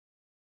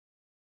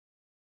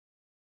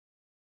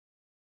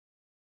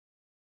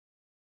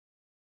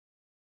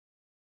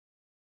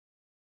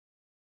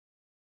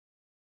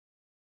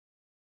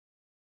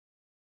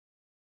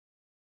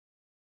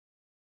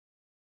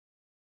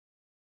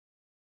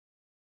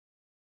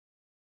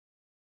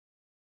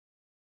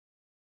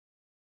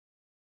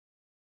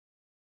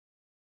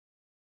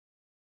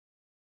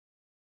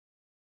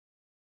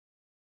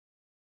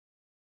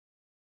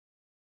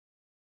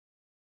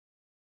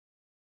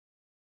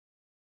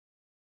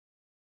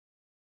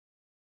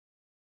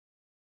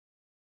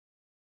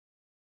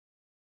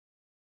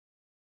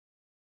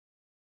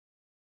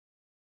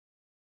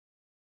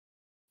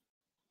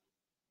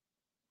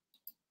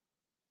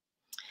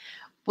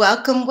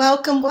Welcome,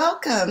 welcome,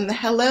 welcome.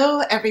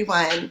 Hello,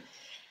 everyone.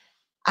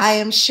 I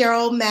am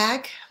Cheryl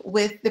Mack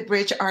with the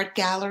Bridge Art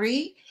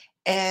Gallery,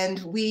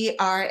 and we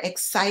are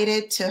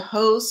excited to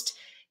host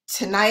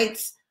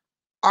tonight's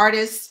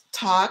Artist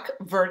Talk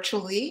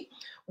virtually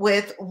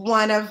with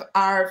one of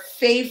our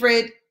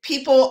favorite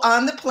people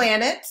on the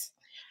planet,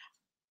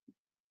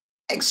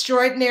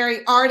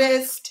 extraordinary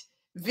artist,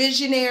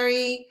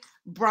 visionary,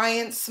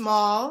 Bryant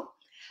Small.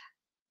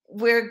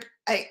 We're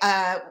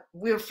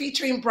we're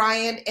featuring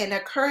Bryant in a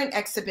current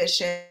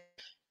exhibition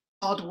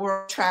called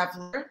World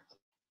Traveler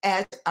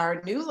at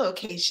our new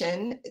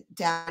location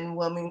down in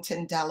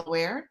Wilmington,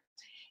 Delaware.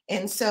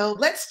 And so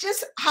let's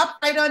just hop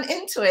right on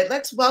into it.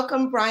 Let's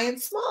welcome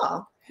Bryant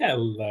Small.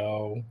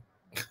 Hello.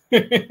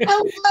 Hello,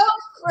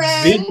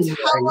 friend. How Visionary.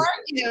 are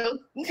you?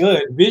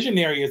 Good.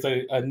 Visionary is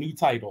a new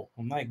title.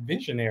 I'm like,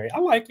 visionary. I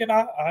like it.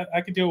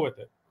 I can deal with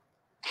it.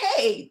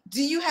 Hey,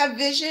 do you have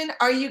vision?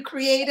 Are you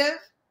creative?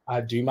 I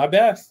do my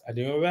best. I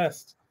do my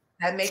best.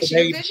 That makes you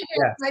a Today, visionary,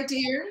 yeah. my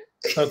dear.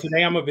 So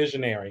today I'm a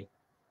visionary.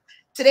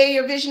 Today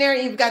you're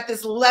visionary. You've got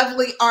this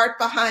lovely art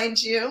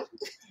behind you.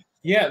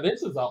 Yeah,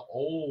 this is an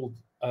old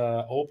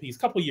piece,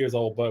 couple years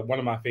old, but one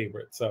of my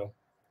favorites. So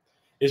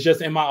it's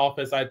just in my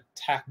office. I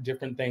tack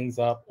different things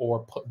up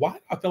or put. Why do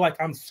I feel like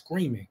I'm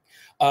screaming?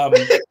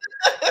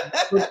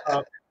 Put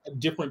up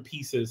different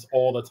pieces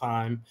all the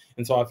time,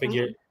 and so I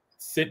figured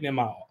sitting in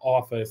my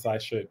office, I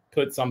should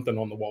put something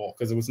on the wall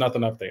because there was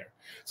nothing up there.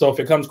 So if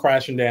it comes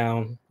crashing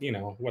down,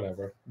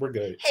 whatever, we're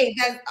good. Hey,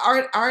 that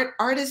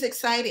art is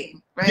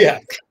exciting, right? Yeah.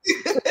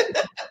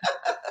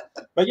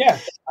 But yeah,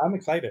 I'm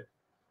excited.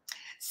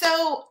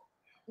 So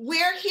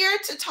we're here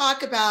to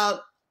talk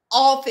about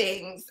all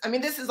things. I mean,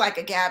 this is like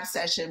a gab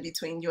session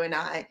between you and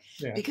I,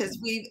 because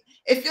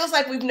it feels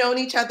like we've known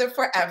each other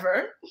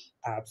forever.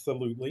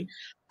 Absolutely.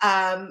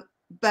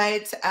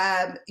 But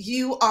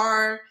you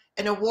are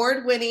an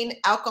award-winning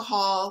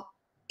alcohol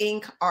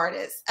ink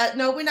artist.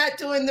 No, we're not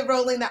doing the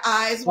rolling the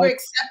eyes. We're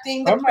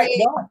accepting the praise.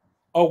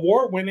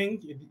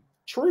 Award-winning,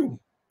 true.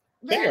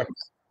 Fair.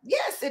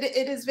 Yes, it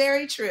is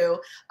very true.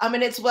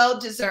 And it's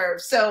well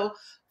deserved. So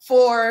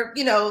for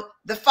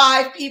the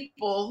 5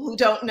 people who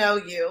don't know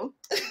you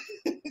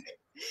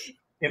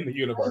in the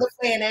universe, on the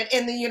planet,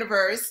 in the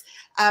universe,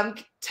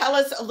 tell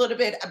us a little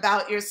bit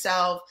about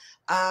yourself,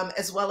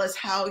 as well as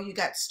how you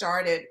got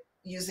started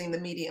using the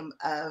medium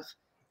of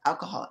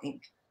alcohol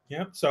ink.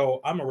 Yeah, so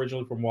I'm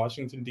originally from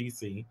Washington,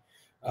 D.C.,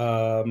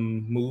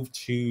 moved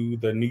to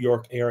the New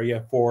York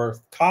area for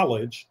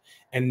college,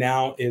 and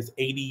now is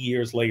 80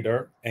 years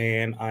later,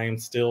 and I am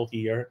still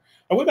here.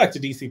 I went back to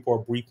D.C. for a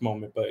brief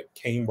moment, but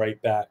came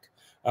right back.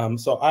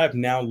 So I have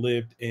now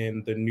lived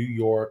in the New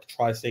York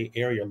tri-state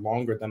area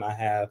longer than I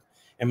have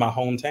in my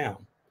hometown,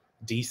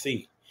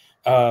 D.C.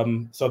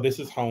 So this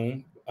is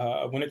home.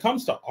 When it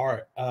comes to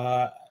art,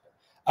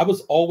 I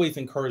was always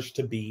encouraged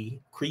to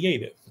be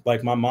creative.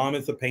 Like my mom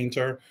is a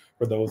painter,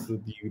 for those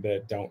of you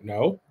that don't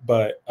know,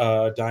 but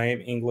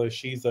Diane English,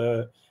 she's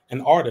an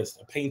artist,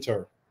 a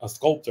painter, a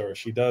sculptor.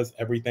 She does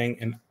everything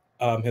and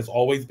has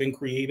always been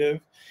creative.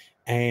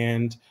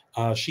 And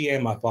she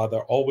and my father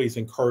always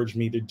encouraged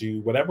me to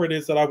do whatever it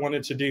is that I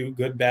wanted to do,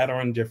 good, bad,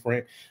 or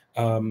indifferent,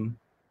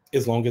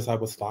 as long as I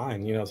was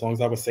fine, as long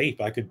as I was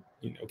safe, I could,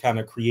 kind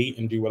of create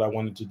and do what I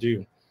wanted to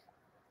do.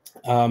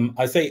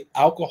 I say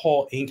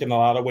alcohol ink in a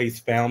lot of ways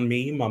found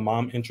me. My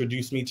mom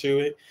introduced me to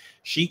it.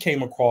 She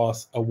came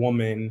across a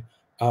woman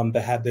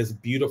that had this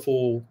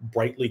beautiful,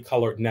 brightly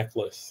colored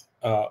necklace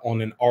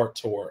on an art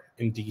tour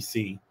in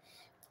DC.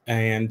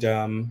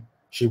 And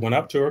she went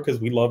up to her because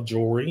we love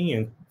jewelry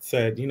and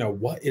said,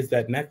 what is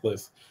that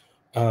necklace?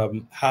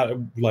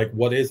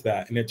 What is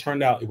that? And it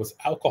turned out it was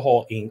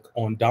alcohol ink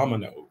on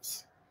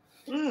dominoes.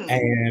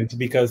 And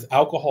because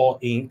alcohol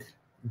ink,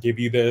 give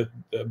you the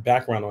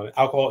background on it.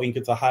 Alcohol ink,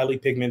 it's a highly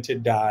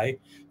pigmented dye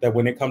that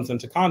when it comes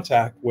into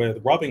contact with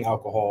rubbing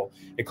alcohol,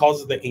 it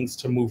causes the inks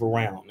to move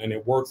around, and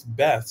it works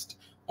best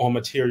on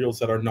materials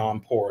that are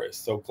non-porous.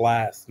 So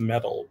glass,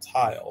 metal,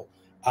 tile.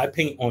 I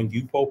paint on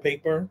UPO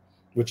paper,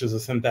 which is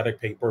a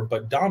synthetic paper,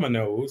 but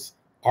dominoes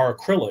are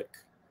acrylic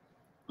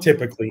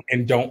typically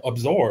and don't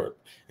absorb.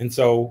 And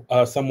so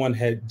someone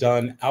had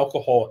done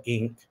alcohol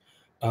ink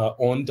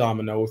on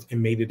dominoes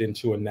and made it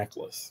into a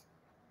necklace.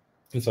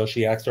 And so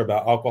she asked her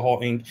about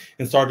alcohol ink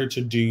and started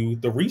to do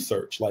the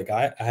research. Like,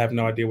 I have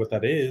no idea what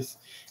that is.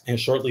 And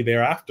shortly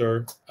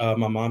thereafter,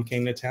 my mom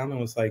came to town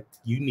and was like,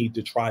 you need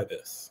to try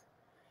this.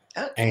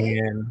 Okay.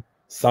 And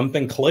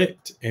something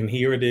clicked. And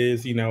here it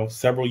is,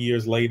 several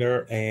years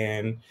later.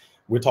 And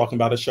we're talking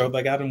about a show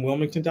that got in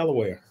Wilmington,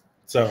 Delaware.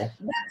 So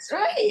that's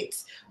right.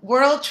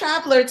 World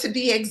Traveler, to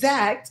be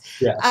exact.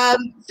 Yeah.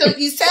 So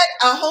you said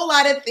a whole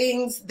lot of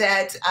things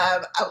that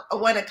I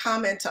want to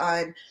comment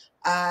on.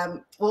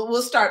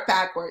 We'll start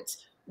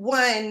backwards.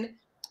 One,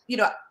 you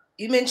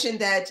mentioned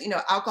that,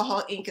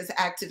 alcohol ink is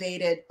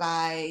activated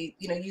by,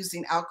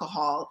 using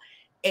alcohol.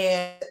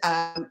 And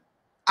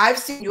I've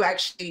seen you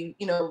actually,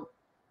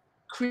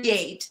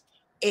 create.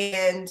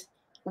 And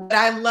what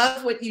I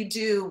love what you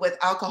do with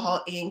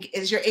alcohol ink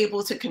is you're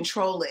able to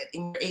control it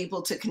and you're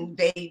able to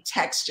convey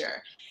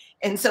texture.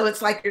 And so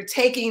it's like you're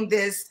taking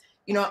this,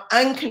 you know,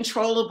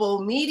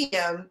 uncontrollable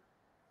medium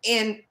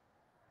and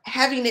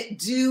having it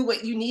do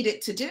what you need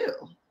it to do.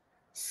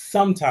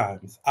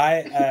 Sometimes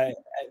I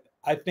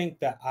think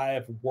that I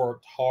have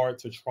worked hard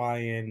to try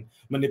and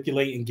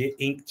manipulate and get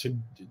ink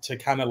to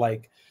kind of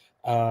like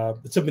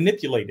to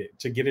manipulate it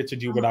to get it to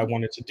do what I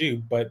want it to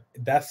do, but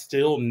that's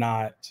still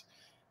not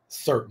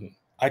certain.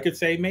 I could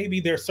say maybe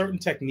there are certain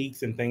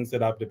techniques and things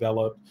that I've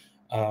developed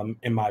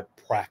in my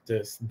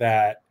practice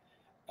that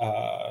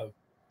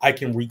I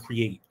can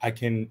recreate.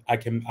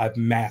 I've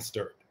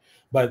mastered,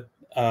 but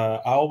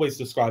I always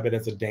describe it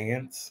as a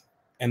dance,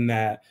 and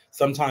that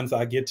sometimes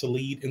I get to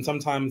lead and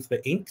sometimes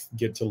the inks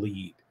get to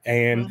lead.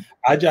 And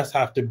I just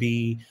have to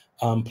be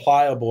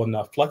pliable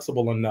enough,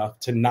 flexible enough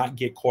to not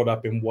get caught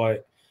up in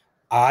what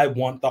I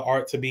want the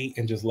art to be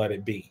and just let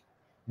it be.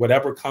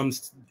 Whatever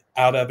comes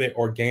out of it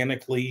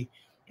organically,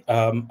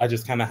 I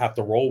just kind of have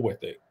to roll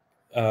with it.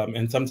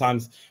 And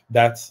sometimes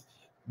that's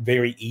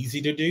very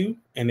easy to do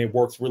and it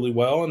works really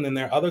well. And then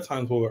there are other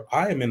times where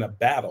I am in a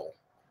battle.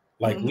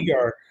 Like we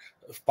are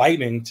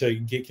fighting to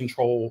get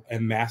control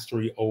and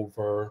mastery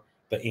over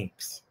the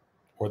inks,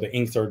 or the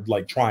inks are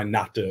like trying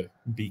not to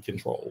be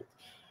controlled.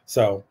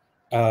 So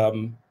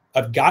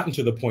I've gotten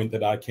to the point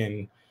that I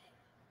can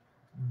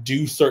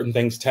do certain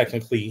things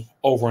technically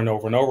over and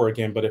over and over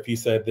again. But if you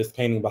said this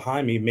painting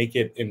behind me, make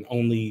it in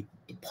only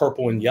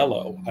purple and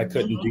yellow, I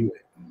couldn't do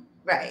it.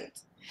 Right.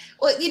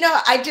 Well, you know,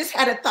 I just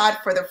had a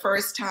thought for the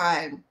first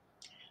time.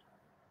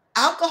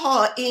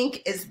 Alcohol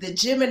ink is the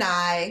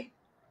Gemini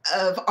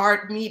of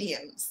art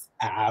mediums.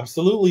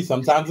 Absolutely.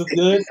 Sometimes it's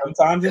good,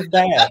 sometimes it's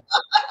bad.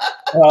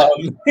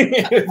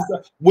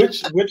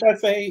 Which I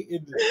say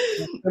is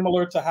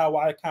similar to how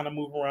I kind of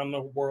move around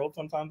the world.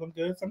 Sometimes I'm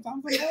good,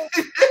 sometimes I'm bad.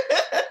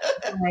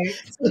 Right.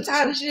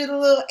 Sometimes you're a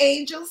little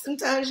angel,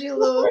 sometimes you're a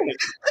little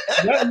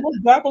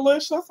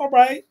devilish. That's all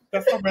right.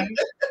 That's all right.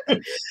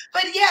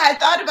 But yeah, I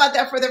thought about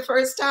that for the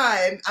first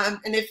time.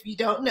 And if you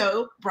don't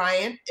know,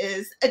 Bryant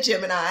is a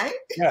Gemini.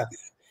 Yes.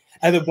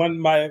 And then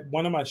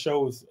one of my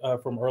shows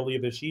from earlier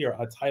this year,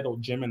 I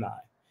titled Gemini,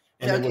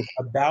 and it was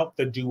about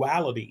the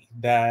duality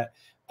that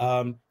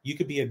you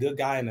could be a good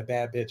guy and a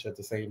bad bitch at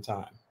the same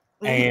time.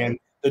 And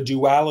the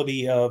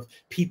duality of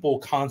people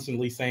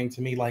constantly saying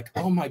to me like,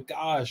 oh my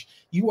gosh,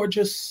 you are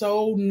just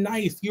so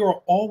nice.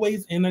 You're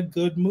always in a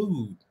good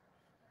mood.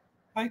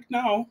 Like,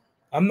 no,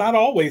 I'm not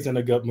always in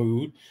a good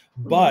mood,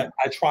 but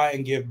I try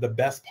and give the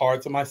best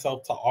parts of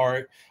myself to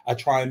art. I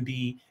try and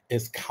be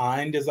as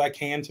kind as I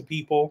can to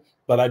people,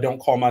 but I don't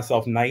call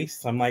myself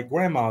nice. I'm like,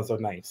 grandmas are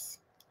nice.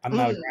 I'm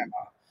not a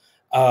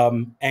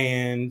grandma.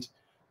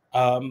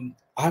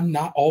 I'm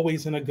not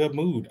always in a good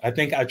mood. I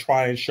think I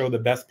try and show the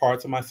best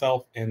parts of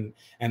myself and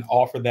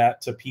offer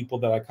that to people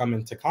that I come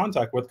into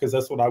contact with, because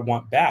that's what I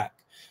want back.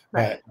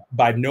 Right. But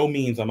by no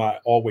means am I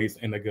always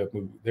in a good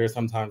mood. There's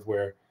sometimes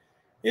where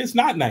it's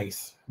not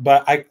nice,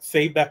 but I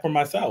save that for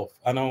myself.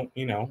 I don't,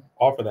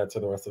 offer that to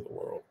the rest of the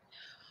world.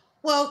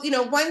 Well,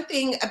 one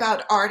thing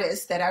about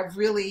artists that I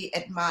really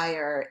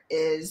admire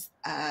is,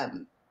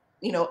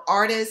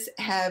 artists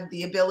have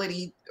the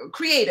ability,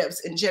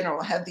 creatives in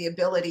general have the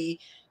ability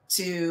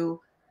to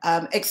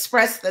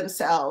express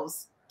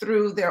themselves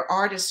through their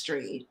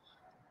artistry.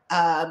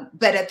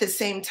 But at the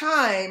same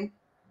time,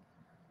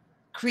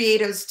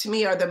 creatives to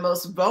me are the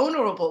most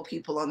vulnerable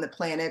people on the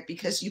planet,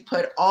 because you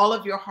put all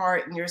of your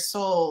heart and your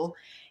soul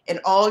and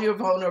all your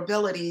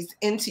vulnerabilities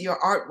into your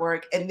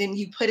artwork, and then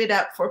you put it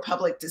up for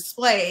public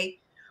display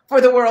for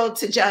the world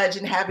to judge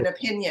and have an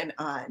opinion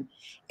on.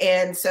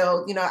 And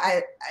so,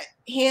 I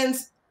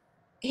hands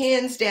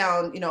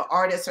down,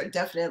 artists are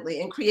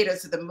definitely, and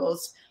creators are the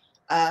most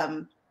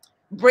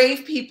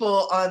brave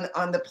people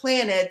on the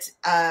planet,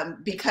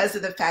 because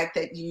of the fact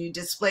that you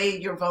display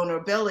your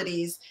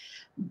vulnerabilities,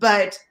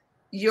 but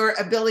your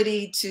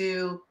ability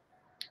to,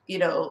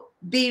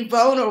 be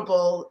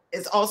vulnerable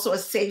is also a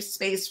safe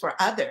space for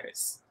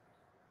others.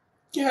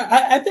 Yeah,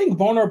 I think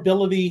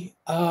vulnerability,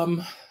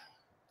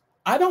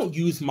 I don't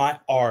use my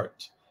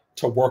art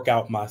to work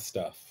out my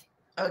stuff.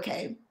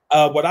 Okay.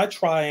 What I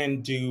try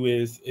and do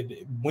is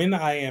when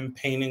I am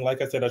painting,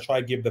 like I said, I try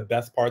to give the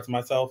best parts of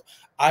myself.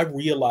 I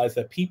realize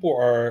that people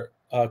are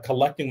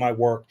collecting my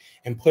work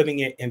and putting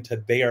it into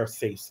their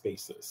safe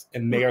spaces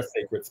and their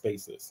sacred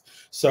spaces.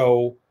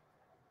 So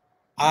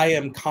I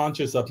am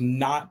conscious of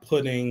not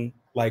putting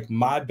like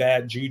my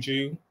bad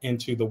juju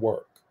into the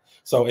work.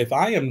 So if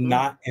I am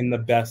not in the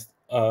best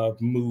of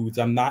moods,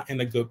 I'm not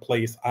in a good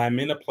place, I'm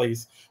in a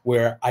place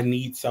where I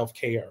need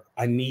self-care,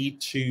 I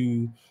need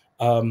to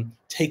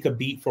take a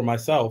beat for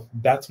myself,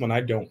 that's when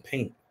I don't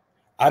paint.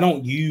 I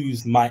don't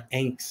use my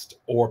angst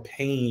or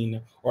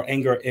pain or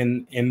anger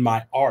in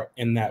my art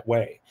in that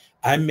way.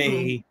 I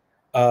may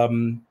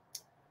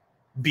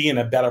be in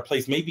a better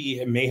place. Maybe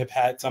it may have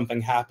had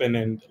something happen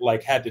and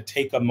like had to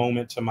take a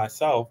moment to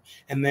myself.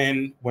 And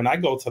then when I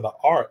go to the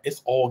art,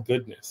 it's all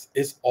goodness.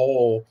 It's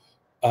all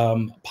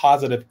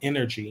positive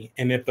energy.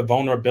 And if the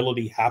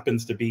vulnerability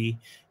happens to be,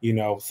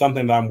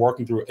 something that I'm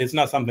working through, it's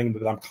not something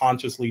that I'm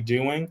consciously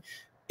doing.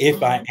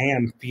 If I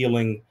am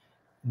feeling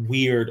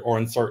weird or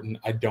uncertain,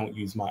 I don't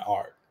use my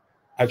art.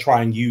 I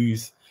try and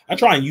use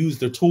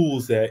the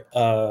tools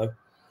that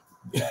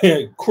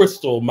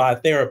Crystal, my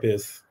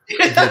therapist,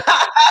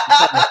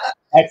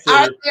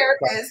 our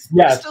therapist,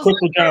 yes,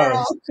 Crystal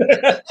Jones.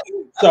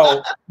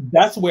 So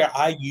that's where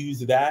I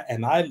use that,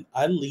 and I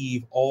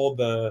leave all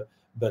the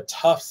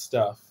tough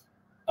stuff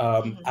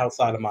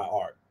outside of my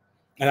art.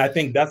 And I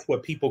think that's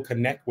what people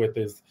connect with,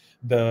 is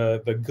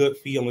the good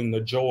feeling,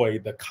 the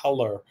joy, the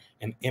color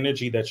and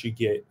energy that you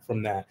get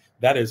from that.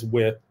 That is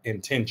with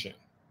intention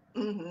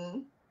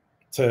to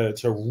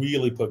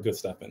really put good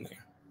stuff in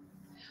there.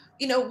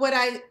 What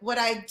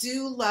I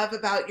do love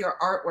about your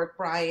artwork,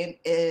 Brian,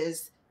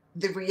 is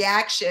the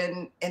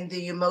reaction and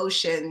the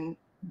emotion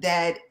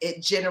that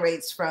it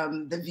generates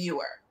from the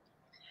viewer.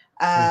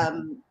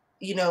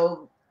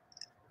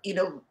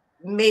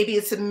 Maybe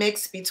it's a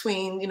mix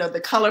between,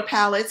 the color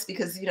palettes,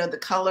 because, the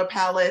color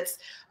palettes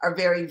are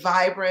very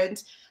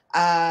vibrant,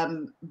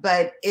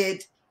 but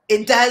it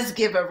does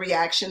give a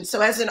reaction.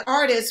 So as an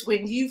artist,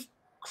 when you've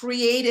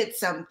created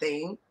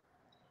something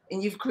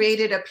and you've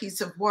created a piece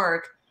of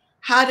work,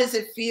 how does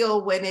it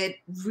feel when it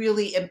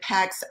really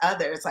impacts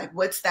others? Like,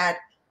 what's that,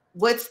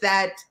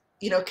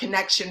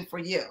 connection for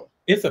you?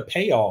 It's a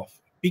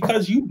payoff,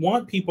 because you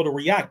want people to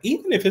react,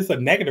 even if it's a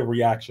negative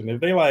reaction.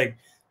 If they're like,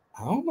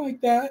 I don't like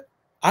that,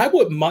 I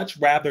would much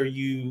rather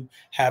you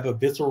have a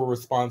visceral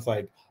response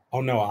like,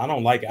 oh no, I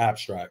don't like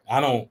abstract. I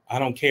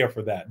don't care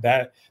for that.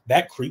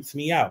 That creeps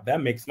me out.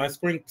 That makes my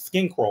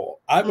skin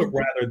crawl. I would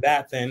rather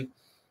that than,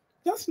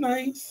 that's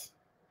nice.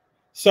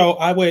 So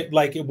I would,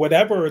 like,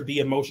 whatever the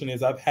emotion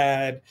is. I've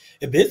had,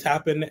 this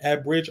happened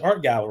at Bridge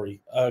Art Gallery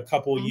a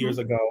couple of years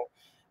ago,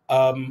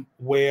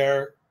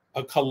 where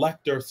a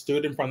collector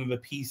stood in front of the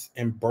piece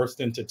and burst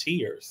into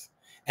tears.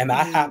 And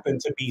I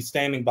happened to be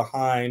standing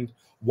behind,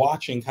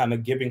 watching, kind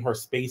of giving her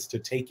space to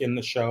take in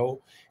the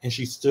show. And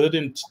she stood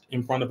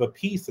in front of a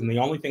piece, and the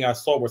only thing I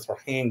saw was her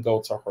hand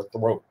go to her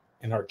throat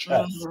and her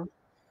chest.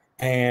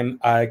 And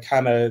I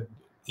kind of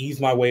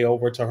eased my way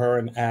over to her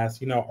and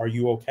asked, are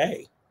you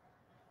okay?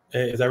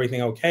 Is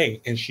everything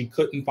okay? And she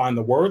couldn't find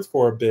the words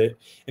for a bit.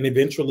 And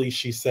eventually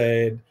she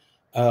said,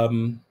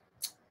 thank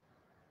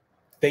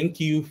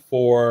you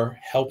for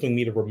helping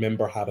me to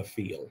remember how to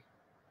feel.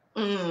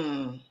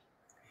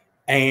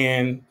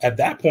 And at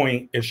that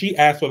point, if she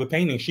asked for the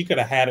painting, she could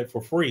have had it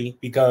for free,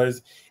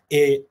 because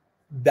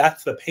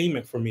that's the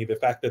payment for me. The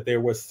fact that there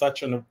was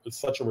such a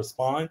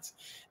response.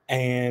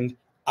 And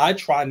I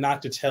try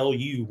not to tell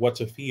you what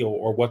to feel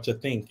or what to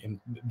think. And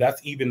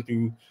that's even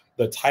through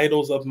the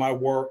titles of my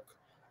work.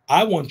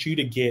 I want you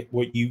to get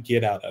what you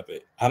get out of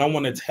it. I don't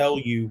want to tell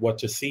you what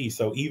to see.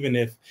 So even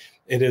if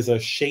it is a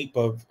shape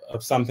of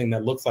something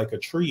that looks like a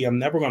tree, I'm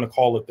never going to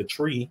call it the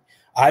tree.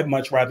 I'd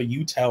much rather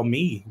you tell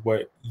me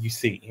what you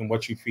see and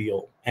what you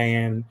feel.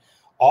 And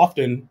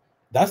often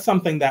that's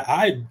something that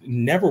I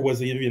never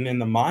was even in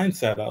the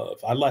mindset of.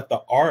 I let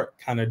the art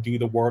kind of do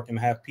the work and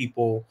have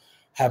people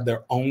have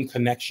their own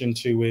connection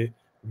to it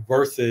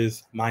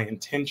versus my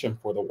intention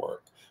for the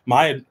work.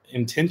 My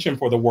intention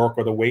for the work,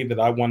 or the way that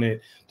I want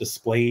it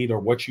displayed, or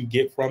what you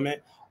get from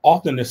it,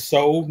 often is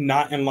so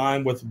not in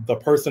line with the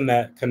person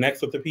that connects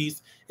with the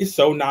piece. Is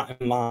so not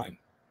in line,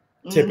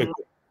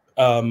 typically.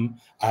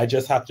 I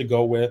just have to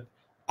go with,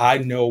 I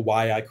know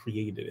why I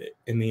created it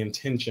and the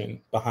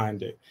intention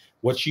behind it.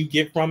 What you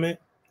get from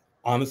it,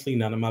 honestly,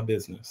 none of my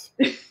business.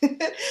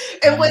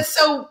 And what's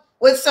so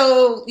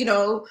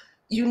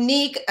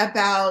unique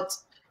about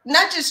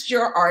not just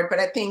your art, but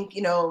I think,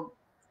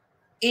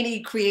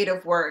 any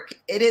creative work,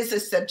 it is a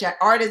subject.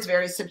 Art is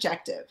very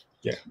subjective.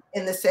 Yeah.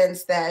 In the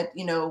sense that,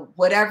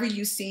 whatever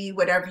you see,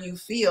 whatever you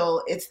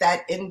feel, it's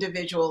that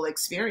individual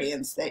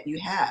experience that you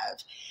have.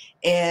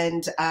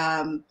 And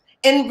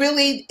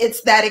really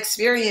it's that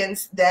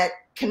experience that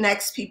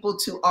connects people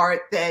to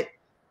art, that,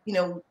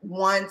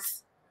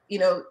 wants,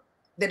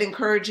 that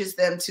encourages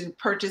them to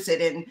purchase it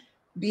and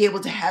be able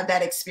to have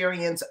that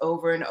experience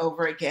over and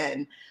over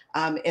again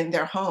in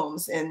their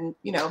homes. And,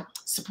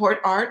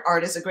 support art.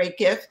 Art is a great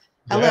gift.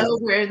 Hello, yes.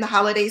 We're in the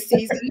holiday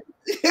season.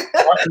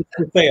 Art is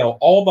for sale.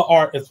 All the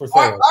art is for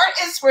sale. Art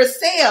is for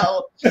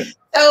sale.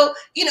 So,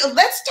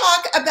 let's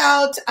talk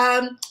about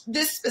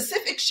this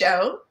specific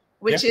show,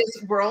 which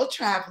is World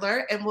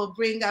Traveler. And we'll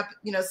bring up,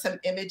 some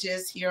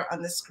images here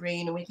on the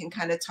screen, and we can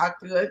kind of talk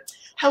through it.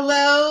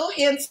 Hello,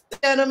 handsome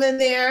gentleman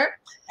there.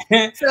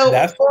 So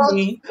that's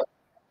me.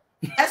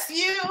 That's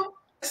you.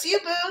 That's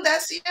you, boo.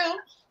 That's you.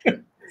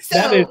 So,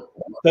 that is,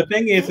 the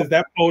thing is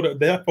that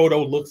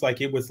photo looks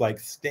like it was like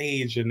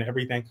staged and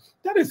everything.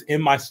 That is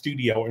in my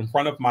studio in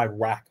front of my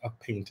rack of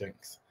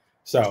paintings.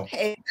 So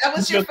hey, that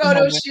was your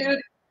photo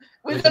shoot.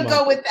 We're gonna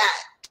go with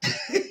that.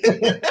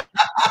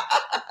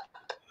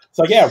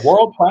 So yeah,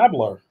 World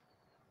Traveler.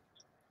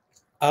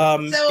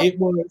 It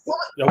was.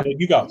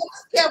 You go.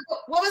 Yeah.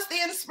 What was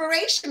the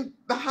inspiration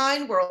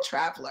behind World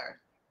Traveler?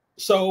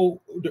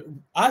 So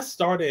I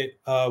started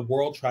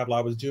world travel.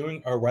 I was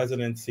doing a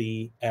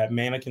residency at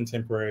Mana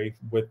Contemporary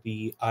with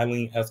the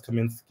Eileen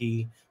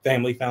Kaminsky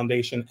Family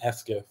Foundation,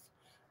 ESKFF.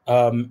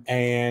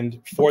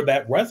 And for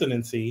that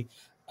residency,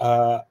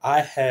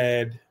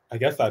 I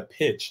guess I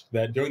pitched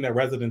that during that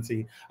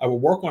residency, I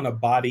would work on a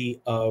body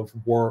of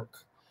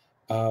work,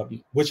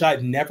 which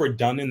I'd never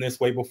done in this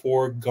way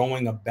before,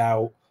 going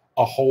about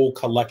a whole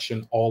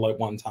collection all at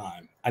one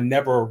time. I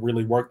never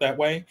really worked that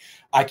way.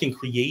 I can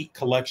create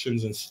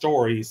collections and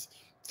stories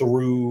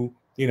through,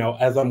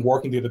 as I'm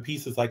working through the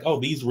pieces, like, oh,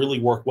 these really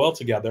work well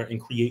together,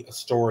 and create a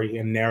story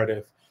and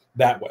narrative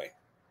that way.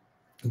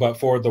 But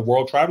for the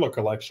World Traveler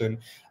Collection,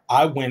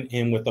 I went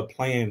in with a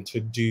plan to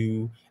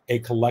do a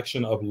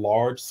collection of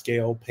large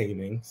scale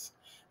paintings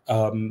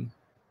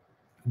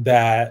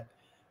that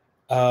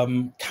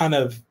kind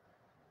of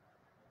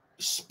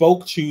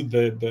spoke to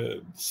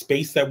the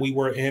space that we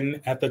were in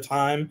at the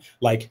time,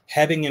 like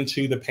heading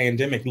into the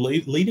pandemic,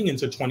 leading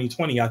into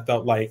 2020. I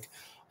felt like,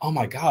 oh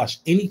my gosh,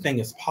 anything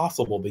is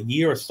possible. The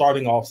year is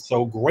starting off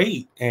so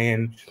great.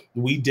 And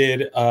we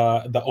did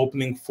the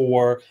opening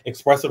for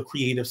Expressive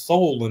Creative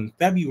Soul in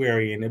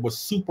February, and it was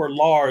super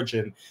large,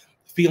 and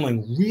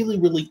feeling really,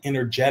 really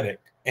energetic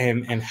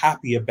and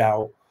happy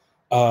about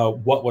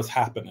what was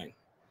happening.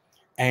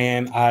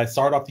 And I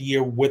started off the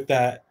year with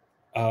that,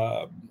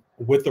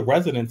 with the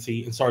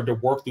residency, and started to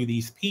work through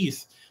these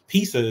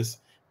pieces.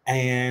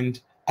 And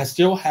I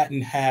still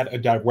hadn't had a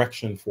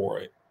direction for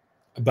it,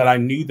 but I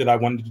knew that I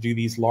wanted to do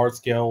these large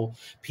scale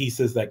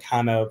pieces that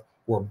kind of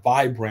were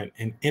vibrant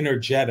and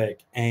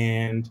energetic,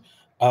 and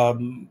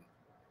kind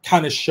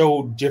of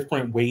showed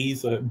different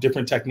ways,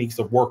 different techniques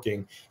of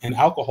working in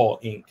alcohol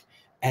ink.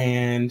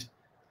 And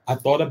I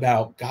thought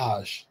about,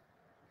 gosh,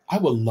 I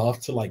would love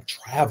to like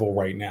travel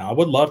right now. I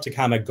would love to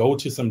kind of go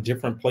to some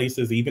different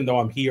places, even though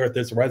I'm here at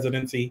this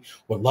residency.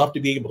 Would love to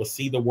be able to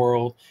see the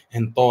world,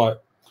 and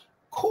thought,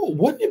 cool,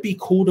 wouldn't it be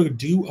cool to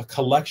do a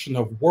collection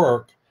of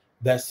work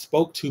that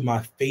spoke to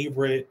my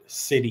favorite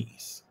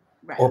cities,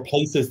 right, or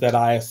places that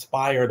I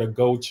aspire to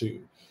go to?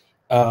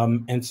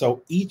 And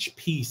so each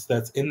piece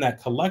that's in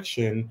that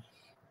collection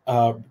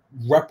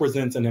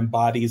represents and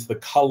embodies the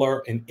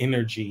color and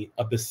energy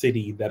of the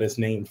city that is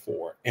named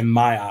for, in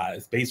my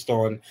eyes, based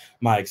on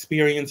my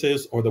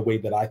experiences or the way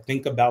that I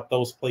think about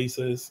those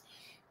places.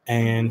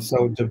 And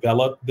so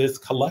developed this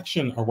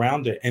collection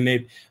around it. And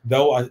it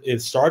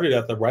started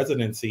at the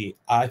residency,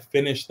 I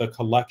finished the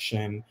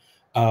collection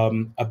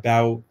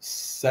about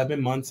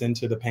 7 months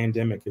into the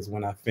pandemic is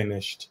when I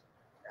finished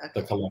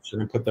the collection,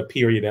 and put the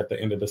period at the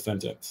end of the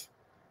sentence.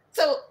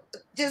 So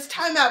just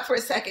time out for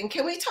a second.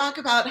 Can we talk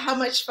about how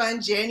much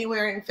fun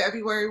January and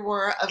February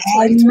were of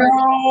 2020?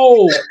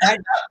 I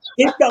know.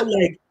 It felt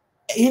like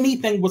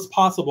anything was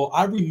possible.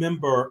 I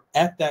remember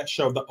at that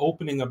show, the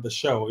opening of the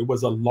show, it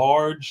was a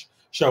large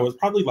show. It was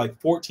probably like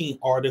 14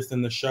 artists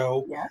in the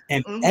show. Yeah.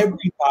 And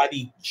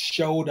everybody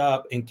showed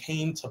up and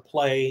came to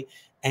play.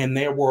 And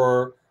there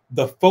were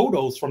the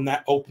photos from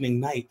that opening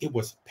night. It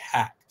was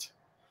packed.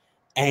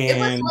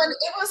 And it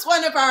was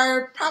one of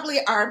probably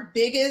our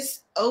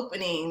biggest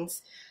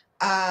openings.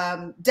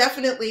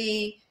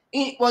 Definitely,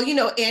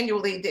 well,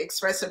 annually the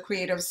Expressive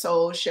Creative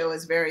Soul show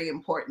is very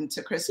important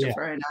to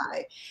Christopher and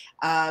I.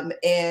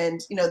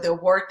 And the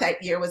work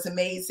that year was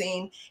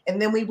amazing.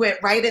 And then we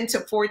went right into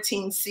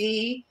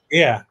 14C.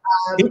 Yeah.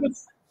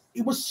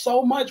 It was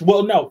so much.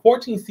 Well, no,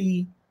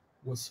 14C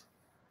was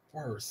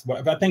first.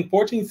 But I think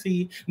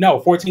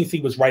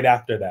 14C was right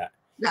after that.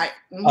 Right.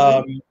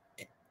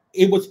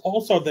 It was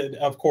also that,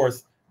 of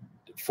course,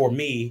 for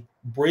me,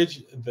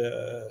 bridge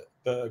the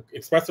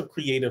Expressive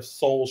Creative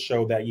Soul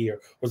show that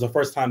year was the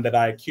first time that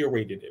I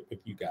curated it with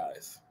you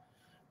guys.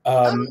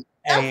 That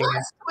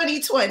was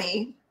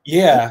 2020.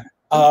 Yeah.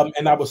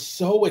 And I was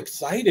so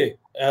excited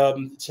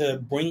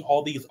to bring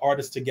all these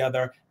artists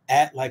together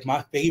at like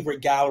my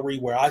favorite gallery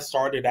where I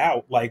started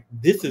out. Like,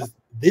 this is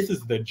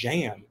the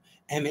jam.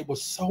 And it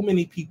was so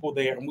many people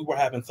there, and we were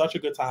having such a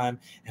good time.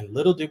 And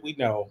little did we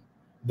know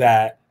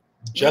that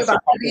just about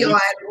to be on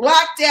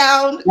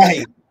lockdown.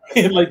 Right.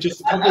 Like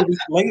just a couple of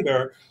weeks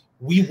later,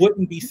 we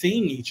wouldn't be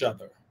seeing each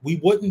other. We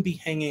wouldn't be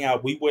hanging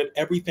out.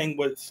 Everything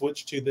would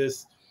switch to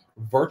this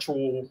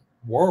virtual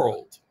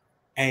world.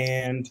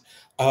 And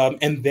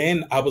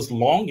then I was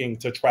longing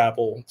to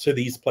travel to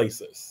these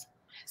places.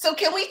 So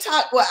can we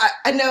talk? Well,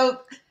 I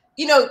know,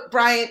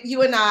 Bryant,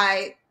 you and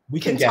I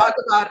can talk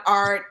about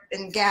art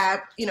and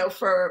Gap,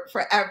 for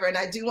forever. And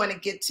I do want to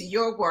get to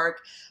your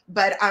work,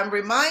 but I'm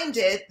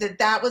reminded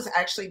that was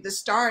actually the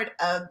start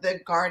of the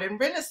Garden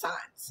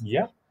Renaissance.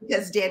 Yeah.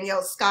 Because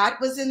Danielle Scott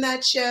was in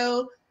that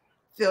show,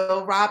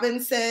 Phil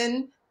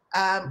Robinson,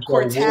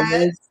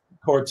 Cortez,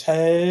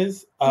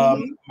 Martrice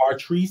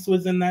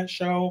was in that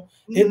show.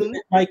 It was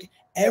like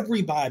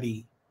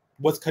everybody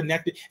was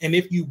connected. And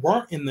if you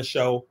weren't in the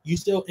show, you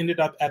still ended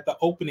up at the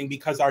opening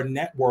because our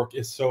network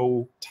is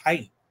so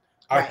tight.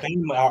 Our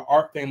family, our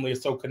art family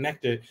is so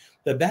connected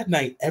that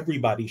night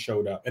everybody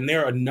showed up. And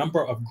there are a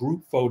number of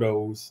group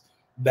photos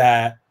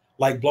that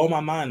like blow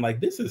my mind. Like,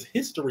 this is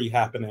history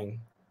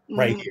happening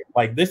right here.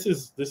 Like this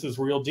is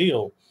real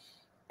deal.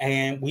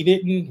 And we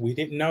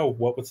didn't know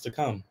what was to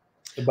come.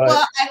 But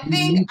well, I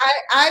think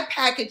I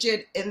package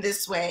it in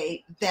this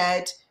way,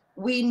 that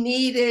we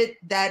needed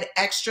that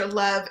extra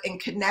love and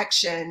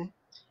connection,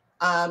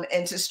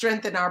 and to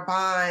strengthen our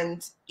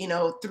bond,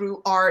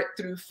 through art,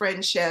 through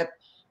friendship,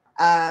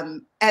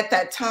 at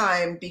that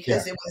time,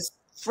 because it was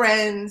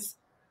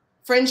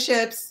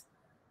friendships,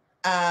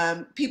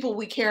 people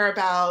we care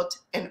about,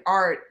 and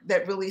art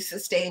that really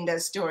sustained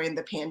us during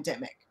the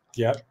pandemic.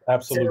 Yep, So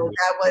absolutely.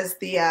 that was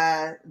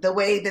the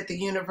way that the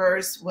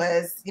universe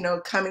was,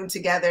 coming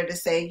together to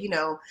say,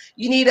 you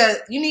need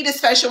a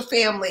special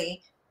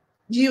family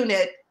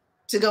unit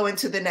to go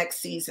into the next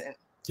season.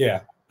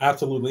 Yeah,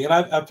 absolutely. And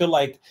I feel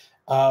like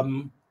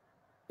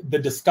the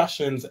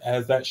discussions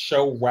as that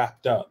show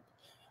wrapped up,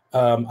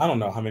 I don't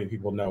know how many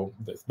people know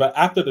this, but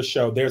after the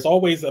show, there's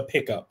always a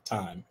pickup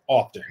time,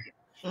 often.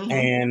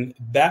 And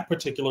that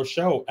particular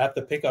show, at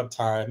the pickup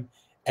time,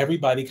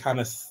 everybody kind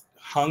of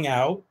hung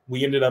out.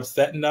 We ended up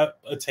setting up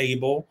a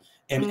table,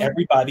 and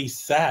everybody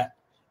sat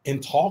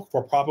and talked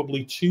for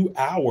probably 2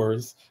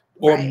 hours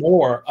or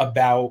more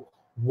about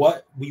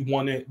what we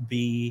wanted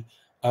the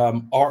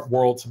art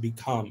world to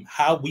become,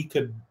 how we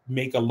could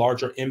make a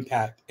larger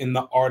impact in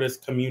the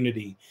artist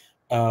community,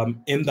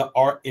 in the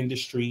art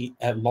industry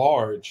at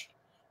large.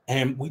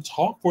 And we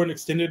talked for an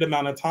extended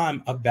amount of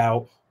time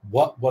about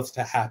what was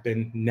to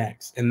happen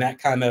next. And that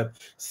kind of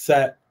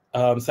set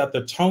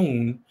the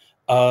tone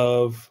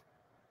of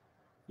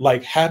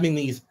like having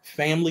these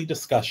family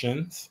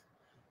discussions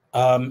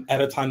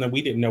at a time that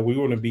we didn't know we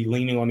were going to be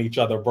leaning on each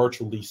other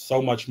virtually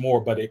so much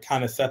more, but it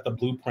kind of set the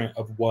blueprint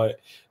of what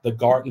the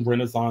Garden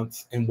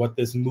Renaissance and what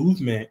this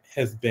movement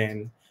has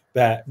been,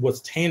 that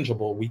was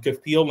tangible. We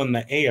could feel in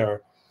the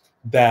air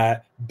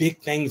that big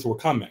things were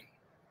coming,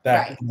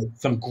 that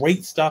some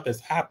great stuff is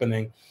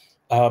happening.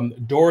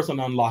 Doors are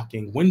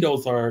unlocking,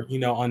 windows are,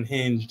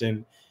 unhinged,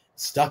 and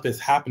stuff is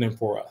happening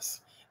for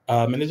us.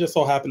 And it just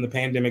so happened the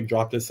pandemic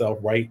dropped itself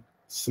right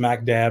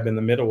smack dab in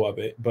the middle of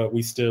it, but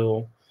we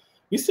still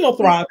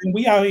thriving.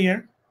 We out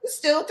here.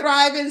 Still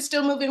thriving,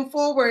 still moving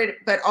forward,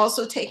 but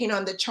also taking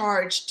on the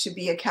charge to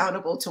be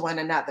accountable to one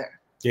another.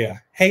 Yeah.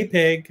 Hey,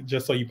 Peg,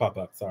 just so you pop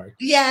up. Sorry.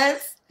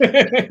 Yes.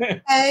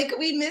 Peg,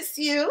 we miss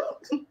you.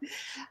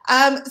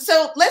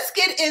 So let's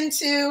get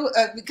into,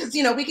 because,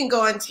 we can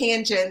go on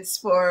tangents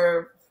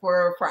for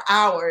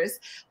hours,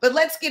 but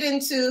let's get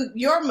into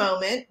your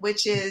moment,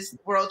 which is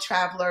World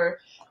Traveler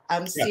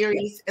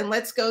series. And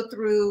let's go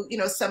through,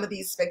 some of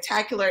these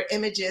spectacular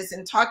images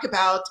and talk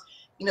about,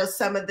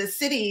 some of the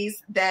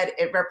cities that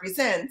it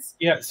represents.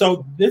 Yeah.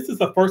 So this is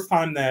the first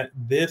time that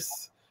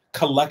this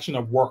collection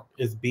of work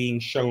is being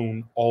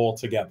shown all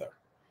together.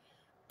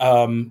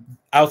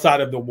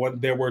 Outside of the one,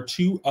 there were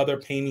 2 other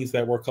paintings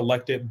that were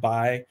collected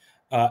by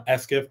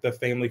ESKFF, the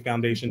family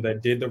foundation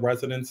that did the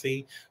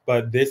residency.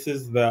 But this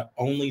is the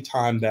only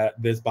time that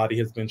this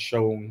body of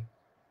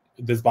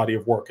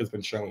work has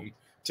been shown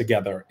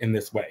together in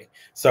this way.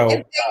 So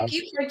and thank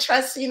you for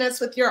trusting us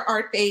with your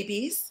art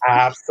babies.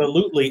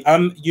 Absolutely.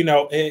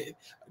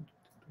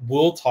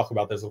 We'll talk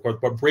about this, of course,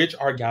 but Bridge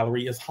Art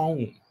Gallery is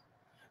home.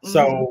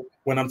 So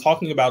when I'm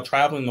talking about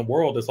traveling the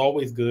world, it's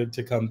always good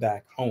to come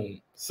back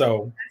home.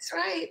 So that's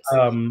right.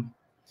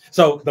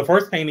 So the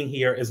first painting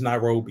here is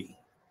Nairobi.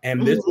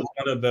 And this was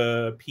one of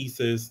the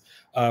pieces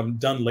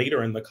done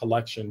later in the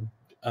collection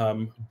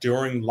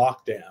during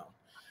lockdown.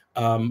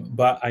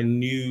 But I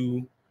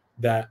knew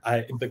that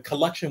the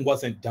collection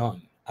wasn't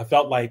done. I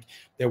felt like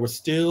there were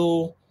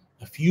still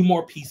a few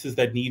more pieces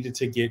that needed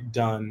to get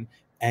done.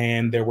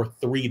 And there were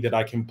 3 that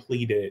I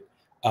completed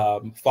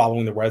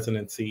following the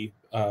residency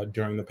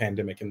during the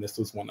pandemic. And this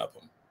was one of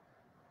them.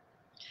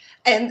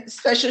 And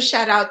special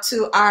shout out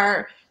to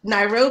our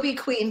Nairobi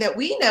queen that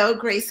we know,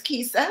 Grace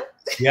Kisa.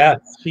 Yes,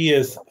 she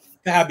is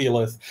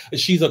fabulous.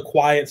 She's a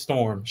quiet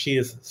storm. She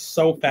is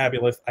so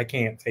fabulous. I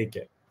can't take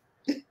it.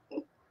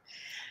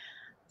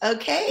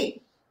 Okay.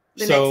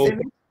 The next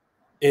image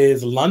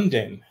is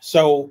London.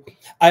 So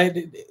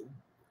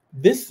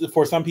this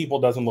for some people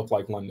doesn't look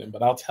like London,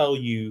 but I'll tell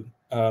you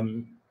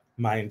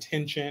my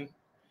intention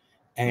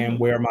and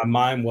where my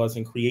mind was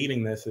in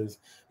creating this is,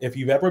 if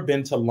you've ever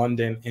been to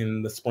London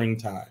in the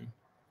springtime,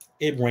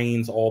 it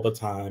rains all the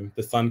time.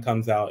 The sun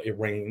comes out, it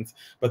rains,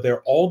 but there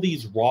are all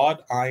these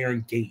wrought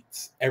iron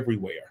gates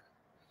everywhere.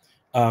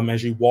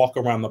 As you walk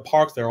around the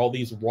parks, there are all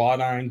these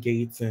wrought iron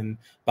gates, and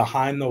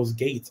behind those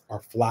gates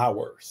are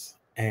flowers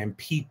and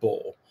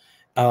people.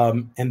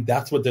 And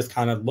that's what this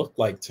kind of looked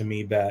like to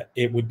me, that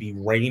it would be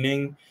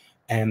raining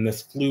and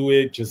this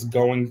fluid just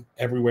going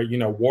everywhere,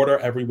 water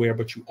everywhere,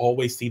 but you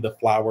always see the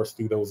flowers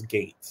through those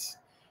gates,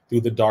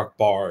 through the dark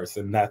bars.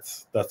 And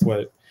that's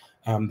what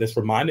this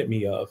reminded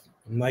me of.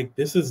 I'm like,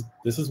 this is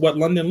what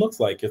London looks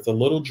like. It's a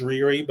little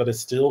dreary, but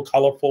it's still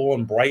colorful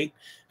and bright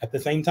at the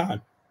same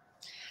time.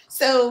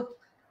 So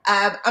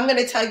I'm going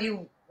to tell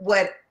you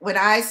when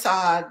I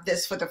saw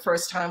this for the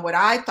first time, what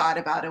I thought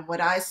about and what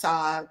I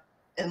saw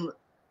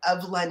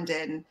of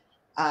London.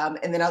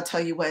 And then I'll tell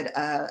you what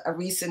a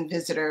recent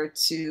visitor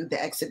to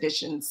the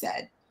exhibition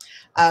said.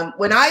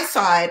 When I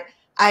saw it,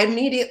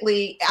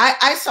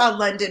 I saw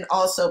London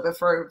also, but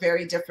for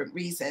very different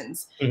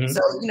reasons. Mm-hmm.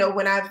 So,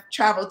 when I've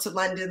traveled to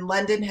London,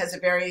 London has a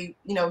very,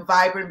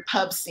 vibrant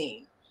pub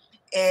scene.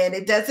 And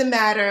it doesn't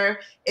matter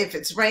if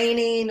it's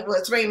raining. Well,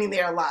 it's raining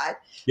there a lot.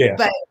 Yeah.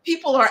 But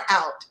people are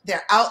out.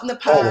 They're out in the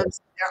pubs.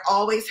 Always. They're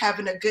always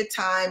having a good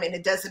time. And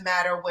it doesn't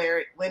matter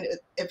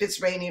if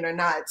it's raining or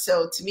not.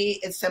 So to me,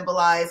 it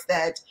symbolized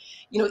that,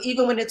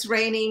 even when it's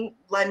raining,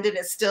 London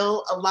is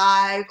still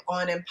alive,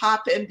 on and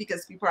popping,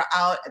 because people are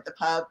out at the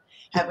pub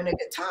having a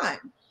good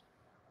time.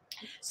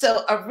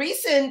 So a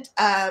recent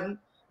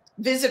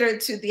visitor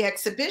to the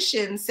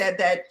exhibition said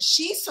that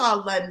she saw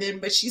London,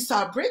 but she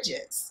saw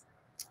bridges.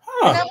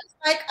 And I was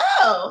like,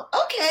 oh,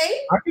 okay.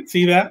 I could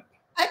see that.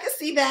 I could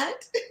see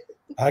that.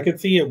 I could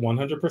see it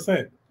 100%.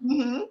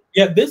 Mm-hmm.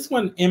 Yeah, this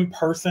one in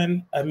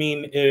person, I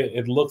mean,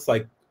 it looks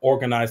like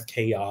organized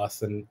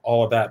chaos and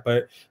all of that.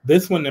 But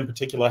this one in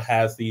particular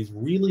has these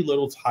really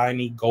little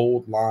tiny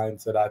gold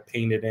lines that I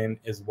painted in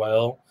as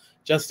well,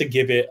 just to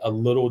give it a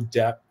little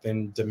depth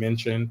and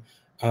dimension.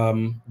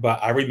 But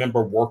I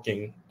remember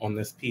working on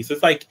this piece.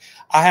 It's like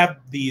I have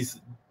these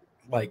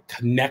like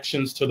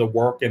connections to the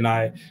work, and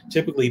I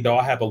typically, though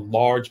I have a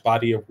large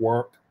body of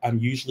work, I'm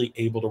usually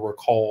able to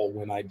recall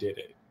when I did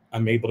it.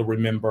 I'm able to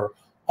remember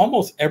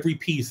almost every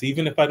piece,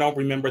 even if I don't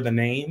remember the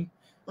name.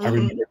 I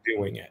remember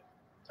doing it.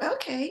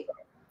 Okay.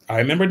 I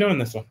remember doing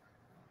this one.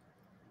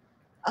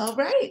 All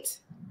right.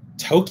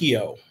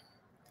 Tokyo.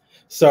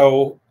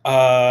 So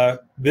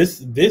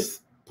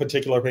this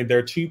particular painting, there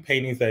are two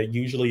paintings that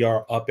usually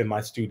are up in my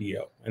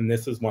studio, and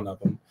this is one of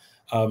them.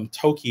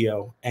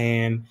 Tokyo.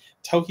 And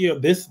Tokyo,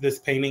 this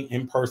painting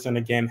in person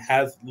again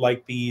has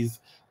like these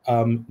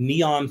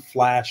neon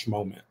flash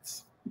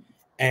moments.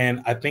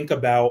 And I think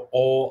about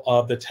all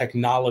of the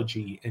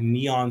technology and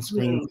neon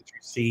screens that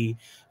you see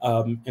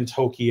in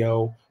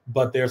Tokyo,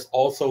 but there's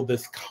also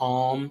this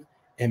calm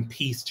and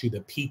peace to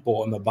the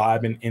people and the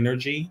vibe and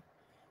energy.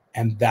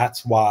 And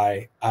that's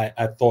why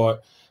I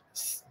thought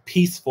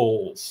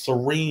peaceful,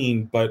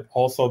 serene, but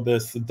also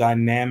this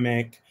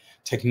dynamic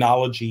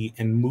technology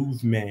and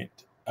movement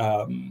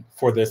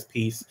for this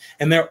piece.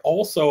 And there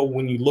also,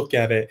 when you look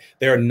at it,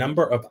 there are a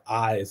number of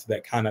eyes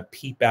that kind of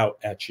peep out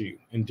at you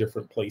in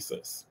different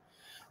places.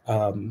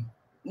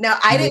 Now,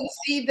 I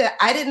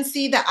didn't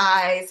see the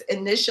eyes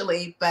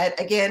initially, but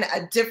again,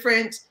 a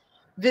different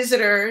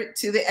visitor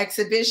to the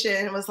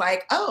exhibition was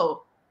like,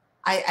 oh,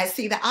 I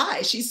see the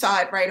eye. She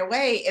saw it right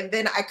away, and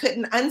then I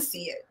couldn't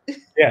unsee it.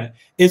 Yeah,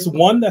 it's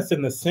one that's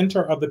in the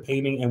center of the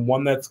painting and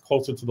one that's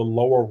closer to the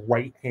lower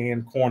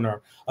right-hand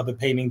corner of the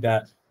painting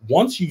that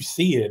once you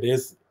see it,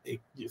 it's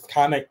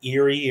kind of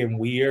eerie and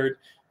weird,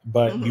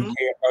 but you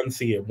can't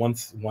unsee it.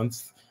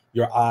 Once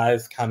your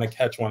eyes kind of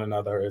catch one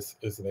another, is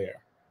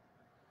there.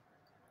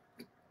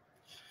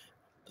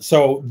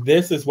 So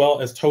this, as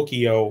well as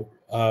Tokyo,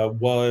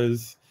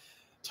 was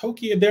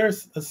Tokyo.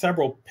 There's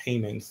several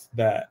paintings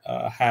that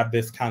have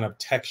this kind of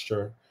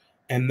texture,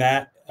 and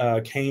that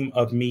came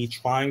of me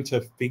trying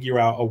to figure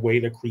out a way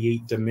to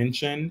create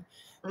dimension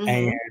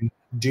and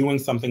doing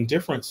something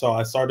different. So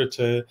I started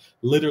to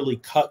literally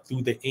cut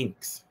through the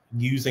inks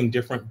using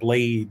different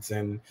blades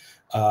and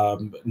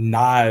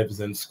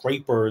knives and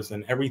scrapers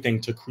and everything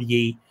to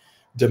create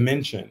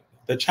dimension.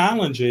 The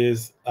challenge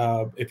is,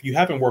 if you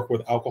haven't worked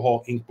with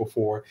alcohol ink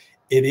before,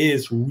 it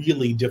is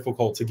really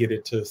difficult to get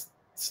it to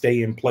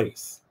stay in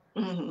place.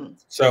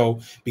 So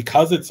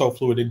because it's so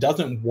fluid, it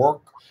doesn't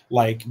work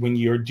like when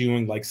you're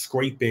doing like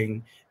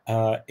scraping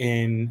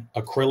in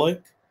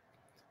acrylic,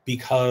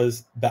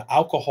 because the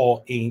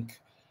alcohol ink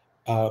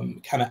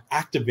kind of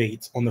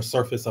activates on the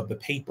surface of the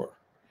paper.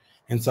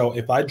 And so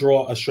if I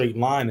draw a straight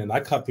line and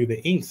I cut through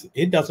the inks,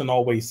 it doesn't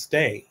always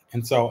stay.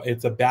 And so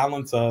it's a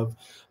balance of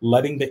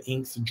letting the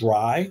inks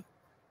dry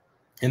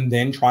and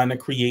then trying to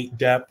create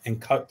depth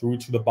and cut through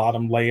to the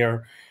bottom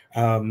layer.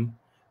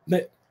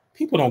 That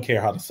people don't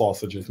care how the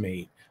sausage is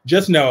made.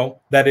 Just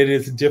know that it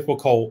is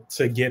difficult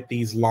to get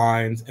these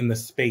lines in the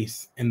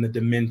space and the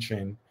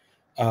dimension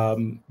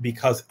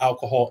because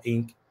alcohol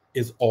ink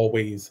is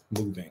always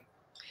moving.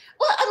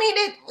 Well, I mean,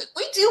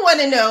 we do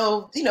want to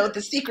know,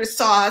 the secret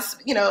sauce,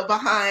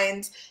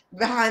 behind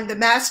the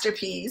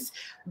masterpiece.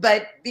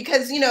 But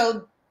because,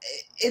 to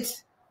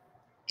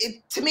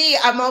me,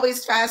 I'm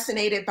always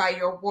fascinated by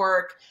your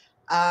work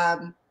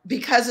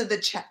because of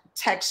the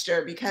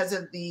texture, because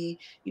of the,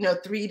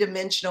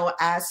 three-dimensional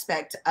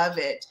aspect of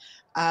it.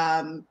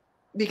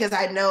 Because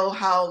I know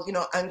how,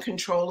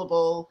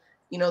 uncontrollable,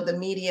 the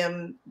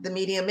medium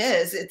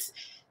is.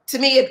 To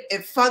me,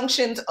 it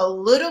functions a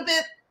little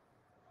bit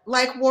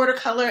like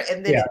watercolor,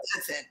 and then it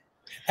doesn't.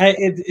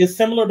 It's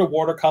similar to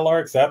watercolor,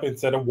 except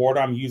instead of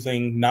water, I'm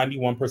using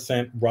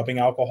 91% rubbing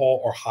alcohol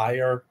or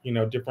higher.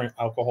 Different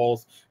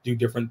alcohols do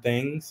different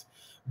things,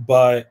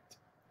 but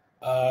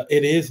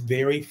it is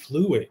very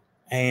fluid.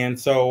 And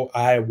so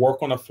I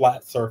work on a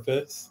flat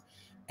surface,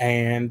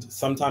 and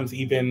sometimes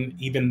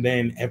even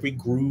then, every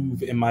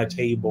groove in my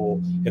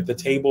table, if the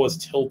table is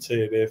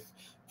tilted, if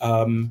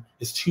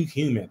it's too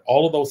humid,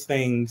 all of those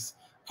things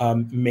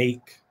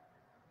make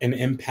an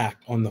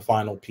impact on the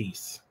final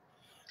piece.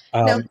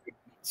 Now,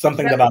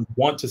 Something that I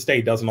want to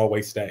stay doesn't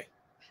always stay.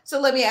 So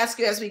let me ask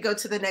you, as we go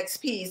to the next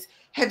piece,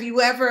 have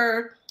you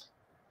ever,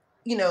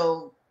 you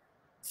know,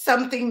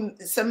 some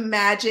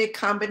magic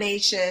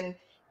combination,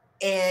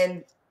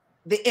 and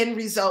the end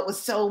result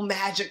was so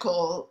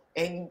magical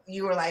and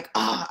you were like,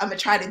 oh, I'm gonna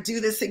try to do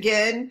this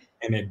again?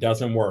 And it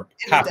doesn't work.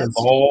 And it Happens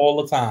doesn't.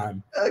 all the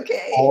time.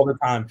 Okay. All the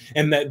time.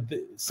 And that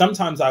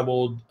sometimes I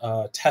will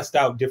test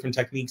out different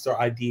techniques or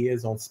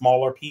ideas on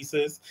smaller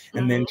pieces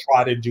and then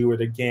try to do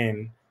it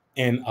again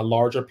in a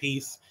larger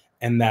piece.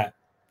 And that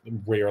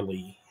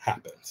rarely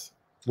happens.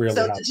 Rarely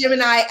So happens. the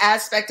Gemini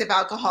aspect of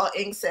Alcohol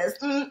Inc. says,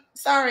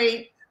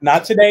 sorry.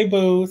 Not today,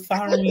 boo.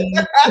 Sorry.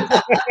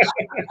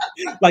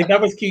 Like, that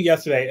was cute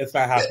yesterday. It's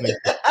not happening.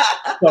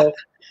 So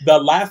the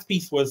last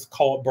piece was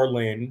called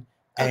Berlin.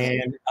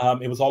 And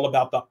it was all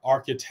about the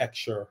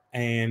architecture.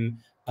 And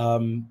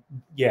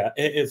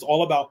it's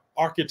all about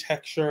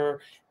architecture.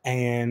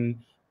 And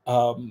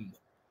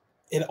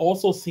it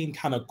also seemed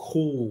kind of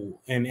cool.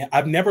 And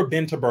I've never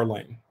been to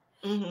Berlin.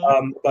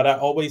 But I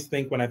always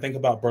think, when I think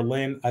about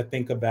Berlin, I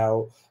think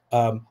about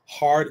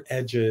hard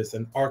edges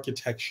and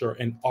architecture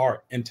and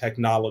art and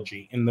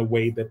technology in the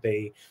way that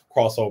they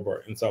cross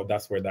over. And so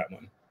that's where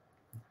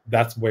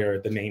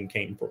the name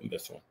came from,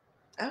 this one.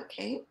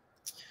 Okay.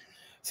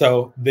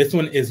 So this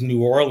one is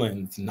New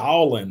Orleans,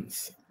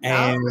 Nolans.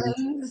 And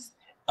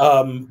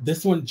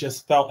this one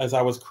just felt, as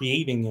I was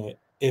creating it,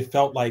 it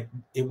felt like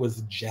it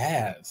was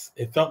jazz.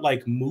 It felt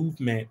like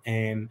movement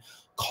and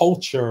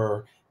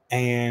culture.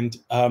 And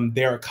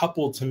there are a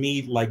couple, to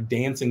me, like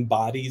dancing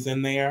bodies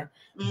in there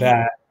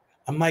that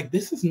I'm like,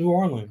 this is New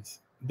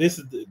Orleans. This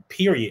is the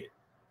period.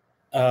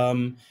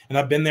 And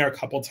I've been there a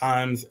couple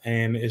times,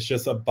 and it's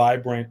just a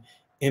vibrant,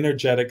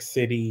 energetic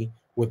city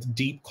with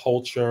deep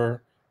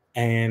culture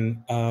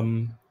and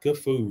good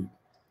food.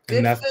 Good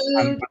and that's food.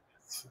 Kind of what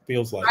it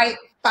feels like.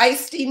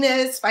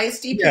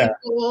 Feisty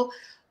people.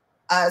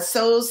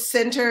 So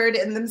centered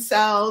in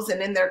themselves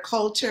and in their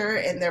culture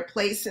and their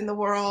place in the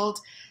world.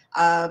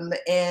 And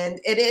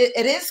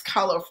it is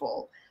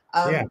colorful.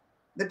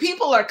 The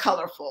people are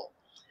colorful.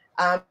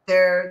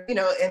 They're,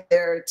 in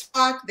their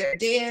talk, their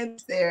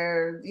dance,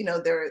 their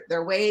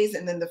ways,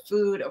 and then the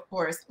food, of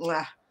course,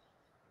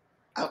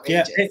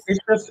 outrageous.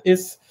 Yeah,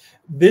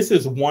 this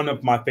is one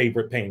of my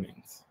favorite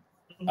paintings.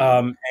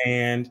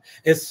 And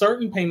it's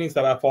certain paintings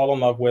that I fall in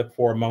love with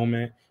for a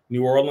moment.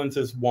 New Orleans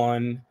is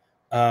one.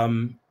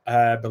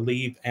 I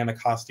believe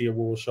Anacostia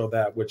will show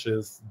that, which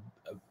is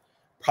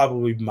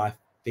probably my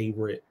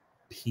favorite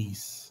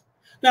piece.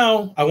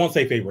 No, I won't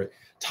say favorite.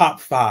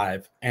 Top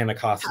 5.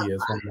 Anacostia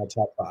is one of my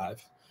top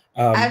 5.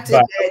 I have to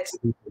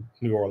admit,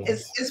 New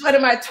Orleans. It's one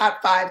of my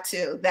top 5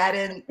 too. That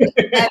and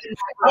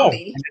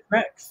Nairobi. And it's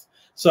next.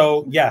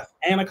 So yes,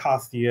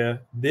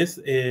 Anacostia. This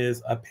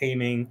is a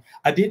painting.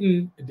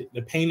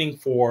 The painting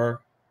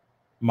for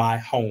my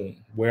home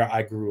where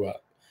I grew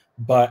up,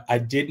 but I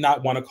did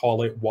not want to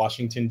call it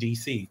Washington,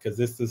 D.C., because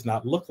this does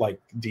not look like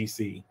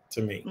D.C.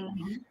 to me.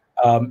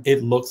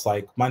 It looks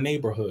like my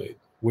neighborhood,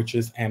 which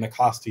is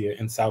Anacostia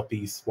in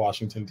Southeast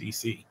Washington,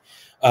 D.C.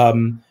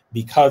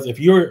 Because if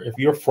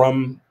you're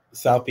from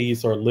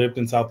Southeast or lived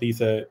in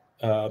Southeast at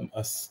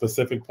a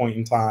specific point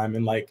in time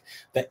in like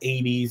the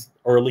 80s,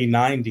 early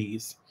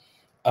 90s,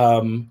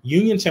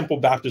 Union Temple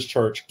Baptist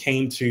Church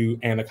came to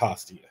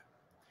Anacostia.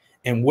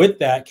 And with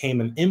that came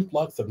an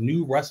influx of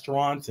new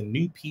restaurants and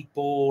new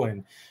people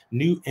and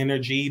new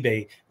energy.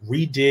 They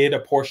redid a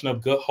portion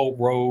of Good Hope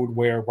Road,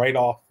 right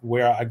off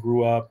where I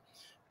grew up.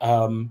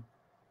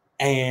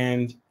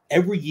 And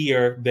every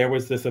year there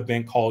was this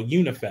event called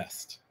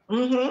Unifest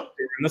in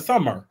the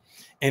summer.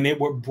 And it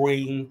would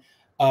bring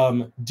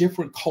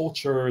different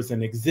cultures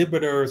and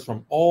exhibitors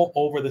from all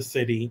over the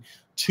city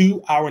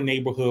to our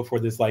neighborhood for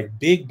this like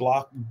big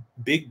block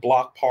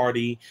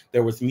party.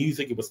 There was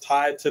music. It was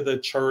tied to the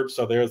church.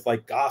 So there's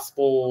like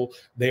gospel,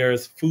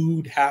 there's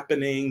food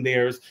happening,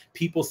 there's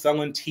people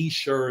selling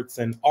t-shirts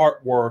and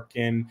artwork.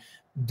 And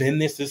then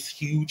there's this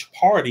huge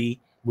party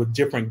with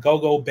different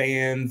go-go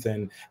bands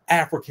and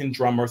African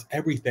drummers,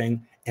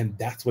 everything. And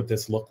that's what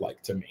this looked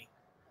like to me.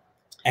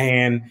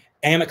 And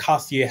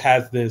Anacostia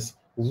has this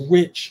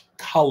rich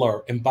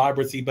color and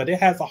vibrancy, but it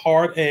has a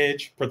hard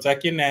edge.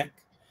 Protect your neck.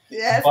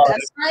 Yes,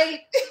 that's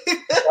right.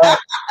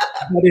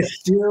 But it's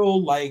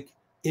still like,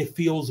 it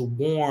feels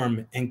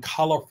warm and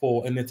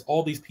colorful, and it's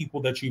all these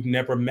people that you've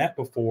never met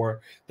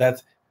before.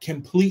 That's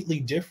completely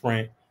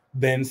different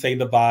than, say,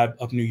 the vibe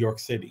of New York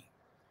City.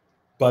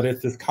 But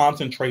it's this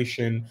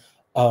concentration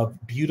of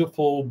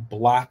beautiful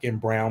Black and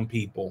brown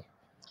people.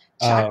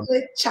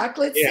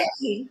 Chocolate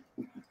City.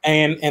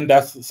 And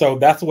that's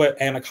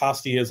what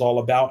Anacostia is all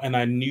about. And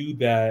I knew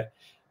that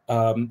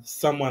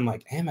someone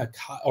like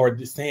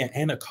saying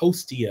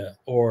Anacostia,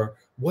 or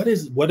what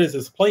is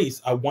this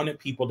place? I wanted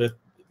people to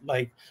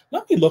like,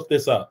 let me look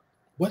this up.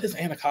 What is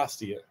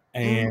Anacostia?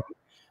 And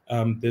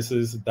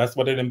that's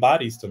what it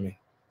embodies to me.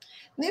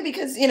 Yeah,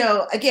 because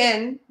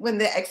again, when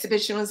the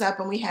exhibition was up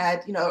and we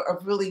had a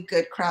really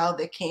good crowd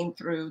that came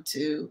through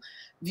to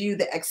view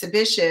the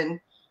exhibition,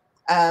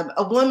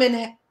 a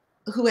woman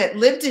who had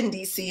lived in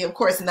DC, of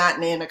course, not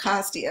in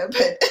Anacostia,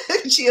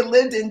 but she had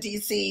lived in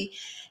DC.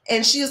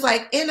 And she was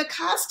like,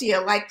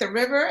 Anacostia, like the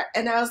river?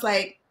 And I was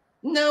like,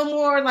 no,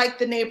 more like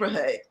the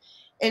neighborhood.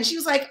 And she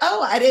was like,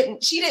 oh,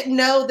 she didn't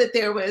know that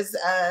there was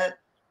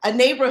a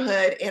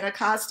neighborhood in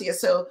Anacostia.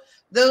 So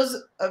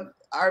those of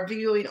our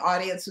viewing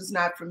audience who's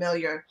not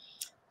familiar,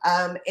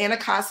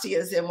 Anacostia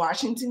is in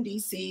Washington,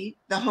 D.C.,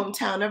 the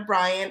hometown of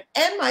Bryant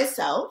and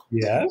myself.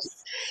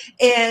 Yes.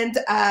 And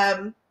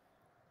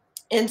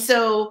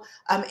so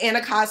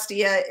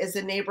Anacostia is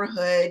a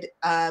neighborhood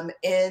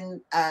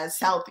in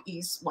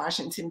Southeast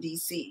Washington,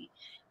 D.C.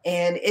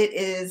 And it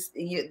is,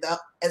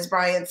 as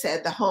Brian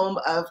said, the home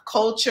of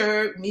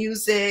culture,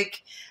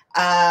 music,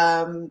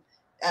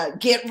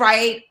 get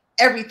right,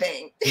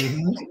 everything.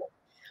 Mm-hmm.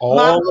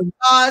 Mama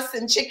sauce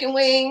and chicken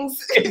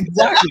wings.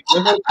 Exactly.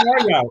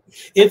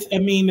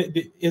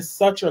 It's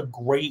such a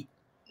great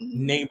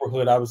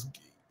neighborhood.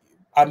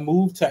 I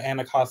moved to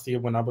Anacostia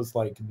when I was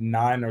like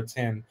 9 or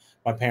 10.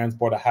 My parents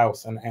bought a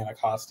house in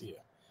Anacostia.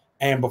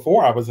 And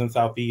before I was in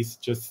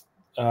Southeast, just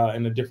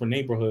in a different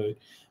neighborhood.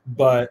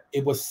 But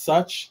it's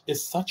such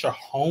a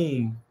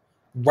home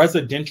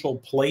residential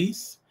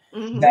place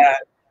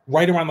that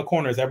right around the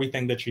corner is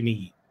everything that you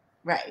need.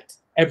 Right.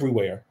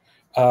 Everywhere.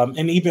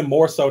 And even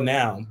more so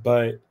now,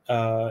 but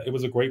it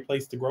was a great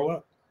place to grow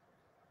up.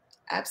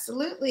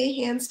 Absolutely.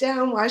 Hands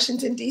down,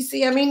 Washington,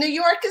 D.C. I mean, New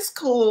York is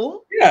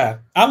cool. Yeah,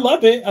 I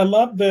love it. I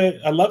love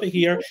it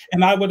here.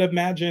 And I would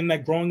imagine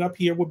that growing up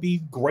here would be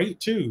great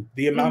too.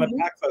 The amount of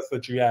access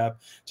that you have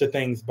to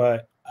things,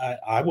 but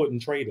I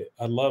wouldn't trade it.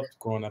 I loved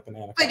growing up in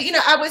Anacostia.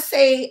 But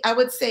I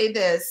would say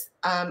this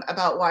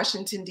about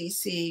Washington,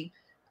 D.C.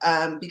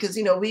 Because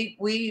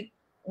we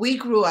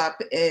grew up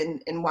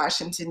in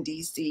Washington,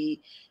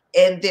 D.C.,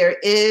 and there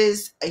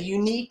is a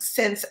unique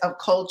sense of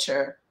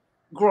culture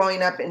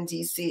growing up in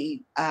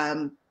DC,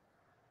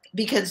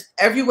 because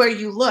everywhere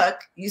you look,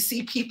 you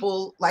see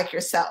people like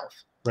yourself,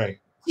 right?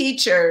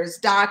 Teachers,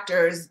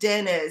 doctors,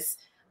 dentists,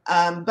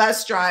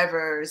 bus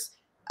drivers,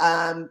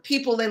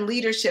 people in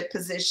leadership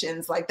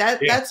positions like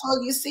that. Yeah. That's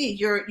all you see.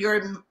 You're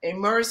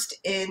immersed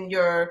in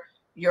your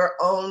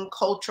own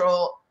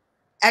cultural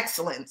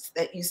excellence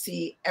that you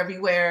see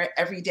everywhere,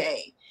 every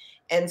day.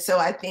 And so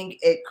I think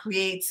it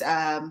creates,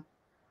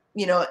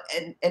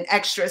 an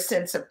extra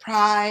sense of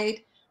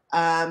pride,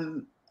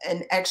 an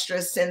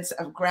extra sense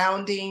of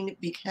grounding,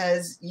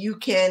 because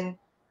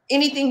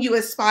anything you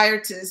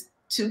aspire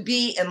to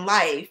be in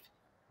life,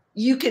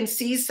 you can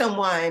see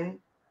someone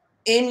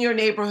in your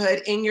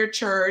neighborhood, in your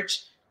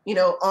church,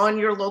 on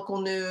your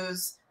local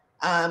news,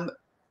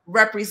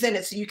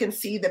 represented, so you can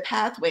see the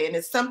pathway. And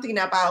it's something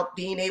about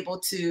being able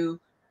to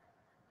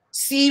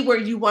see where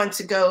you want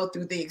to go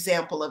through the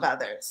example of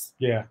others.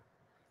 Yeah.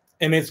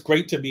 And it's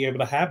great to be able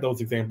to have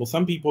those examples.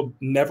 Some people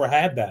never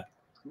had that.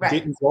 Right.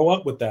 Didn't grow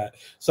up with that.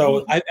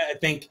 So I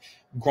think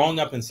growing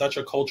up in such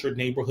a cultured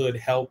neighborhood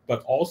helped,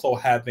 but also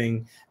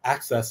having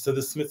access to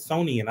the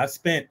Smithsonian. I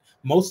spent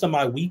most of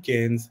my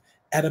weekends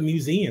at a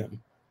museum,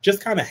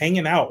 just kind of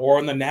hanging out, or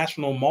in the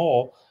National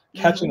Mall,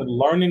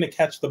 learning to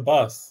catch the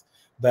bus,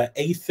 the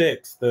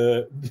A6,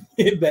 the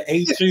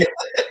A2,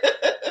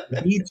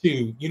 the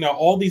B2,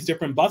 all these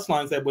different bus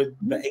lines the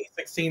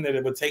A16 that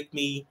it would take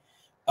me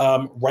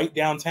right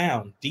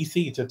downtown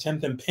DC to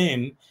 10th and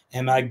Penn,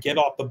 and I'd get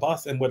off the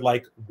bus and would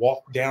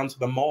walk down to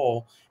the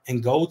mall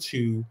and go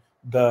to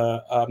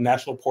the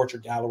National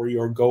Portrait Gallery,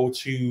 or go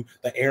to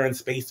the Air and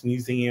Space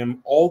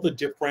Museum, all the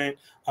different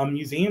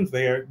museums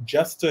there,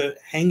 just to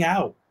hang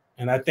out.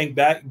 And I think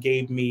that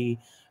gave me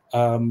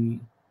a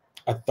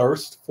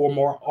thirst for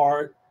more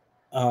art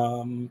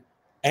and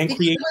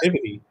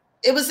creativity.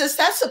 It was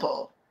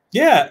accessible.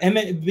 Yeah, and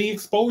the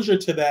exposure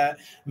to that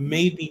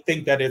made me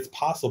think that it's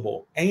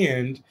possible.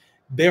 And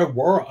there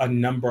were a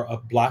number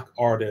of Black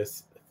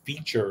artists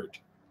featured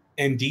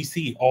in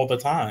DC all the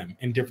time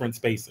in different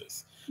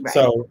spaces. Right.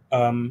 So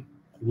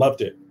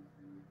loved it.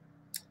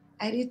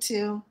 I do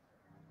too.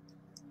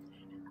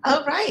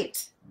 All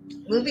right,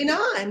 moving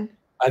on.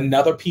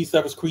 Another piece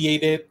that was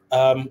created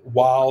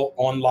while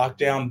on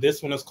lockdown,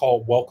 this one is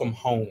called Welcome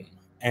Home.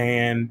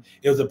 And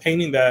it was a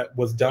painting that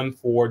was done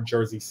for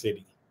Jersey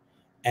City,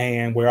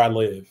 and where I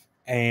live.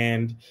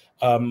 And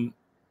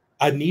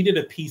I needed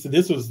a piece.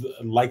 This was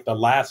like the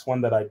last one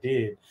that I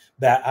did,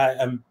 that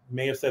I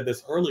may have said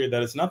this earlier,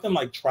 that it's nothing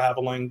like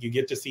traveling. You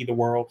get to see the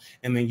world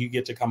and then you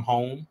get to come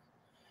home.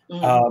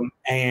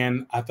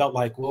 And I felt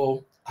like,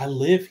 well, I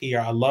live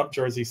here. I love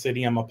Jersey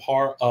City. I'm a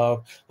part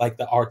of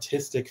the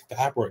artistic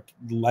fabric.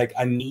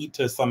 I need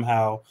to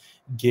somehow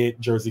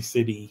get Jersey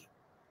City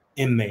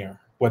in there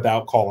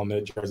without calling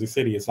it Jersey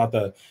City. It's not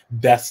the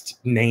best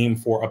name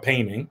for a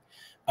painting.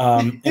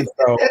 And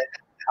so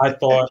I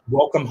thought,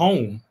 Welcome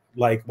Home,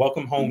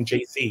 Welcome Home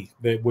JC,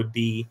 that would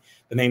be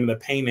the name of the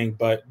painting.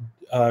 But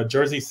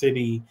Jersey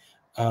City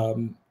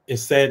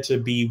is said to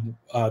be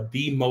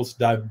the most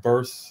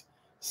diverse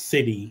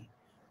city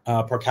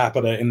per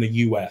capita in the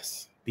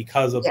US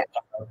because of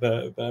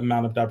the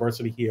amount of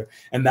diversity here.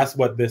 And that's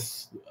what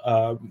this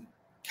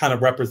kind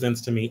of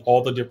represents to me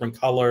all the different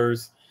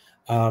colors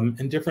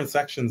and different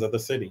sections of the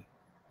city.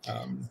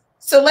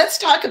 So let's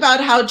talk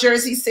about how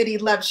Jersey City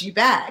loves you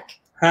back.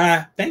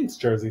 Thanks,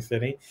 Jersey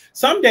City.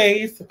 Some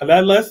days,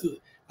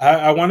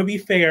 I want to be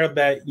fair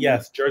that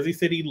yes, Jersey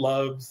City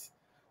loves.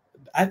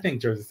 I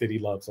think Jersey City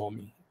loves on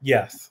me.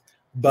 Yes,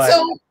 but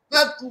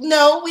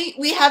no,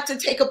 we have to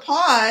take a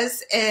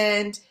pause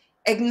and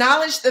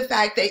acknowledge the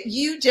fact that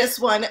you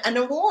just won an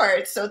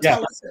award. So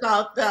tell us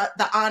about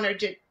the honor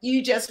that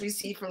you just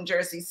received from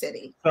Jersey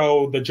City.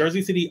 So the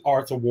Jersey City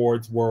Arts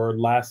Awards were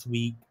last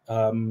week,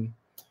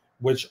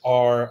 which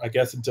are, I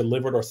guess,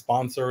 delivered or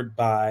sponsored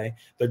by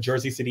the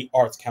Jersey City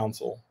Arts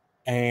Council.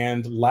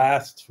 And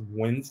last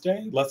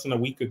Wednesday, less than a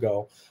week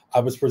ago, I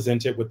was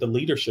presented with the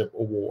Leadership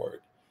Award,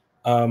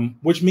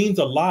 which means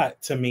a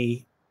lot to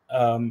me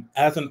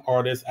as an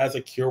artist, as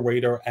a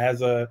curator,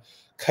 as a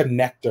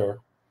connector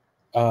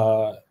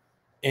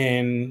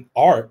in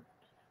art.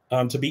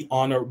 To be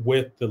honored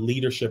with the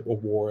Leadership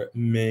Award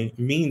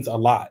means a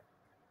lot.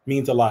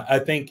 Means a lot. I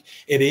think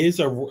it is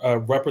a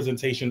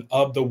representation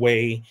of the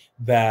way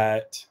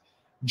that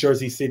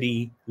Jersey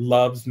City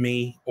loves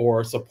me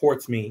or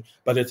supports me,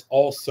 but it's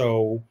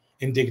also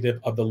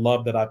indicative of the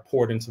love that I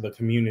poured into the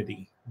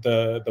community,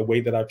 the way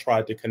that I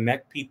tried to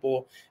connect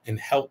people and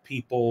help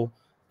people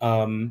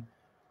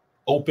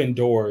open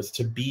doors,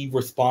 to be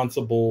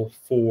responsible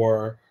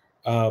for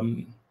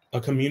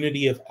a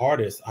community of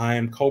artists. I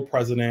am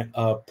co-president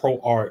of Pro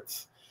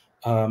Arts,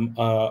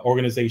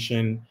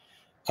 organization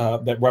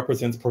that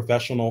represents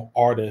professional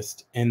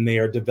artists in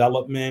their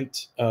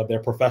development, their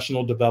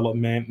professional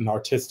development and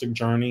artistic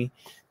journey.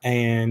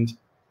 And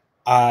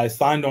I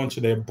signed on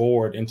to their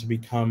board and to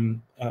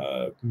become,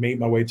 made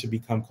my way to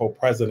become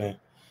co-president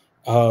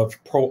of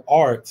Pro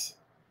Arts,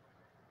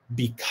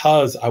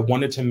 because I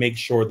wanted to make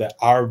sure that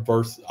our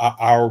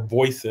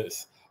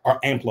voices are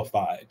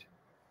amplified.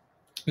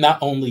 Not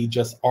only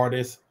just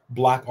artists,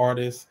 Black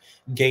artists,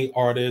 gay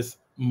artists,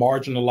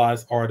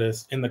 marginalized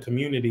artists in the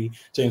community,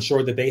 to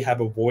ensure that they have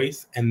a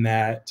voice and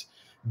that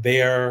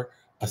their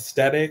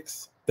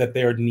aesthetics, that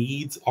their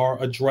needs are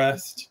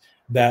addressed,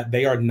 that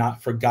they are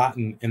not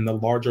forgotten in the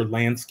larger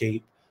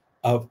landscape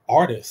of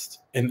artists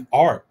and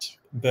art.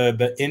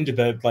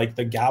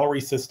 The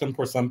gallery system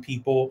for some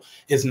people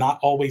is not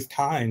always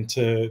kind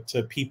to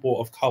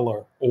people of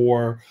color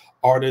or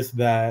artists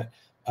that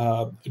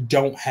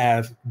don't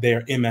have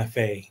their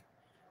MFA.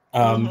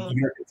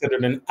 You're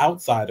considered an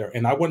outsider.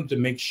 And I wanted to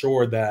make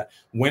sure that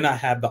when I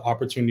had the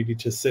opportunity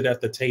to sit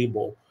at the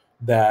table,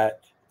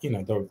 that, you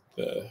know,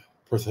 the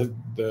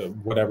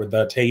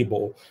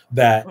table,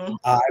 that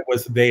I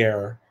was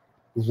there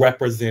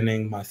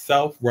representing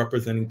myself,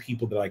 representing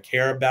people that I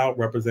care about,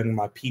 representing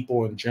my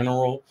people in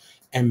general,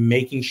 and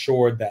making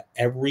sure that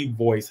every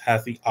voice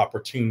has the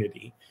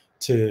opportunity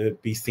to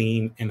be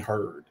seen and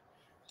heard.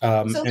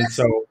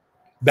 So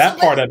that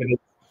part of it,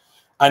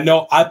 I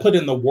know I put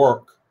in the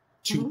work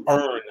to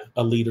earn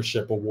a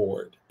leadership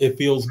award. It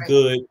feels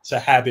good to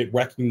have it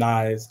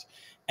recognized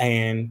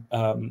and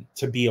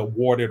to be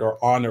awarded or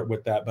honored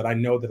with that. But I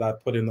know that I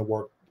put in the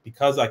work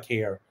because I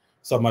care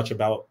so much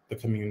about the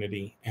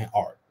community and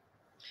art.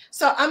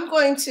 So I'm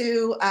going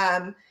to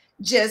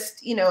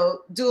just,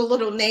 do a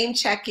little name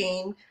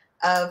checking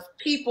of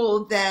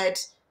people that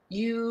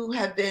you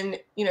have been,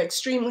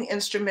 extremely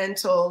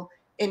instrumental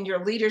in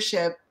your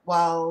leadership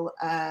while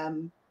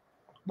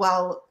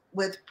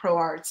with Pro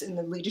Arts in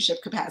the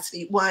leadership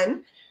capacity.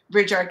 One,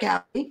 Bridge Art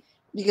Gallery,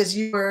 because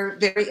you were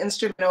very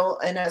instrumental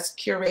in us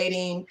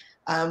curating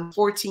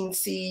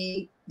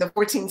 14C, the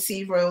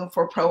 14C room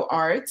for Pro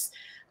Arts.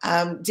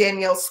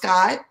 Danielle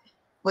Scott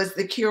was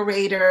the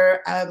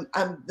curator.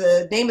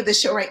 The name of the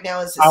show right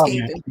now is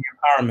Escaping.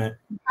 The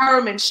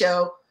Empowerment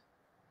Show,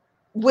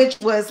 which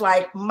was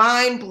like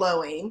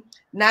mind-blowing.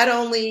 Not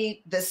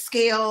only the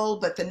scale,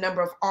 but the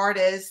number of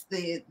artists,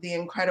 the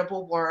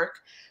incredible work.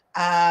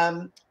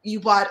 You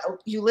brought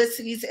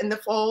Ulysses in the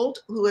fold,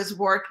 who has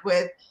worked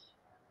with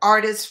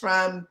artists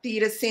from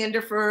Theda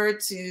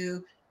Sandiford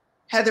to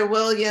Heather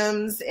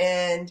Williams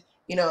and,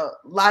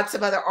 lots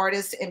of other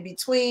artists in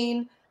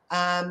between.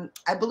 I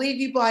believe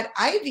you brought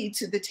Ivy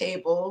to the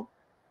table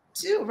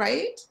too,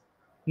 right?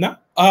 No,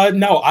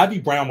 Ivy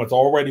Brown was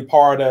already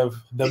part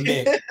of the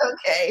mix.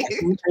 Okay. I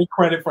can take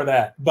credit for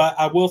that. But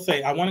I will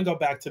say, I want to go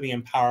back to the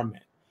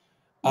empowerment.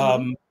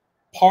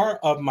 Part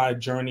of my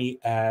journey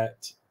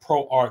at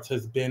Pro Arts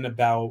has been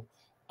about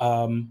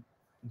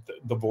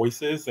the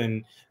voices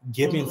and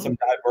giving some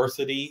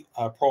diversity.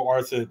 Pro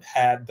Arts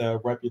had the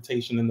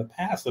reputation in the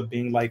past of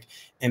being like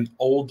an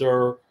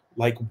older,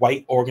 like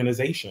white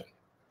organization.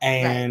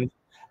 And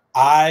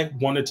I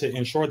wanted to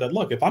ensure that,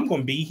 look, if I'm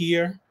going to be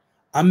here,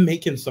 I'm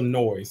making some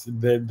noise.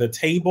 The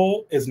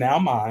table is now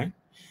mine.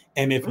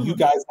 And if you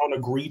guys don't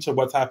agree to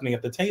what's happening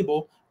at the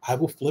table, I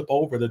will flip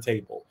over the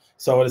table.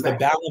 So it's the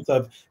balance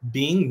of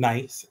being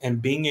nice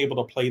and being able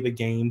to play the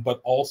game,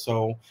 but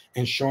also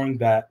ensuring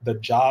that the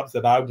jobs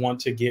that I want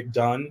to get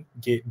done.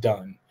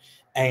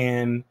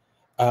 And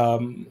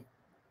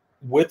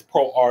with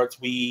Pro Arts,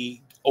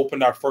 we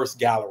opened our first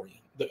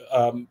gallery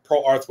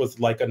Pro Arts was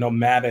like a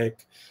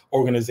nomadic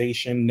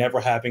organization, never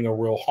having a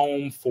real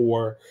home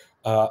for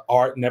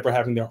art, never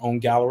having their own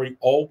gallery,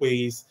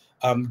 always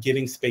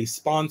getting space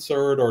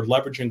sponsored or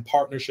leveraging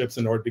partnerships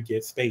in order to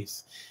get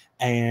space.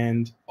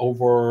 And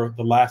over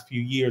the last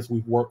few years,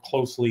 we've worked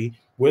closely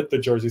with the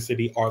Jersey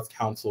City Arts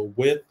Council,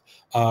 with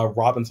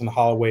Robinson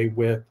Holloway,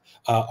 with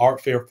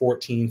Art Fair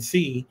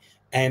 14C,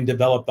 and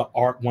developed the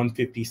Art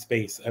 150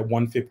 space at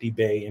 150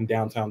 Bay in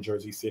downtown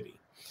Jersey City.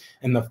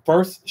 And the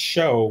first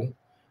show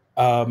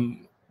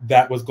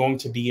that was going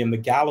to be in the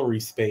gallery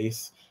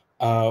space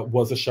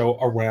was a show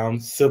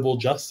around civil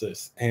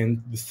justice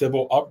and the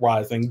civil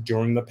uprising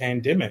during the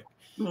pandemic.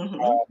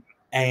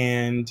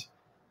 And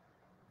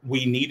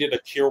we needed a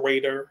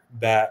curator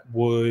that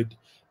would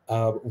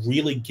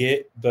really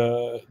get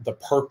the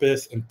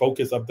purpose and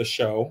focus of the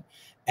show.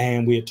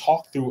 And we had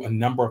talked through a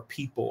number of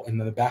people. And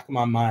in the back of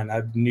my mind,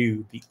 I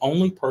knew the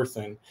only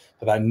person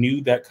that I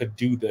knew that could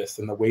do this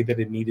in the way that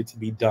it needed to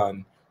be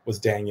done was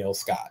Danielle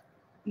Scott.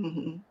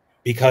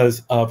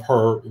 Because of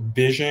her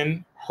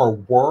vision, her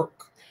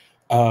work,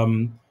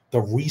 the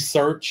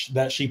research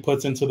that she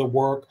puts into the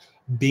work,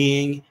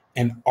 being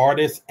an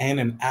artist and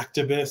an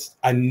activist,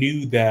 I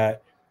knew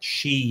that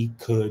she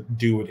could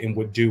do it and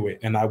would do it.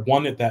 And I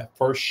wanted that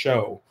first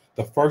show,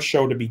 the first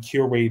show to be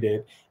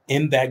curated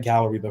in that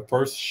gallery, the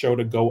first show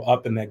to go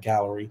up in that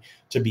gallery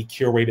to be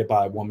curated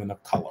by a woman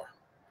of color.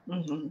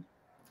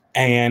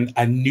 And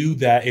I knew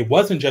that it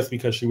wasn't just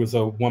because she was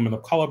a woman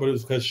of color, but it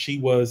was because she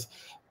was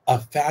a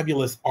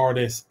fabulous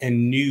artist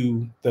and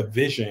knew the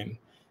vision.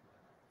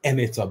 And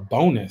it's a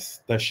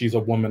bonus that she's a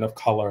woman of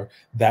color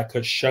that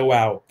could show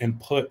out and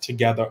put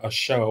together a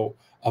show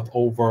of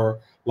over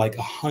like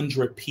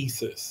 100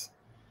 pieces.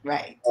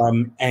 Right.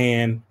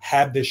 And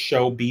have this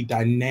show be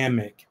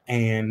dynamic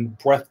and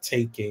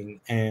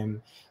breathtaking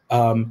and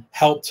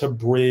help to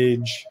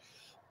bridge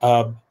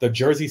the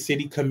Jersey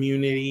City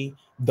community,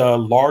 the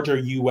larger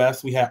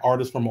US. We had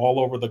artists from all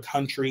over the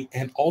country,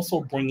 and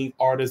also bringing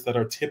artists that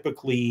are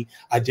typically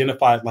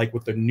identified like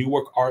with the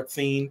Newark art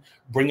scene,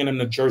 bringing them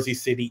to Jersey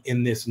City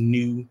in this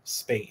new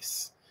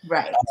space.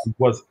 Right.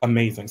 Was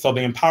amazing. So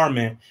the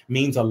empowerment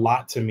means a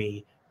lot to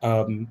me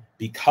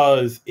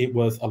because it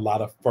was a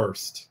lot of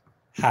first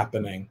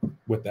happening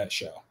with that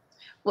show.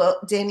 Well,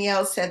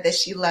 Danielle said that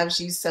she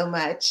loves you so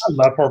much. I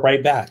love her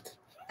right back.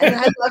 And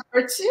I love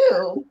her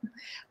too.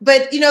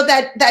 But you know,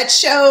 that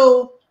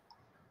show,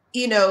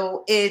 you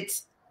know, it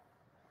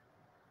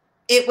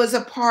was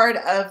a part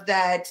of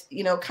that,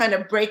 you know, kind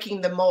of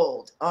breaking the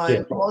mold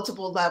on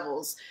multiple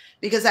levels,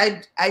 because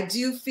I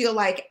do feel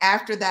like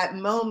after that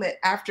moment,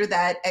 after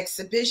that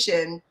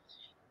exhibition,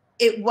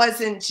 it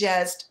wasn't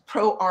just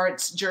Pro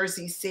Arts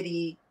Jersey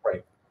City.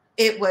 Right.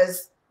 It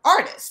was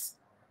artists.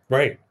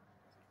 Right.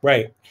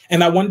 Right.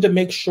 And I wanted to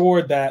make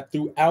sure that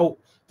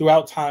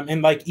throughout time,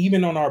 and like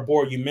even on our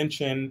board, you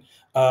mentioned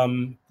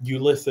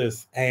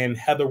Ulysses and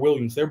Heather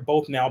Williams. They're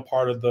both now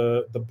part of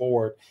the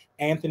board.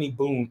 Anthony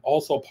Boone,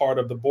 also part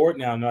of the board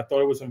now. And I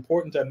thought it was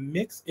important to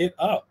mix it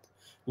up.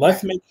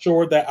 Let's make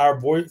sure that our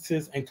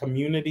voices and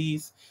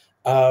communities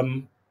are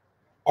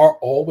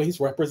always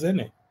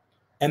represented.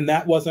 And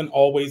that wasn't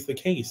always the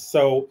case.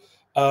 So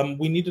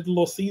we needed a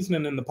little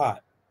seasoning in the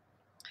pot.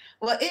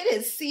 Well, it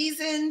is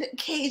seasoned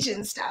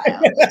Cajun style.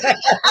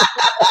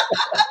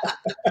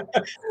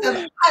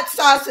 Some hot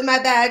sauce in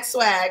my bag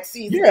swag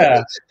season.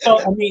 Yeah. So,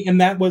 I mean, and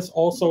that was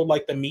also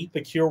like the Meet the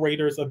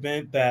Curators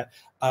event that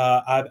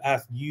I've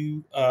asked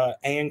you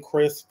and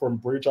Chris from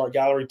Bridge Art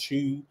Gallery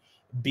to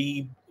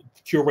be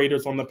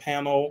curators on the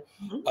panel.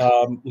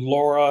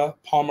 Laura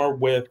Palmer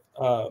with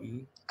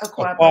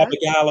Aquaba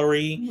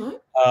Gallery.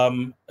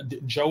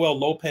 Joel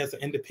Lopez, an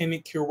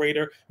independent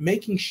curator,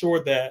 making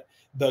sure that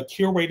the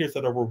curators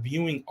that are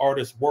reviewing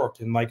artists' work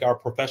and like our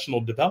professional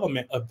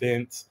development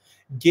events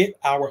get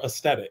our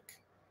aesthetic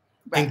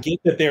and get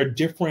that there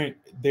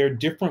are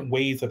different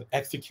ways of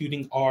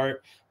executing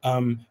art,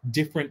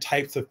 different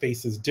types of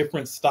faces,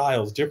 different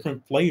styles,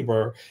 different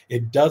flavor.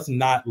 It does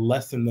not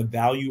lessen the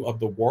value of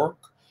the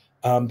work,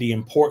 the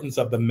importance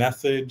of the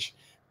message,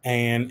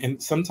 and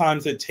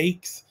sometimes it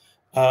takes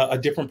a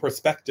different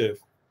perspective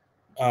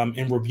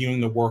in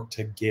reviewing the work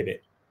to get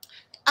it.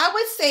 I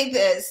would say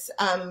this,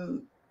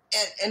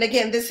 and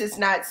again, this is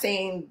not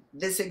saying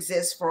this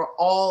exists for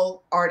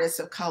all artists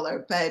of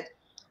color, but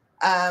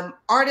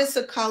artists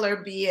of color,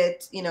 be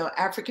it, you know,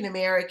 African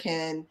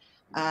American,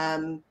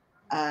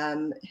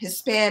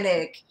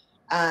 Hispanic,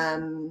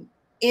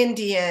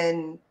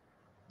 Indian,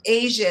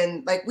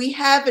 Asian, like we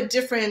have a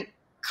different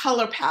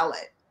color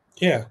palette.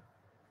 Yeah.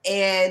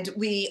 And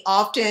we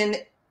often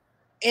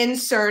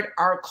insert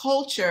our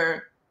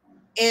culture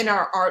in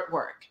our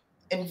artwork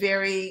in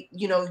very,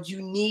 you know,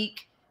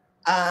 unique,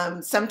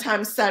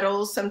 sometimes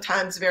subtle,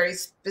 sometimes very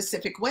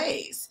specific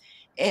ways.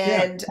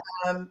 And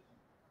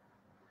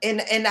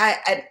and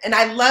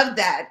I love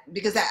that,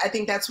 because I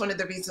think that's one of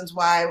the reasons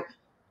why,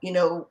 you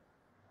know,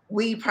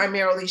 we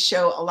primarily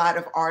show a lot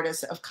of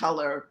artists of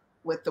color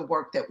with the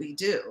work that we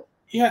do.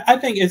 Yeah, I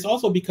think it's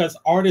also because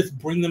artists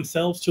bring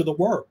themselves to the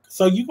work.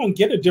 So you're gonna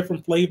get a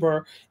different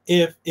flavor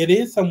if it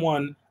is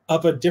someone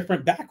of a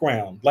different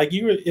background. Like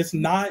you, it's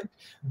not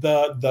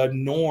the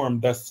norm,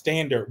 the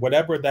standard,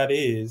 whatever that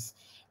is.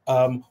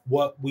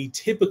 What we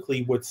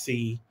typically would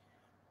see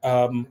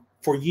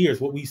for years,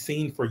 what we've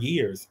seen for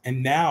years,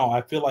 and now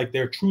I feel like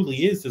there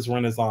truly is this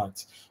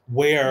renaissance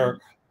where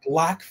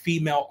Black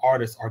female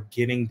artists are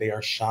getting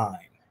their shine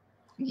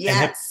and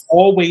have Yes.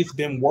 always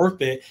been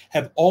worth it,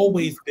 have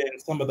always been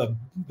some of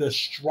the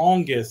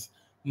strongest,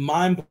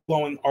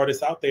 mind-blowing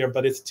artists out there.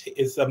 But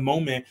it's a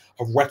moment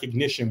of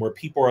recognition where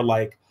people are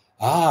like,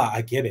 ah,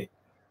 I get it.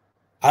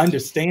 I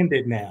understand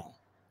it now.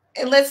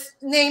 And let's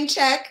name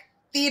check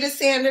Theda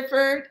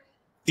Sandiford,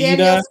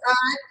 Danielle Theta,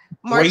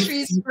 Scott, Grace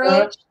Martrice Theta,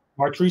 Roach.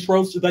 Martrice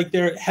Rose, like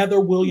there,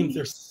 Heather Williams.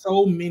 There's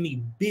so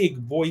many big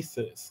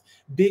voices,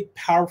 big,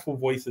 powerful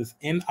voices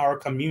in our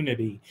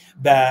community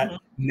that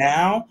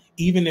now,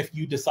 even if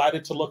you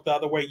decided to look the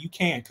other way, you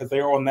can't because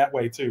they're on that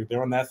way too.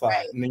 They're on that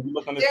side. And then you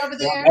look on They're over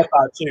they're on there. that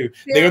side too.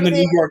 They're They're in over the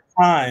New there. York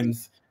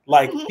Times,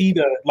 like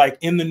Theta, like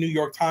in the New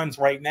York Times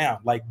right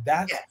now. Like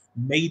that's Yes.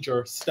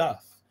 major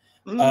stuff.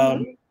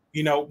 Mhm.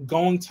 You know,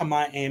 going to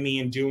Miami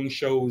and doing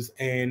shows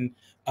and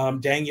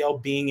Danielle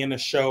being in a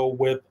show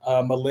with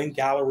Malin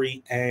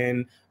Gallery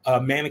and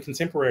Man and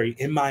Contemporary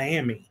in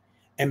Miami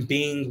and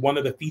being one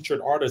of the featured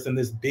artists in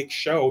this big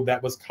show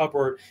that was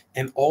covered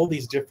in all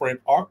these different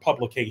art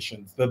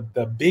publications, the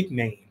big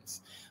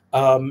names.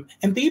 And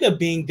Theta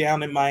being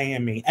down in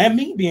Miami and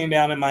me being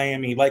down in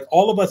Miami, like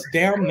all of us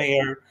down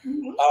there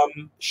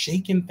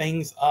shaking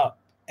things up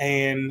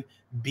and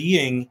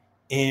being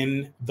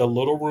in the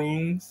little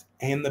rooms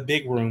and the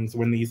big rooms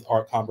when these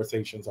art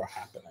conversations are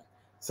happening.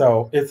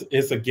 So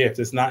it's a gift.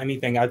 It's not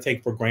anything I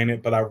take for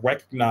granted, but I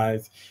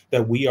recognize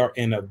that we are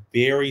in a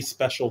very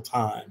special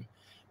time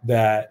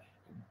that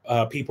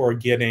people are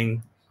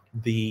getting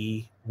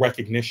the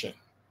recognition.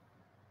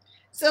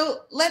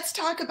 So let's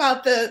talk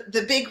about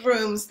the big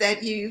rooms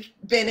that you've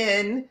been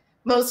in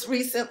most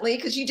recently,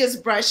 because you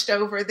just brushed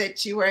over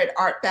that you were at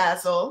Art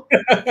Basel.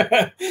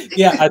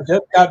 Yeah, I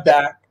just got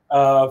back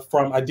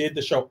I did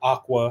the show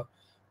Aqua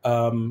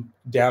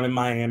down in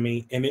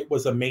Miami, and it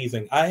was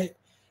amazing.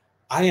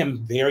 I am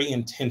very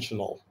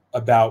intentional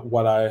about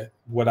what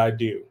I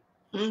do.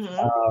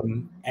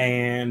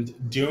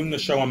 And doing the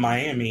show in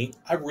Miami,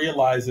 I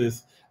realize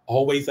is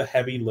always a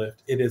heavy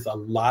lift. It is a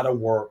lot of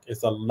work.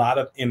 It's a lot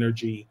of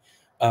energy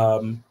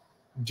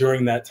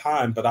during that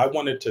time. But I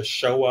wanted to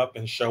show up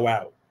and show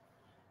out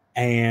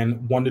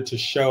and wanted to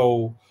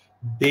show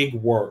big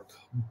work,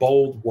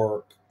 bold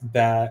work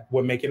that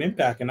would make an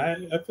impact. And I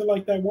feel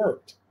like that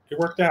worked. It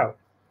worked out.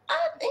 I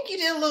think you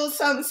did a little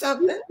something,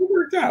 something. It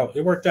worked out.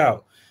 It worked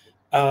out.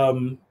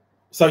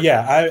 So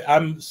yeah,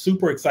 I'm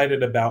super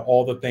excited about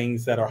all the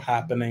things that are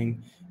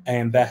happening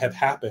and that have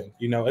happened.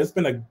 You know, it's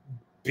been a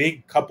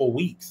big couple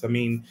weeks. I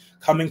mean,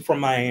 coming from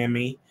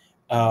Miami,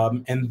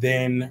 and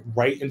then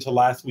right into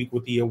last week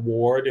with the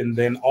award, and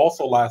then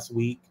also last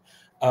week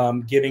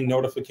getting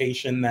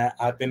notification that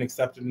I've been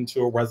accepted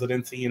into a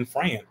residency in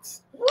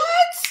France. What?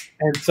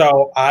 And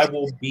so I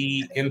will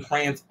be in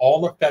France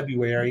all of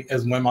February.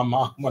 Is when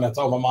when I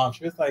told my mom,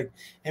 she was like,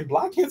 "In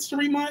Black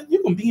History Month,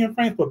 you can be in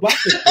France for Black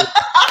History."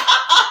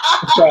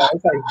 So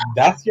it's like,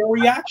 that's your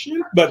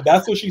reaction, but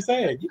that's what she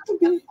said.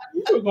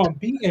 You're gonna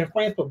be in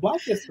France for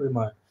Black History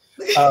Month.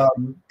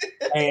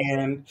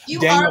 And you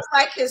Daniel, are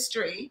Black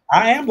history.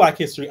 I am Black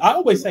history. I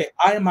always say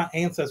I am my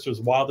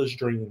ancestors' wildest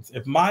dreams.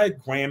 If my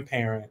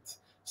grandparents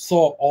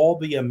saw all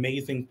the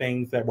amazing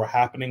things that were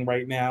happening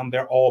right now,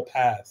 they're all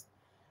past,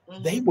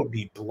 they would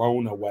be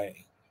blown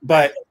away.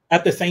 But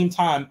at the same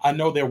time, I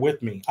know they're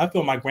with me. I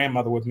feel my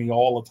grandmother with me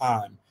all the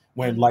time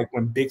when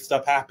big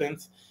stuff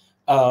happens.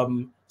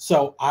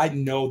 So I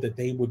know that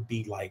they would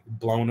be like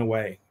blown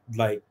away.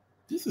 Like,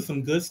 this is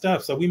some good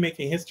stuff. So we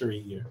making history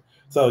here.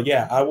 So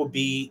yeah, I will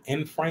be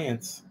in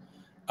France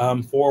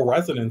for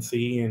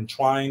residency and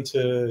trying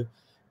to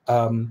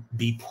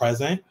be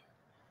present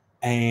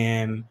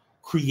and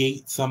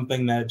create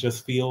something that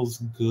just feels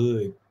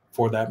good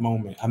for that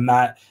moment. I'm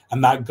not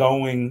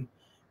going,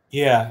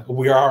 yeah,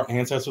 we are our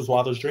ancestors'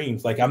 wildest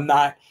dreams. Like I'm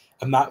not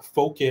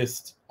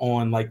focused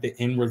on like the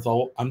end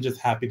result. I'm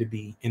just happy to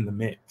be in the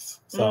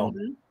mix. So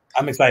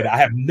I'm excited. I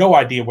have no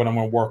idea what I'm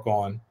going to work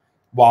on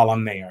while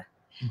I'm there,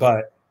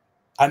 but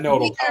I know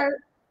it'll come.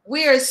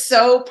 We are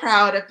so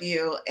proud of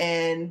you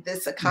and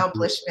this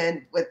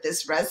accomplishment with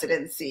this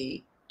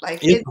residency. Like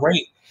it's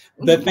great.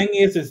 The thing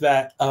is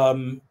that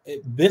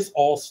this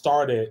all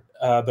started,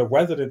 the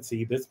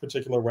residency, this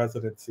particular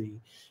residency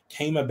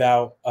came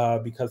about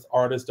because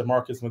artist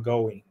DeMarcus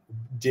McGoey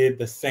did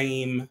the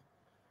same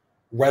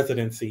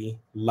residency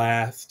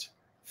last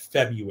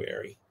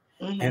February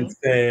and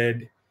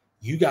said,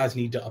 you guys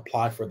need to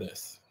apply for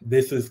this.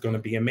 This is going to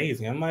be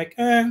amazing. I'm like,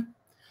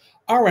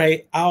 all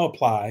right, I'll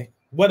apply,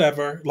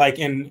 whatever. Like,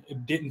 and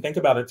didn't think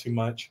about it too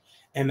much.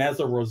 And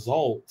as a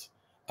result,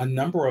 a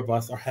number of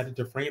us are headed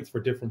to France for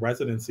different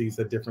residencies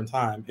at different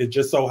times. It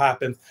just so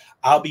happens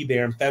I'll be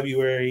there in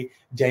February.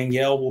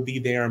 Danielle will be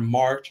there in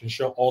March, and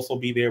she'll also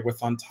be there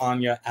with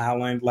Tanya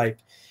Allen. Like,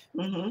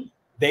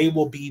 they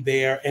will be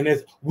there,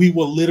 and we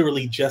will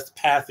literally just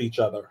pass each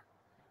other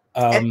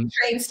at the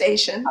train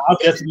station. I'll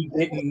just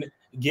be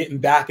getting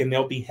back, and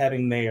they'll be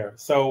heading there.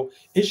 So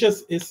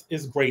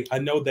it's great. I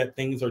know that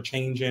things are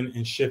changing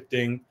and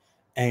shifting,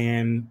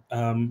 and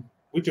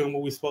we're doing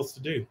what we're supposed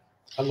to do.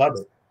 I love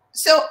it.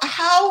 So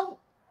how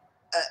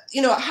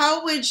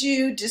would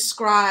you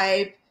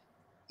describe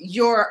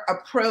your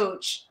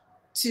approach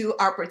to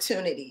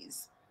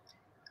opportunities?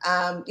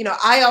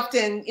 I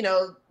often,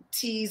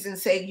 tease and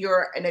say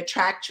you're an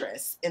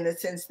attractress, in the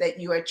sense that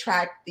you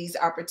attract these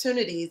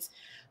opportunities.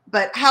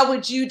 But how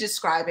would you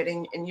describe it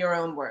in your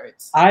own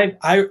words? I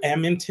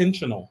am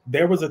intentional.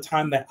 There was a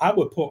time that I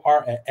would put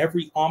art at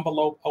every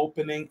envelope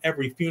opening,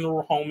 every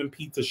funeral home and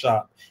pizza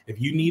shop.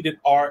 If you needed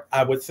art,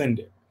 I would send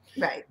it.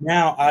 Right.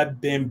 Now I've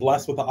been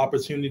blessed with the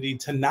opportunity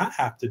to not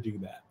have to do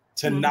that,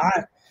 to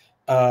not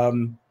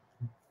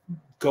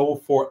go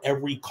for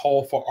every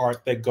call for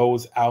art that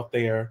goes out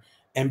there,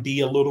 and be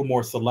a little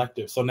more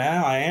selective. So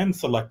now I am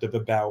selective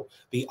about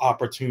the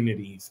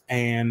opportunities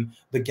and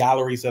the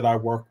galleries that I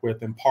work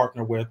with and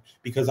partner with,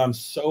 because I'm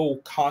so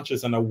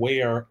conscious and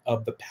aware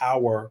of the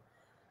power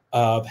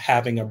of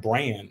having a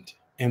brand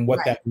and what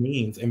that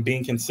means, and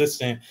being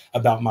consistent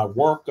about my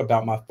work,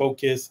 about my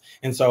focus.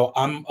 And so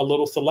I'm a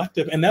little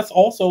selective, and that's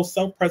also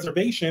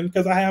self-preservation,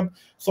 because I have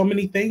so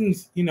many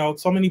things,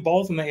 so many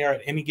balls in the air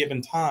at any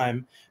given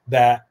time,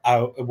 that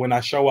when I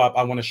show up,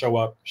 I want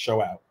to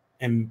show out.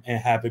 And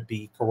have it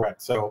be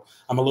correct. So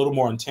I'm a little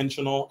more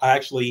intentional.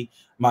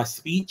 My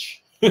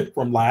speech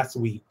from last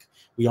week,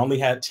 we only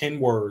had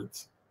 10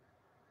 words,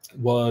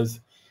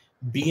 was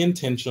be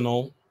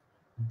intentional,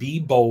 be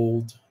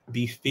bold,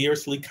 be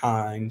fiercely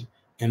kind,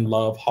 and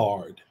love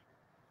hard.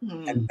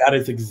 And that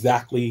is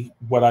exactly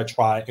what I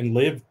try and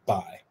live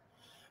by.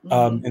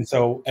 And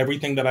so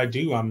everything that I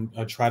do,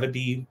 I try to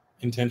be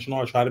intentional.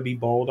 I try to be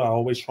bold. I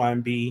always try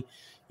and be,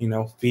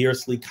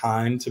 fiercely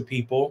kind to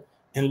people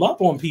and love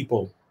on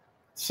people.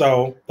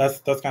 So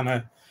that's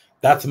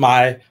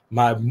my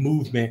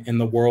movement in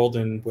the world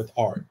and with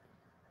art.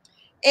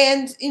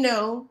 And in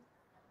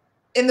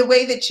the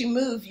way that you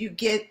move, you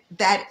get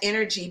that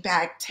energy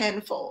back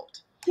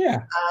tenfold.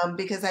 Yeah.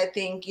 Because I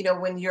think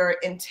when you're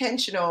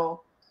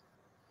intentional,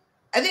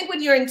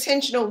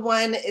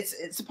 one,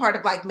 it's a part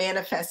of like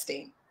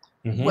manifesting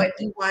what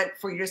you want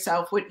for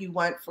yourself, what you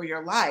want for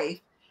your life.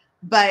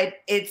 But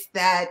it's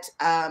that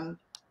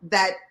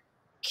that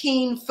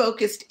keen,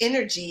 focused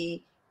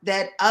energy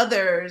that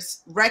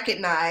others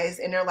recognize,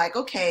 and they're like,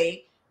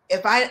 okay,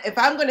 if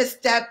I'm going to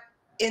step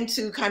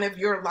into kind of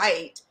your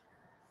light,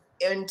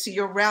 into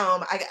your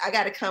realm, I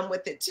got to come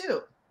with it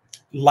too.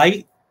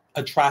 Light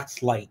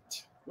attracts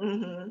light.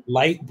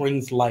 Light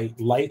brings light.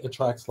 Light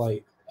attracts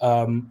light.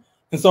 And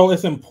so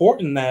it's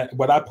important that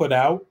what I put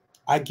out,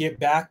 I get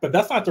back, but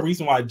that's not the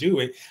reason why I do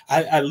it.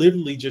 I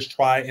literally just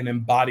try and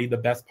embody the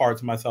best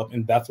parts of myself,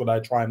 and that's what I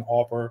try and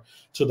offer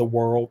to the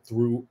world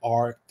through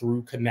art,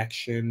 through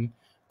connection,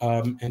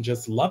 and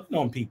just loving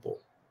on people.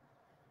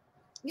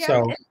 Yeah,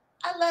 so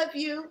I love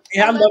you.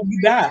 Yeah, I love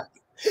you back.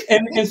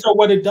 And so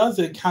what it does,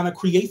 it kind of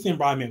creates an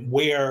environment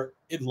where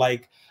it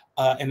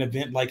an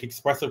event like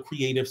Expressive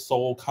Creative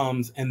Soul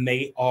comes, and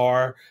they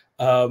are,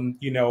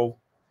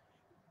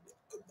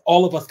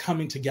 all of us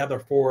coming together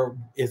for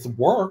its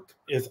work,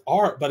 its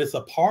art, but it's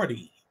a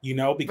party,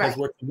 because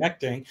we're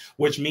connecting,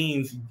 which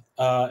means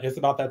it's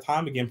about that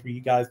time again for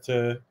you guys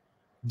to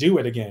do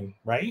it again,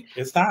 right?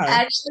 It's time.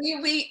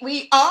 Actually,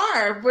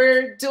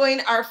 we're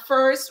doing our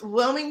first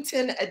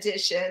Wilmington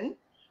edition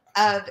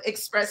of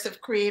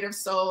Expressive Creative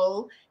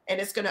Soul, and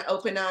it's going to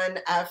open on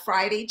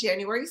Friday,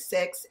 January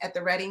 6th at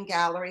the Reading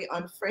Gallery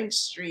on French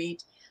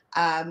Street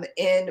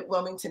in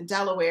Wilmington,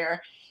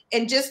 Delaware.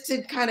 And just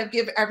to kind of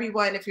give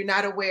everyone, if you're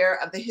not aware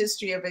of the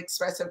history of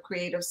Expressive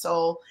Creative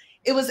Soul,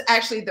 it was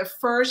actually the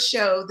first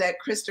show that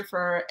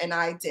Christopher and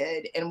I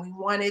did. And we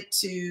wanted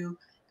to,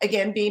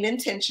 again, being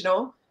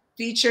intentional,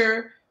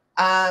 feature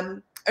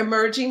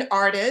emerging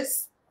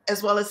artists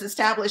as well as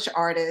established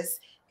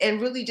artists,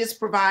 and really just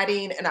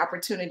providing an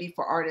opportunity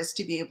for artists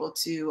to be able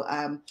to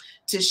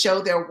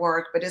show their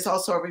work. But it's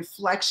also a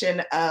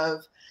reflection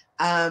of,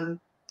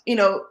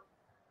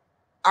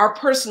 our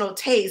personal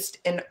taste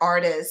in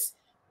artists.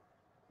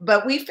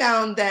 But we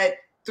found that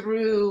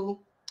through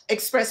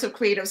Expressive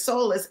Creative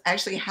Soul is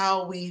actually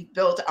how we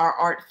built our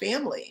art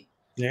family.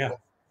 Yeah.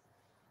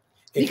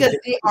 Because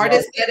the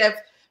artists that have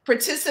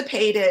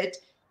participated,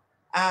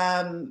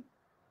 that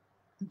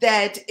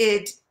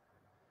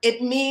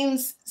it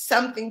means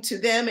something to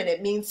them, and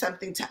it means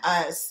something to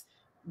us,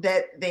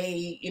 that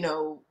they,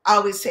 I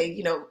always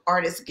say,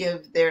 artists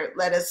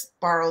let us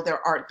borrow their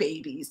art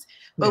babies,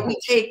 but we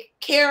take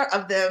care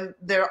of them,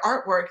 their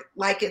artwork,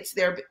 like it's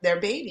their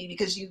baby,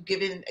 because you've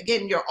given,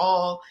 again, you're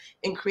all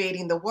in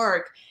creating the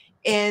work.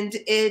 And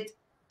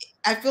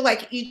I feel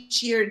like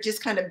each year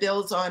just kind of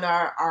builds on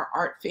our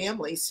art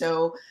family.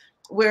 So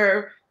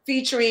we're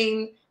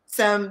featuring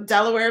some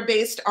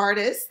Delaware-based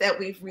artists that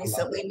we've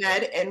recently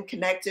met and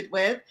connected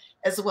with,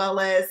 as well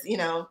as, you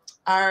know,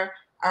 our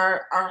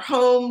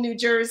home New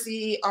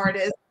Jersey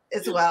artists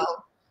as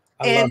well.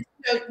 And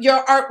you know,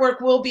 your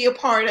artwork will be a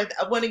part of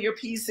one of your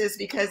pieces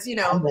because, you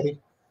know,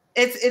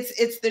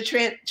 it's the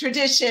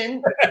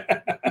tradition.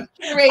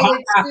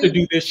 I have to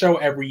do this show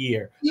every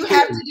year. You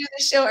have to do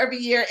this show every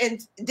year.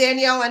 And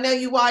Danielle, I know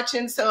you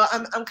watching, so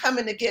I'm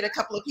coming to get a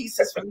couple of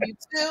pieces from you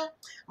too.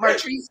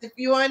 Martrice, if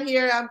you on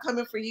here, I'm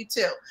coming for you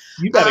too.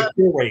 You better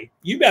curate.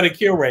 You better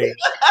curate.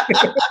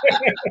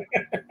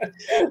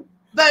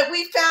 But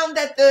we found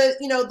that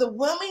the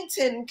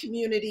Wilmington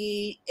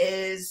community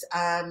is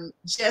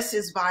just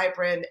as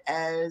vibrant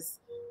as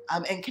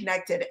and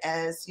connected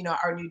as, you know,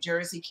 our New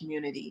Jersey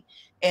community.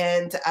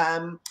 And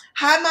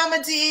hi,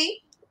 Mama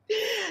D.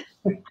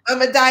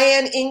 Mama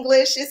Diane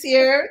English is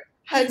here.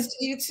 Hugs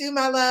to you too,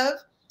 my love.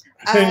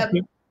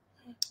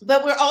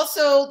 But we're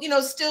also, you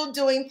know, still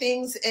doing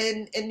things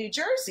in New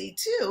Jersey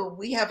too.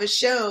 We have a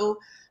show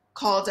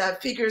called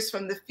Figures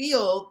from the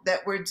Field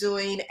that we're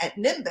doing at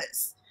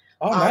Nimbus.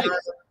 Oh, nice.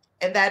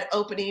 And that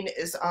opening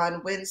is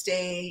on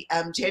Wednesday,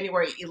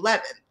 January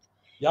 11th.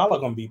 Y'all are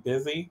going to be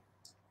busy.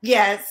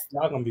 Yes.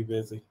 Y'all going to be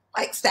busy.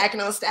 Like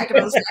stacking on, stacking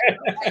on,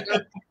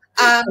 stacking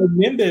on.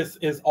 Nimbus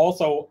is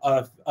also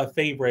a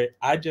favorite.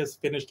 I just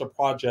finished a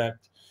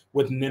project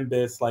with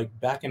Nimbus like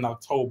back in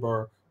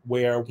October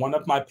where one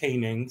of my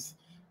paintings,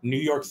 New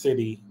York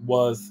City,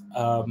 was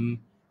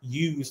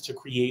used to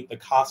create the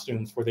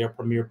costumes for their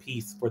premiere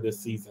piece for this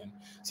season.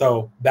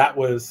 So that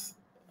was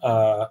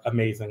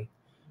amazing.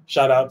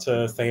 Shout out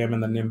to Sam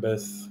and the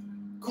Nimbus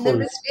crew.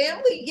 Nimbus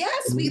family.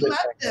 Yes, we love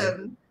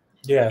them.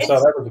 Yeah, so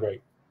that was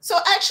great. So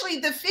actually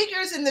the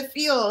Figures in the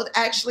Field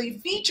actually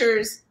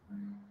features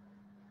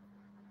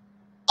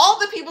all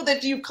the people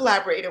that you've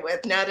collaborated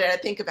with, now that I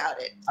think about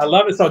it. I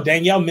love it. So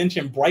Danielle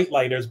mentioned Bright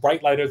Lighters.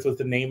 Bright Lighters was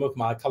the name of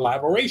my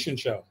collaboration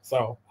show.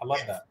 So I love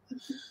that.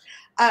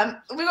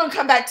 We're going to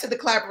come back to the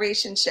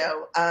collaboration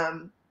show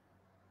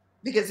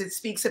because it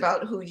speaks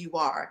about who you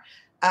are.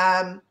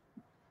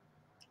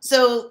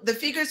 So the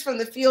Figures from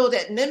the Field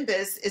at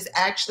Nimbus is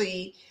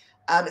actually,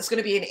 it's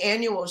going to be an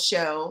annual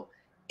show.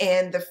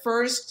 And the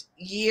first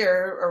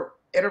year or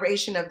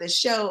iteration of this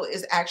show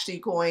is actually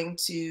going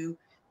to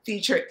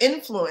feature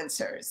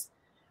influencers,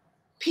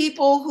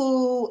 people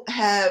who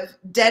have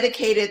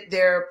dedicated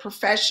their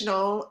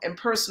professional and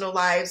personal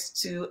lives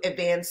to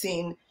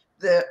advancing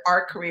the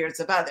art careers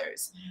of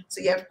others.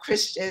 So you have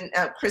Kristen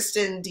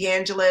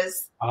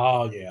DeAngelis.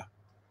 Oh, yeah.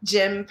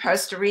 Jim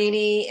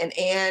Pastorini and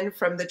Anne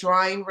from the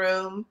Drawing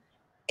Room,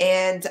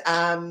 and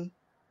Donna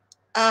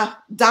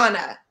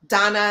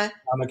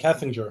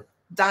Kessinger.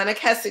 Donna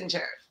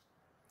Kessinger.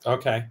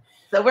 Okay.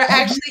 So we're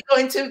actually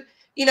going to,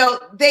 you know,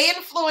 they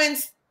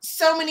influence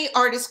so many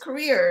artists'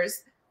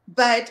 careers,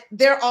 but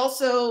they're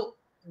also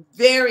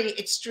very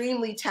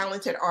extremely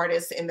talented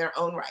artists in their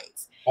own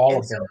rights.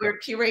 And so we're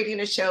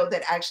curating a show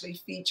that actually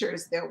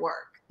features their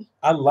work.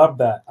 I love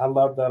that. I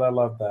love that. I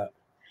love that.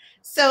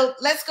 So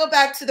let's go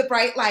back to the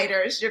Bright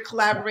Lighters, your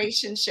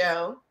collaboration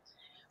show,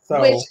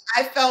 which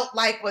I felt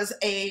like was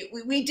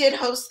we did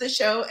host the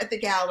show at the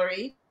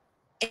gallery,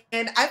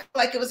 and I felt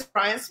like it was a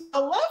Bryant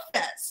Small love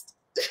fest.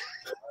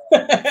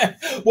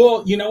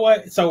 Well, you know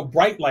what? So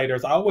Bright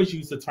Lighters, I always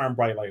use the term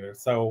Bright Lighters.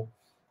 So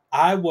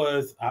I'm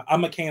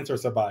a cancer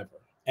survivor.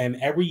 And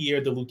every year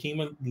the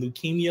Leukemia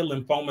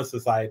Lymphoma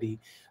Society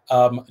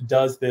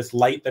does this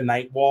Light the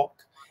Night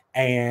walk.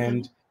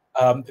 And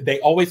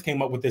they always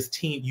came up with this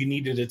team. You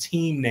needed a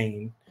team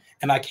name.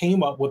 And I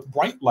came up with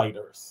Bright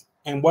Lighters.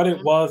 And what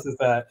it was is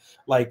that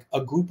like a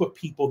group of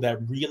people that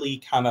really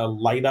kind of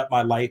light up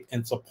my life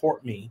and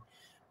support me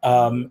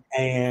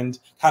and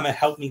kind of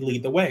help me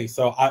lead the way.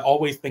 So I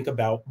always think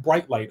about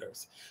Bright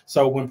Lighters.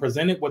 So when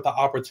presented with the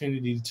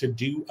opportunity to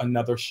do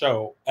another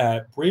show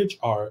at Bridge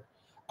Art,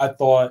 I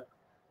thought,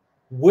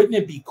 wouldn't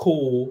it be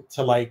cool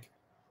to like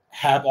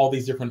have all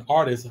these different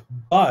artists?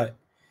 But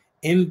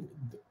in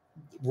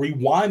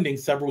rewinding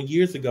several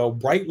years ago,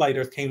 Bright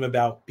Lighters came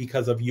about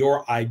because of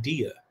your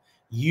idea.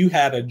 You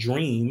had a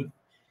dream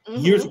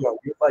years ago.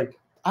 You're like,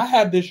 I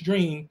had this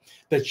dream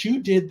that you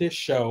did this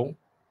show,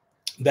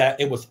 that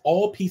it was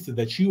all pieces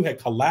that you had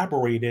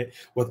collaborated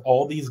with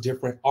all these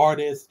different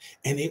artists,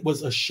 and it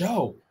was a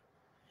show.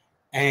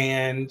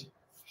 And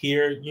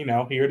here, you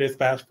know, here it is,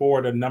 fast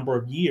forward a number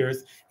of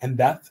years, and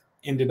that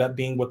ended up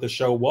being what the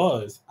show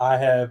was.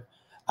 I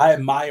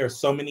admire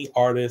so many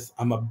artists.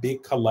 I'm a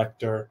big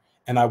collector,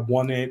 and I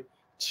wanted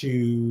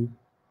to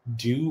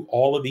do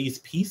all of these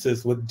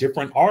pieces with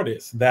different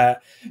artists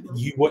that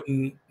you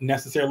wouldn't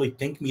necessarily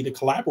think me to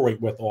collaborate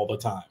with all the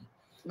time.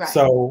 Right.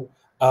 So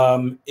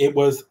it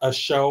was a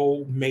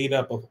show made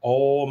up of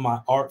all my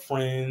art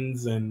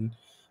friends and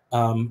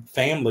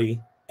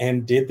family,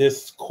 and did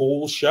this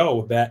cool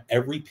show that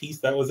every piece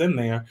that was in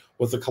there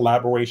was a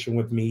collaboration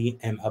with me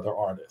and other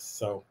artists.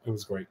 So it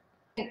was great.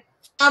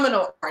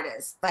 Phenomenal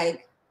artists,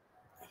 like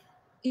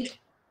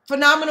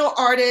phenomenal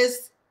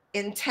artists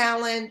in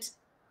talent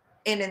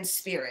and in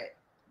spirit,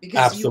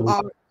 because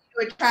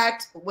you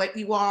attract what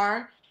you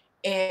are.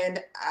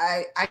 And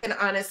I can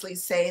honestly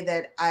say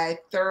that I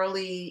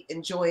thoroughly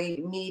enjoyed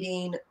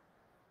meeting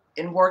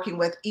and working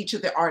with each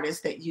of the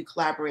artists that you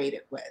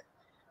collaborated with,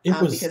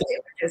 because they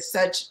were just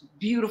such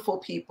beautiful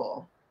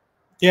people.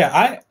 Yeah,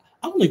 I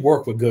only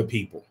work with good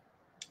people.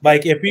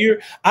 Like if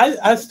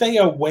I stay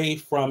away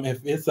from, if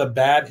it's a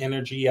bad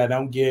energy, I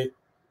don't get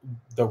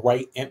the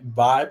right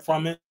vibe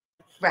from it.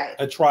 Right.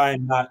 I try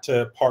not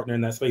to partner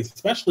in that space,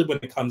 especially when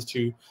it comes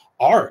to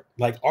art.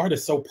 Like art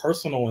is so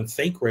personal and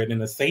sacred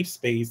and a safe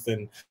space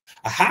and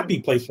a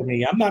happy place for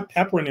me. I'm not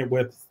peppering it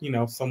with,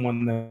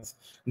 someone that's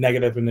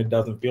negative and it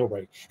doesn't feel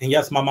right. And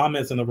yes, my mom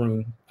is in the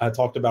room. I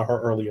talked about her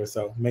earlier,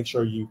 so make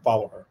sure you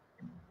follow her.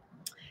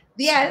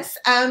 Yes.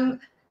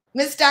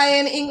 Miss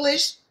Diane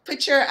English,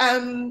 put your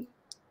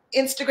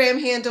Instagram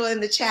handle in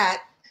the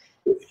chat.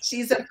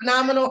 She's a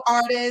phenomenal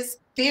artist,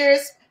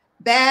 fierce,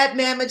 bad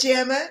mama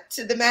jamma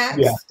to the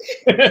max.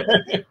 Yeah.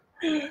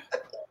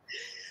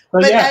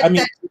 But yeah,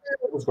 that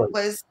was great.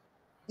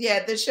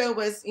 The show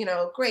was,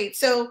 great.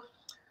 So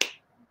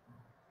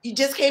you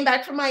just came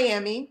back from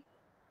Miami.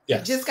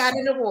 Yes. You just got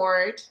an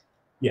award.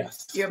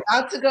 Yes. You're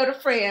about to go to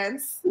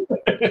France.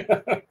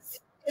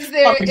 Is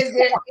there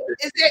anything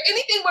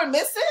we're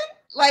missing?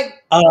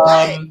 Like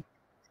what?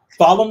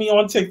 Follow me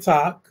on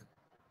TikTok.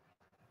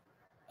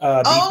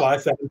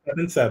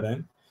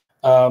 Bfly777.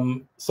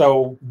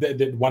 So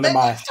one of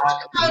my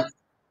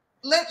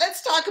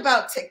let's talk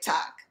about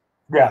TikTok.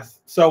 Yes.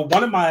 So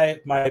one of my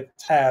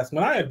tasks,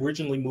 when I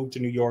originally moved to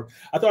New York,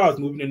 I thought I was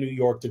moving to New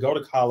York to go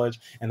to college,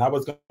 and I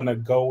was going to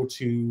go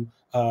to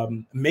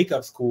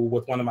makeup school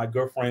with one of my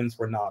good friends,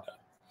 Renata.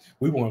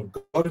 We were going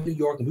to go to New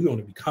York and we were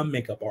going to become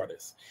makeup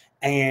artists.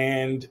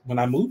 And when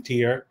I moved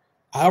here,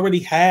 I already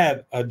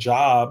had a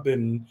job,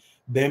 and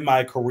then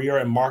my career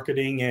in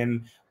marketing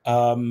and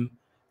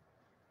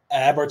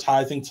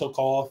advertising took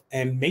off,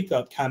 and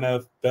makeup kind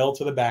of fell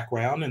to the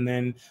background. And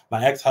then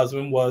my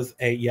ex-husband was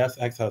a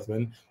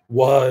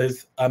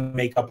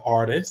makeup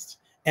artist,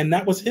 and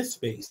that was his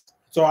space.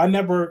 So I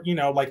never,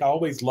 I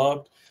always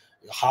loved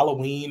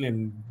Halloween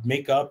and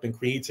makeup and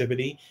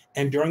creativity.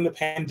 And during the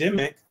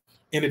pandemic,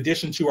 in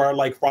addition to our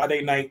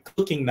Friday night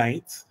cooking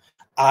nights,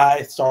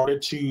 I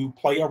started to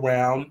play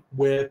around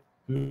with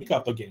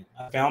makeup again.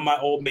 I found my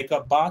old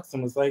makeup box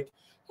and was like,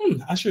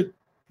 I should,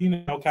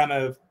 kind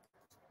of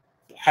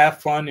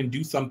have fun and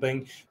do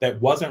something that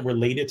wasn't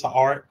related to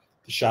art.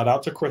 Shout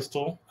out to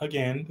Crystal,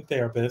 again, the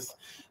therapist,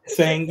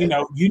 saying,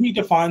 you need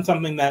to find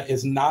something that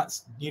is not,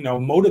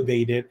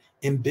 motivated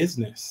in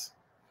business.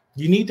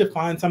 You need to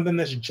find something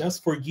that's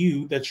just for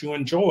you, that you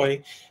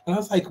enjoy. And I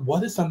was like,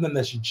 what is something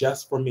that's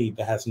just for me,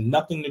 that has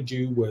nothing to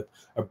do with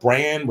a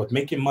brand, with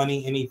making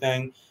money,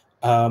 anything?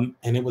 And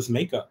it was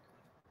makeup.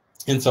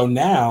 And so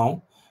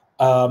now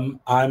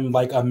I'm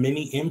like a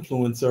mini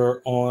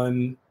influencer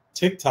on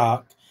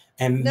TikTok.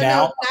 And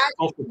not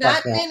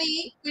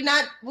many. We're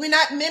not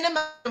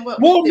minimizing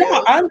what we do.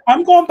 No,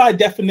 I'm going by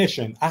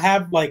definition. I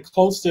have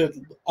close to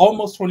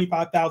almost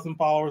 25,000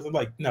 followers. I'm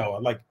like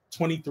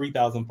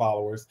 23,000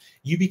 followers.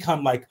 You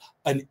become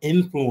an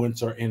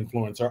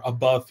influencer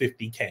above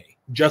 50K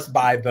just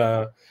by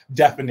the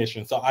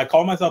definition. So I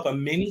call myself a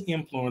mini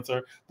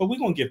influencer, but we're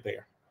gonna get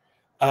there.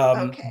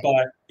 Okay.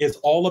 But it's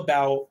all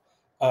about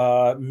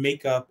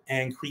makeup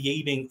and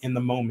creating in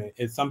the moment.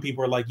 It's, some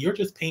people are like, you're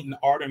just painting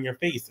art on your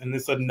face, and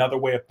it's another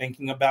way of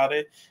thinking about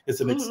it. It's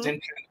an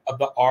extension of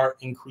the art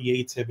and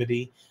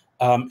creativity.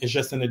 It's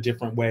just in a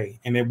different way,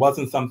 and it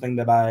wasn't something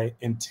that I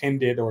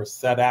intended or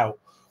set out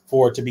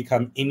for it to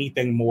become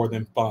anything more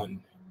than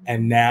fun.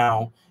 And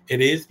now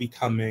it is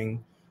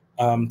becoming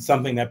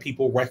something that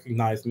people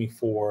recognize me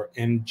for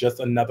in just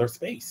another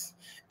space.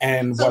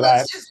 And so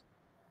let's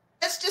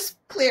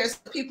just clear so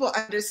people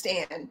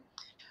understand.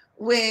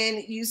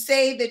 When you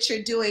say that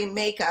you're doing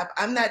makeup,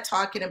 I'm not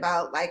talking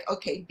about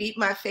okay, beat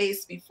my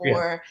face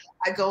before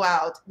I go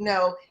out.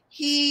 No,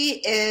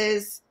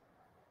 it's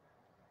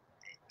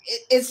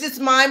just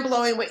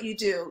mind-blowing what you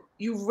do.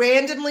 You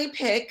randomly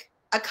pick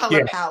a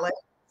color palette.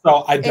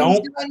 So I don't. And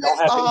he's doing this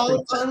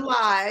all on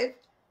live,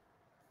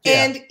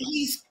 and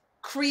he's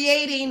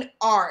creating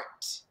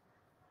art.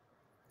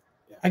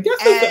 I guess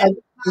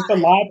it's a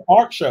live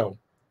art show.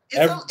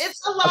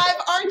 It's a live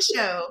art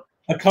show.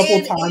 A couple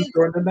times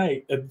during the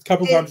night, a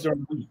couple times during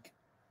the week.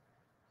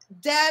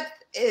 Depth,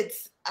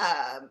 it's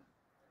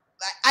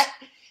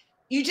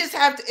you just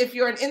have to, if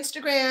you're on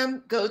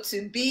Instagram, go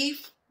to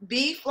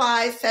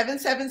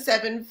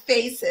Bfly777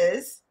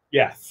 faces.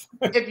 Yes.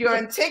 If you're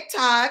on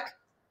TikTok,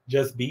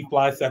 just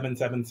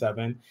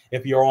Bfly777.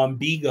 If you're on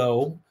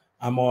Bigo,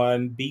 I'm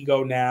on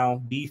Bigo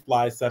now,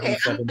 Bfly777. Okay,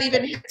 I don't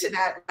even hit to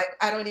that.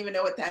 I don't even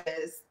know what that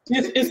is.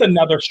 It's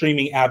another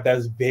streaming app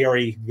that's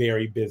very,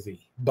 very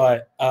busy,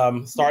 but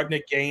starting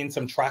to gain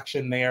some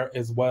traction there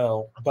as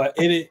well. But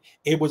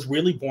it was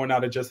really born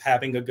out of just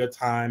having a good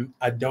time.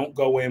 I don't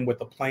go in with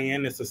a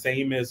plan. It's the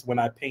same as when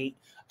I paint.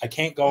 I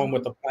can't go in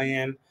with a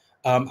plan.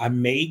 I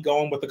may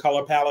go in with a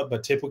color palette,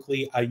 but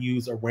typically I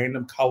use a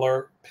random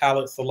color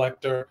palette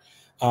selector,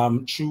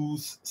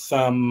 choose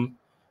some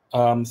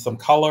some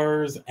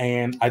colors,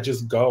 and I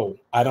just go.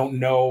 I don't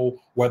know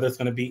whether it's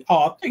going to be,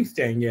 oh, thanks,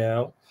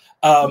 Danielle.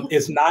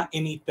 It's not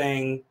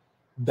anything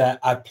that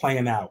I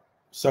plan out.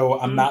 So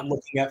I'm not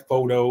looking at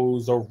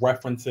photos or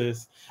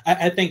references.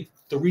 I think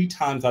 3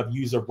 times I've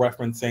used a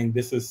reference saying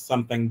this is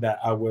something that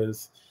I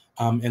was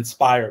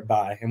inspired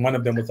by. And one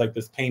of them was like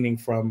this painting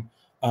from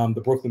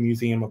the Brooklyn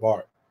Museum of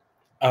Art.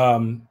 But I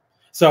think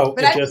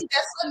that's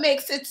what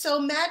makes it so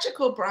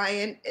magical,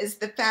 Brian, is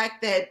the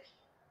fact that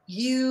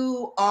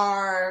you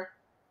are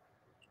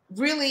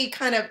really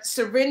kind of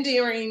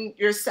surrendering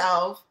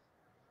yourself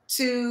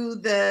to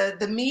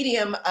the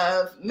medium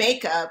of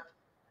makeup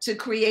to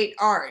create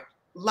art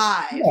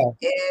live,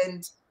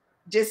 and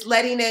just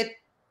letting it.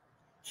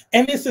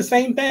 And it's the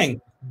same thing.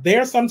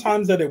 There's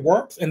sometimes that it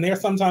works, and there's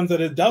sometimes that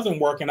it doesn't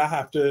work, and I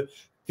have to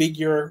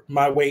figure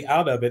my way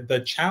out of it. The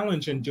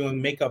challenge in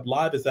doing makeup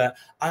live is that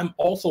I'm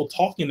also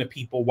talking to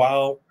people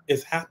while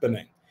it's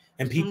happening.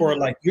 And people are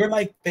like, you're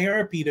like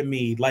therapy to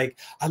me. Like,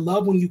 I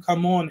love when you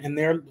come on and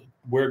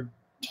we're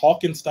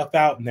talking stuff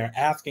out and they're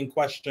asking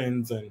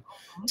questions and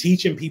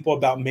teaching people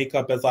about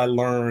makeup as I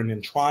learn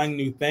and trying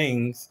new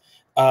things.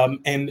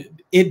 And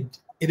it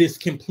is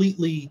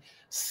completely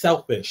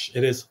selfish.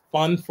 It is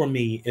fun for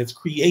me. It's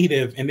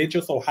creative. And it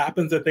just so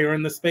happens that they're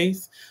in the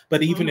space.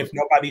 But even if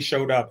nobody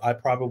showed up,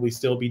 I'd probably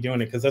still be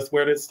doing it, because that's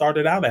where it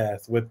started out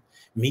as, with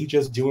me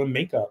just doing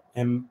makeup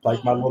and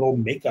like my little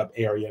makeup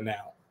area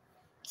now.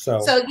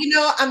 So you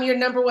know, I'm your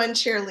 #1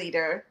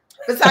 cheerleader.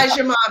 Besides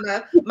your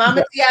mama.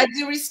 Mama, yeah, I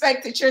do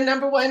respect that you're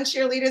 #1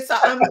 cheerleader. So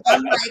I'm like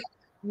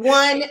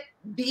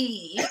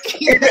 1B.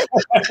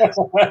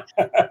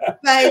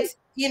 But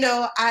you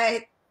know,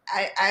 I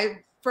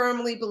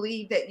firmly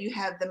believe that you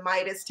have the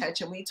Midas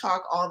touch, and we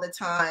talk all the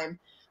time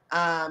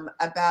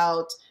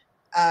about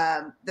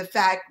the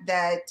fact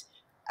that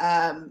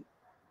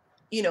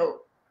you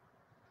know,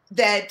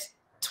 that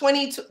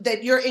that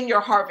you're in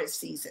your harvest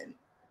season.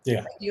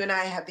 Yeah. Like, you and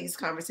I have these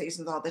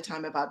conversations all the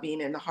time about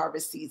being in the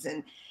harvest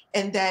season,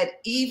 and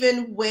that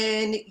even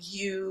when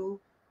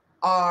you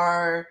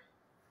are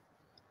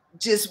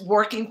just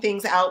working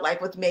things out,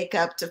 like with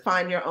makeup, to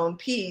find your own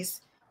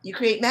piece, you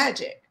create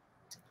magic.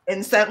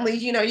 And suddenly,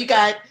 you know,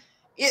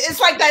 it's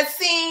like that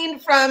scene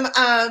from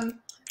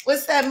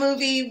what's that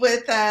movie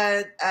with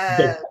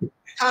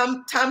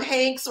Tom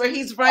Hanks, where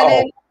he's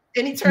running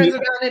and he turns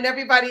around and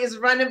everybody is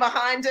running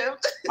behind him.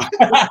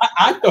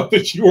 I thought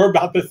that you were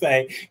about to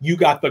say you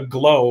got the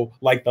glow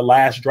like the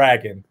Last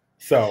Dragon.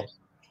 So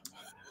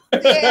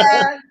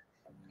yeah,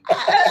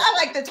 I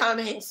like the Tom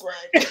Hanks one.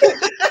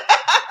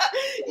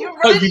 You're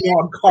running, you know,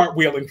 I'm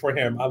cartwheeling for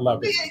him. I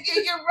love it.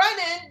 You're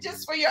running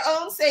just for your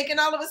own sake, and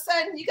all of a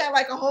sudden you got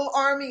like a whole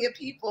army of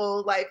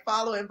people like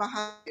following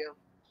behind you.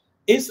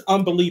 It's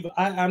unbelievable.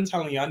 I'm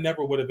telling you, I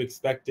never would have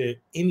expected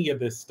any of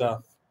this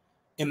stuff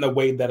in the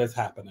way that is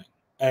happening.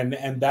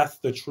 And that's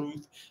the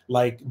truth.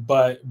 Like,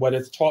 but what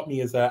it's taught me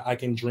is that I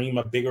can dream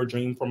a bigger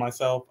dream for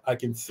myself. I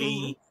can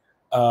see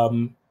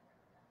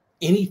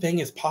anything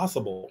is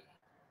possible.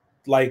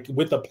 Like,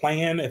 with a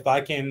plan, if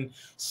I can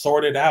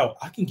sort it out,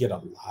 I can get a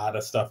lot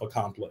of stuff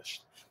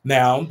accomplished.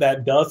 Now,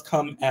 that does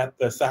come at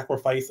the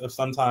sacrifice of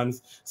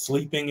sometimes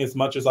sleeping as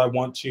much as I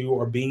want to,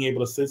 or being able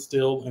to sit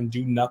still and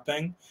do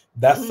nothing.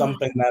 That's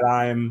something that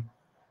I'm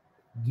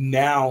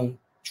now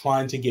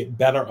trying to get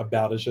better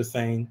about, is just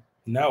saying,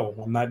 no,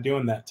 I'm not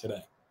doing that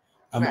today.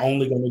 I'm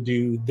only going to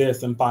do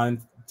this and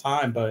find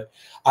time. But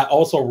I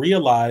also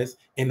realize,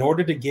 in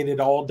order to get it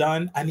all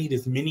done, I need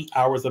as many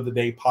hours of the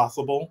day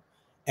possible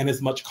and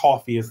as much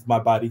coffee as my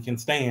body can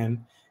stand.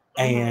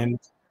 And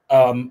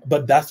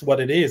but that's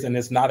what it is. And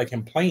it's not a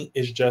complaint.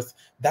 It's just,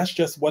 that's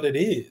just what it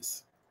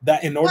is.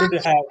 That in order to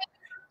have,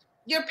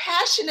 you're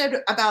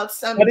passionate about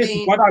something. But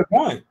it's what I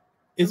want.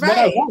 It's what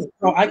I want.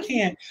 So I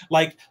can't,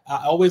 like,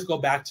 I always go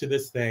back to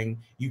this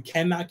thing. You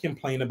cannot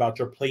complain about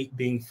your plate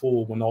being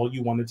full when all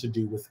you wanted to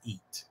do was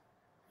eat.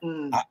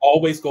 I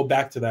always go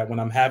back to that when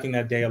I'm having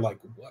that day of like,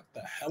 what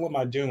the hell am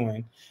I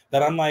doing?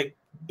 That I'm like,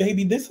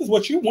 baby, this is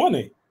what you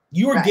wanted.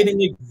 You are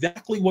getting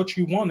exactly what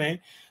you wanted.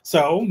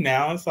 So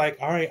now it's like,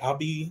 all right, I'll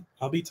be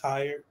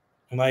tired.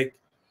 I'm like,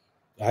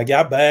 I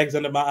got bags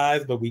under my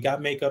eyes, but we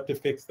got makeup to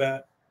fix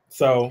that.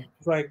 So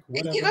it's like,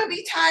 whatever. You're gonna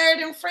be tired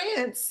in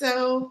France,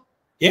 so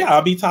yeah,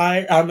 I'll be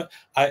tired.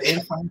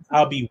 In France,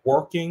 I'll be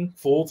working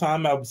full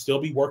time. I'll still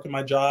be working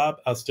my job.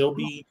 I'll still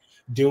be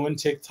doing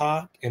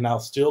TikTok, and I'll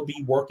still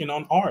be working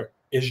on art.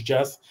 It's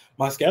just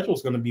my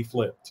schedule's going to be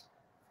flipped.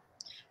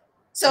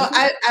 So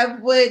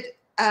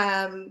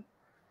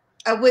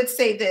I would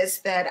say this,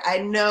 that I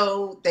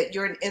know that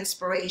you're an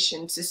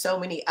inspiration to so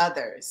many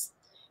others,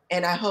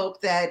 and I hope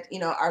that, you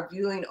know, our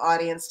viewing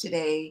audience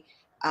today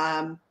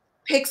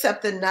picks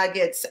up the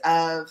nuggets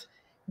of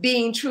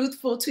being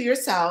truthful to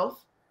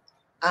yourself,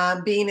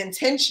 being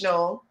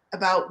intentional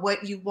about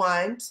what you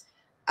want,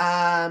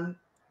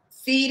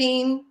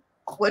 feeding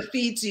what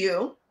feeds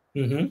you,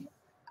 and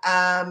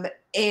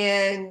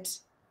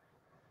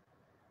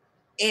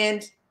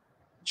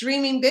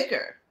dreaming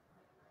bigger.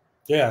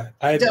 Yeah,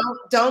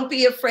 don't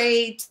be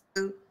afraid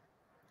to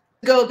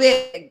go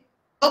big.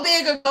 Go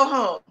big or go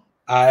home.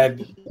 I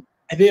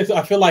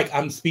feel like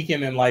I'm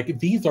speaking in like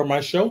these are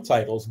my show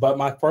titles, but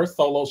my first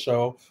solo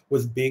show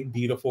was Big,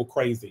 Beautiful,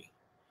 Crazy.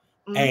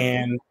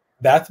 And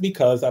that's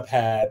because I've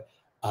had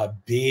a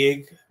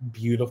big,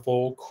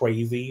 beautiful,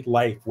 crazy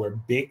life where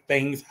big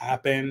things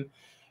happen,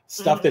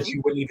 stuff that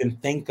you wouldn't even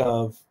think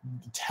of,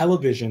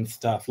 television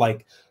stuff.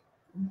 Like,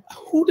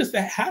 who does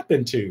that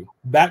happen to?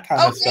 That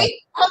kind of stuff. Okay,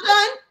 hold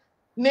on.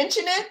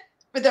 Mention it.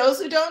 For those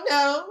who don't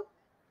know,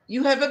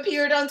 you have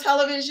appeared on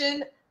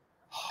television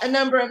a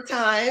number of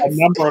times. A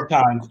number of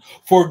times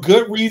for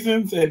good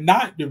reasons and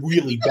not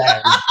really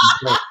bad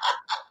reasons.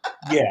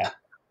 Yeah.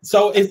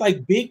 So it's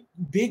like big,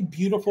 big,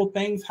 beautiful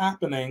things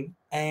happening.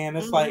 And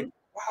it's like,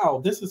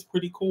 wow, this is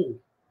pretty cool.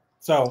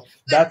 So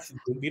that's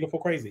Beautiful,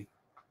 Crazy.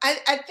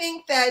 I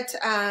think that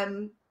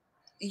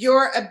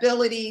your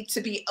ability to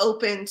be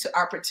open to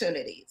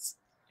opportunities,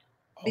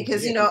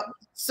 because, you know,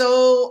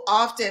 so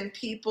often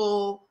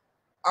people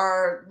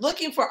are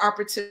looking for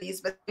opportunities,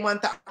 but they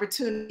want the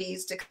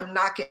opportunities to come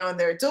knocking on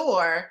their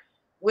door,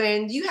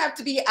 when you have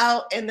to be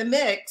out in the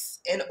mix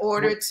in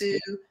order to,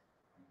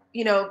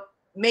 you know,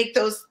 make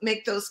those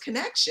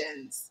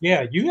connections.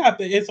 Yeah, you have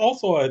to. It's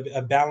also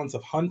a balance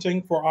of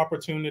hunting for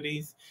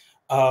opportunities,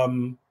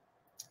 and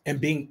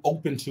being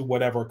open to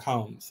whatever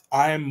comes.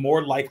 I am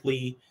more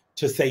likely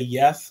to say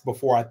yes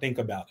before I think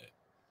about it.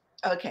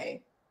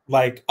 Okay.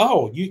 Like,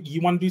 oh,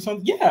 you want to do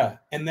something? Yeah.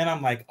 And then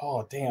I'm like,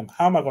 oh, damn,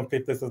 how am I going to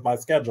fit this as my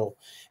schedule?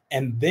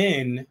 And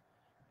then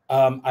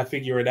I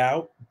figure it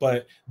out.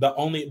 But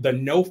the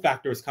no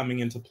factor is coming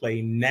into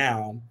play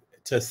now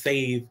to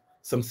save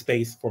some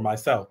space for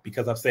myself,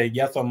 because I've said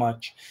yes so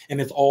much and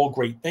it's all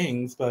great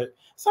things. But at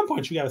some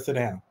point you got to sit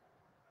down.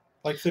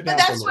 Like, sit down.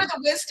 But that's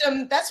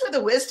where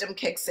the wisdom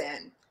kicks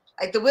in.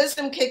 Like, the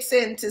wisdom kicks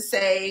in to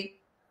say,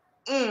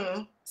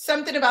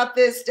 something about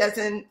this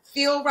doesn't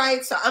feel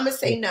right, so I'm going to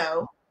say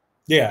no.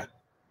 Yeah.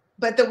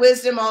 But the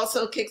wisdom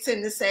also kicks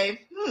in to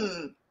say,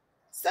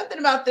 something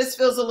about this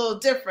feels a little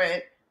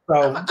different.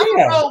 So I'm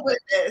gonna roll with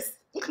this.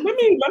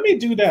 let me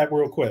do that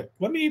real quick.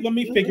 Let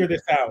me figure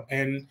this out.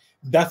 And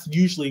that's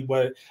usually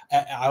what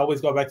I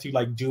always go back to,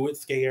 like, do it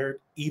scared,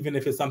 even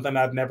if it's something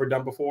I've never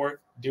done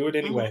before. Do it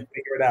anyway.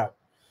 Figure it out.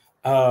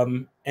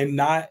 And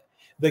not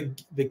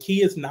the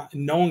key is not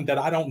knowing that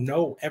I don't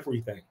know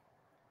everything.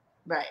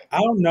 Right. I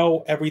don't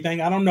know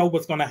everything. I don't know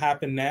what's going to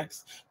happen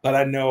next, but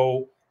I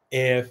know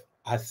if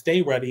I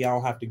stay ready, I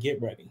don't have to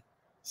get ready.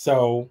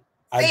 So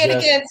say it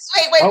again.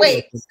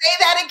 Wait. Say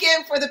that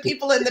again for the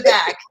people in the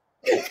back.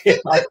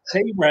 If I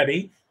stay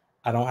ready,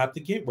 I don't have to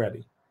get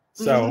ready.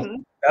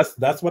 So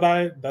that's what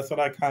I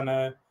kind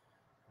of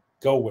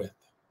go with.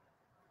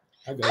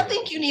 I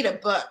think you need a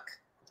book.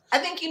 I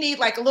think you need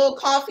like a little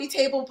coffee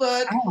table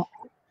book.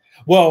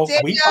 Well,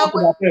 we talked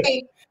about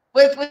this.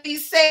 With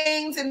these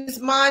sayings and these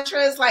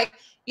mantras, like,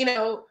 you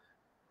know,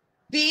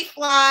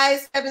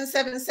 B-Fly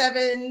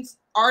 777's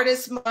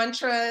artist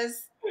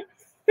mantras.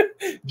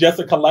 Just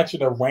a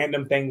collection of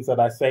random things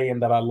that I say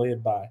and that I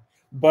live by.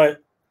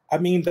 But I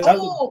mean,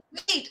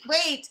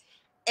 wait.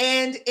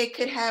 And it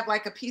could have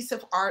like a piece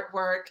of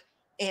artwork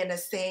and a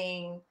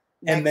saying.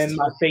 And then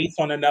my face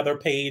on another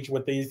page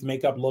with these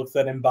makeup looks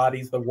that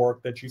embodies the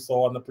work that you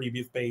saw on the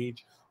previous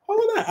page. All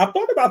of that. I've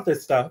thought about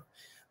this stuff.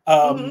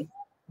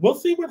 We'll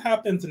see what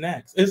happens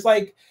next. It's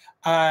like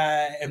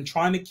I am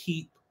trying to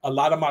keep a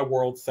lot of my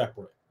world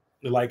separate.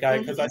 Like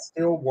because I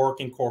still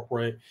work in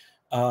corporate.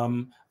 I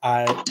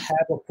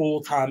have a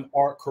full-time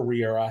art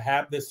career. I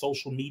have this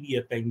social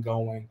media thing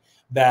going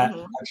that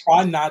I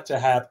try not to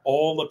have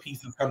all the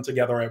pieces come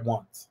together at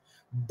once.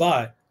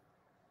 But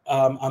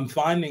I'm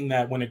finding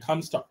that when it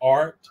comes to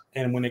art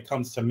and when it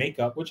comes to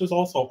makeup, which is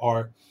also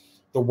art,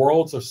 the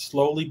worlds are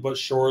slowly but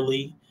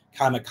surely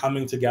kind of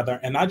coming together.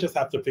 And I just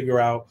have to figure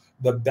out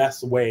the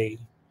best way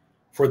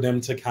for them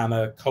to kind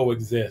of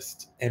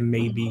coexist and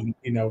maybe,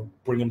 you know,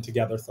 bring them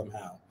together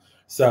somehow.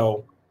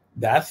 So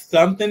that's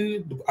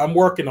something I'm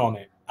working on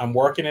it. I'm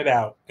working it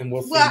out, and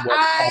we'll see. Well,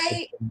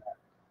 I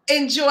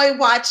enjoy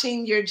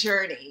watching your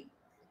journey.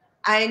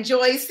 I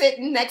enjoy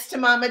sitting next to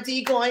Mama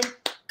D going,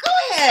 go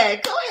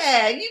ahead,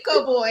 you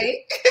go, boy.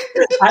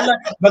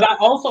 But I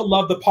also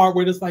love the part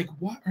where it's like,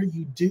 what are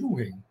you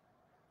doing?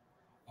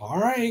 All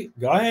right,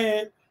 go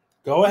ahead.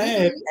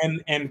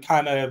 And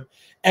kind of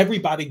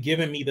everybody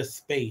giving me the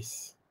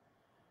space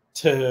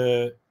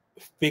to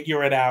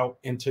figure it out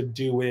and to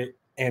do it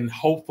and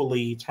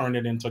hopefully turn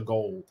it into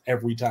gold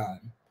every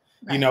time.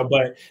 Right. You know,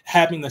 but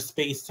having the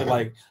space to,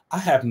 like, I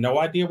have no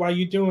idea why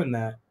you're doing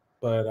that,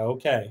 but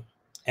okay.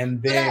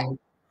 And then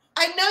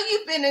I know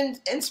you've been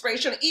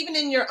inspirational, even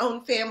in your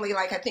own family.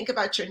 Like, I think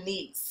about your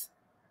niece.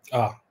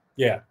 Oh,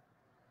 yeah.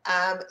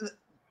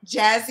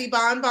 Jazzy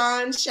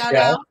Bonbon, shout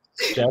out.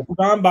 Jazzy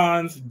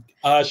Bonbons.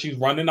 She's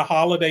running a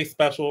holiday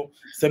special,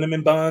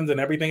 cinnamon buns and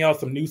everything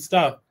else, some new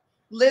stuff.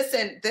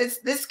 Listen,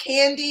 this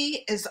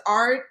candy is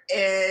art,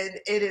 and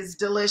it is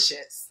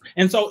delicious.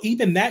 And so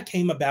even that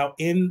came about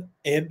in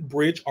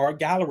Bridge Art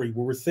Gallery.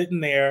 We were sitting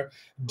there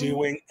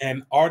doing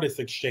an artist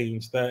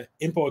exchange, the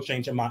info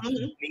exchange, and my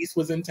niece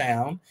was in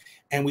town.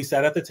 and we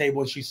sat at the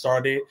table and she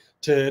started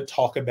to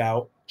talk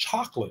about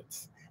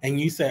chocolates. And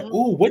you said,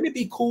 "Ooh, wouldn't it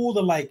be cool to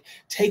like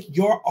take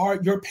your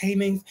art, your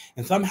paintings,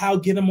 and somehow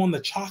get them on the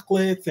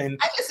chocolates?" And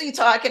I can see you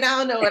talking. I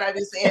don't know what I be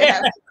saying.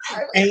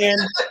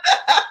 and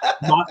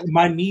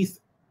my niece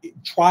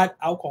tried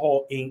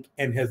alcohol ink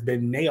and has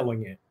been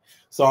nailing it.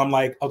 So I'm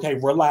like, okay,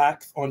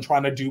 relax on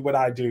trying to do what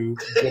I do.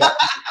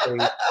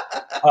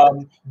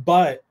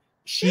 But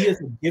she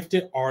is a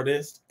gifted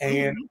artist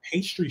and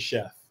pastry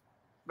chef.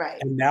 Right.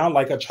 And now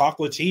like a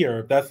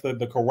chocolatier, that's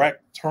the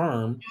correct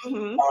term,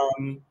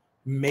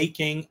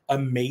 making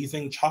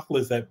amazing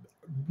chocolates that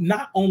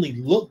not only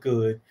look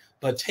good,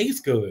 but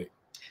taste good.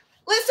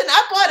 Listen,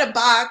 I bought a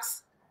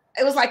box.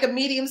 It was like a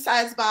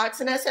medium-sized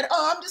box. And I said,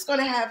 oh, I'm just going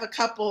to have a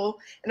couple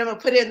and I'm going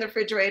to put it in the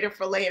refrigerator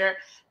for later.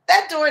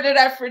 That door to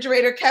that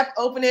refrigerator kept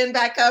opening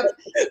back up.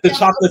 The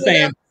chocolate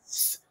saying,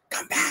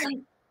 come back.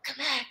 Come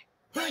back.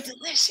 We're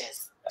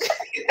delicious.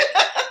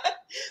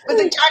 But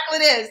the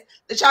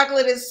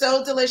chocolate is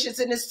so delicious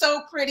and it's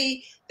so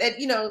pretty that,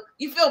 you know,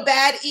 you feel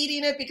bad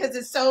eating it because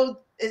it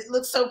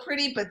looks so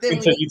pretty, but then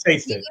until you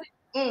taste it.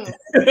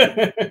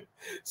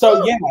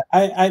 So yeah,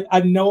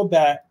 I know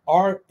that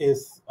art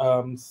is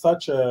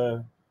such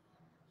a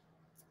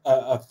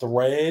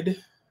thread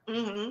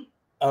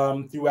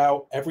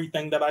throughout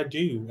everything that I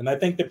do. And I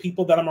think the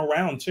people that I'm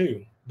around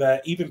too,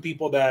 that even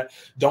people that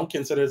don't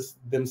consider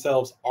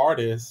themselves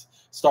artists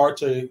start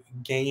to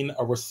gain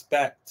a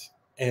respect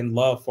and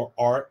love for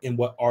art and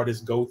what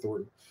artists go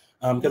through.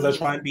 Because I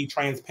try and be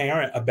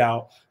transparent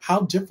about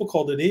how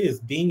difficult it is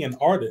being an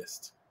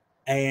artist.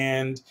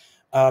 And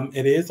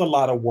it is a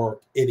lot of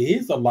work. It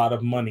is a lot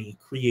of money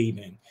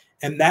creating.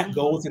 And that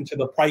goes into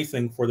the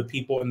pricing for the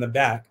people in the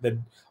back that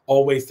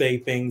always say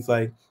things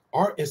like,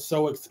 art is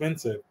so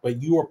expensive,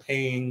 but you are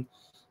paying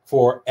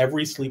for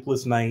every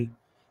sleepless night,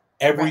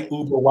 every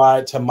Uber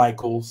ride to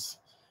Michael's,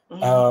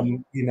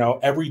 you know,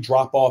 every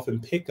drop off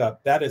and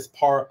pickup. That is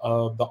part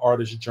of the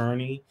artist's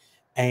journey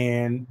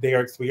and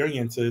their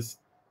experiences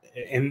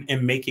in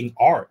making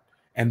art.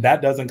 And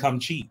that doesn't come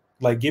cheap.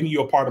 Like giving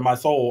you a part of my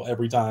soul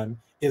every time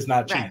is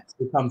not cheap.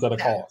 It comes at a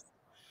cost.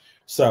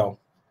 So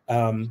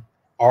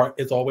art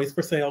is always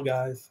for sale,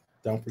 guys.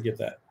 Don't forget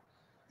that.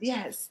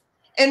 Yes.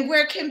 And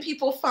where can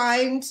people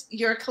find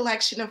your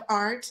collection of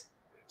art?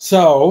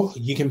 So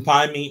you can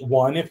find me,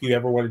 one, if you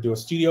ever want to do a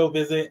studio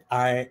visit.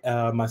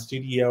 My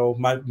studio,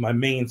 my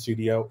main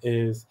studio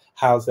is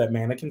housed at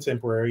Manor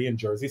Contemporary in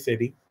Jersey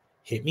City.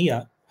 Hit me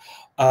up.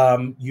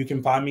 You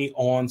can find me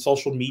on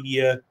social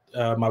media.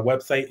 My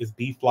website is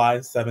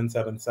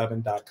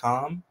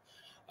bfly777.com.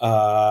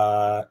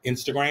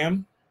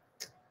 Instagram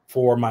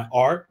for my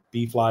art,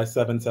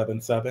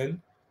 bfly777.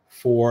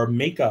 For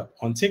makeup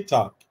on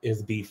TikTok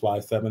is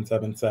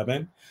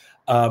bfly777.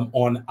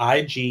 On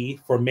IG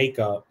for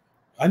makeup,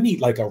 I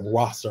need like a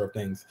roster of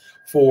things.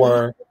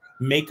 For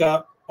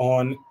makeup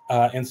on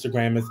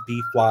Instagram is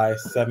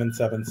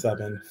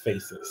bfly777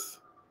 faces.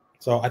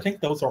 So I think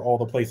those are all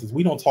the places.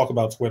 We don't talk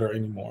about Twitter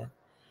anymore.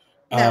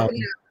 No,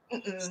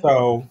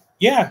 so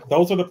yeah,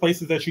 those are the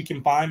places that you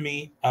can find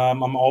me.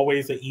 I'm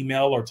always an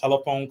email or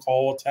telephone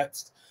call,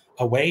 text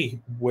away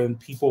when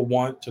people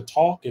want to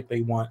talk. If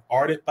they want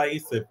art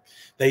advice, if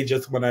they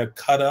just want to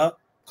cut up,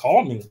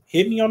 call me.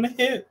 Hit me on the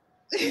hip.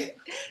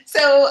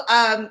 So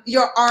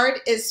your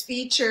art is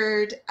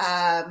featured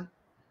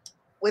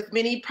with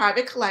many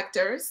private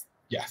collectors.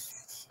 Yes.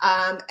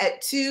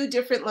 At 2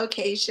 different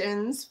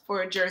locations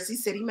for Jersey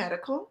City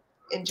Medical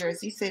in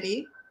Jersey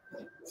City.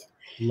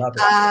 Love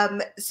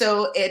it.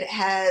 So it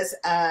has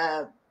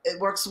it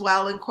works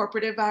well in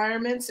corporate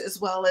environments as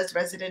well as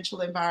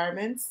residential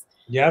environments.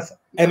 Yes,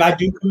 and I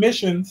do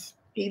commissions.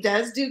 He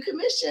does do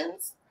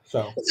commissions.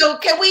 So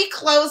can we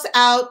close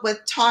out with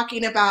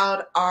talking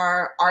about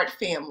our art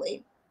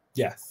family?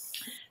 Yes.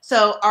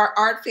 So our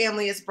art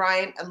family, as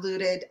Brian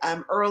alluded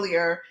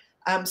earlier,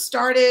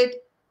 started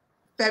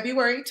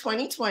February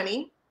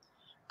 2020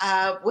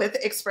 with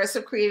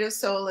Expressive Creative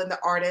Soul and the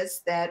artists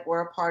that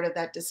were a part of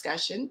that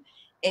discussion.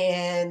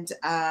 And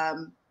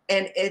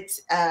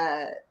it's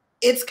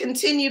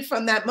continued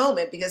from that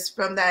moment, because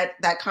from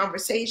that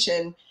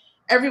conversation,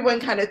 everyone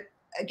kind of,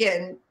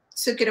 again,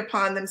 took it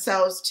upon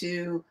themselves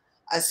to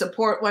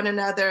support one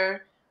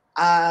another,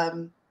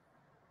 to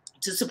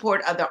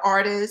support other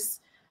artists,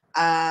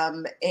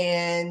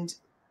 and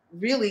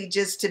really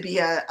just to be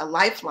a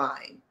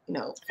lifeline, you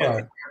know,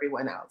 for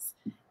everyone else.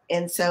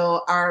 And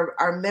so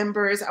our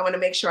members, I want to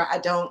make sure I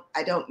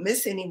don't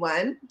miss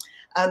anyone.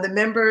 The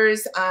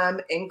members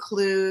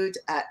include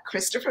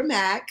Christopher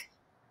Mack,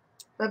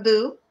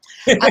 Babu,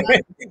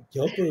 Nita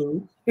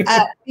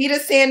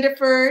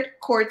Sandiford,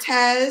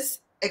 Cortez,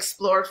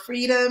 Explore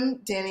Freedom,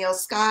 Danielle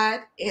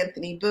Scott,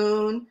 Anthony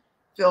Boone,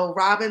 Phil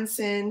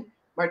Robinson,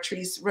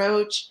 Martrice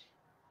Roach,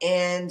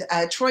 and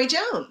Troy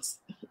Jones.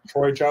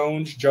 Troy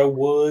Jones, Joe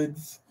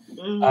Woods.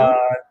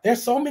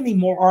 There's so many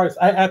more artists.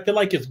 I feel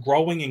like it's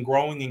growing and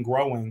growing and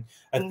growing.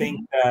 I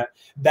think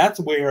that's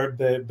where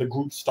the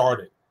group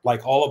started.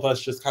 Like all of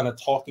us just kind of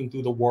talking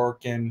through the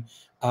work and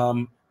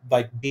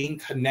like being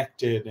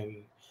connected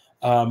and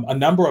a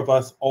number of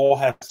us all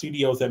have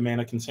studios at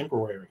Mana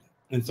Contemporary.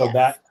 And so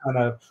that kind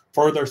of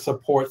further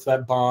supports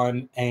that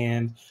bond.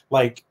 And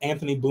like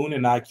Anthony Boone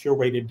and I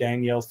curated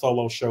Danielle's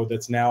solo show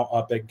that's now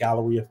up at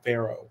Galleria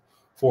Faro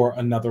for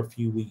another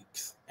few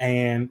weeks.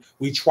 And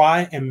we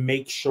try and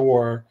make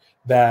sure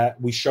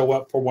that we show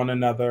up for one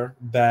another,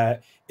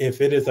 that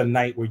if it is a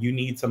night where you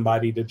need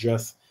somebody to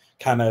just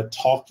kind of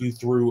talk you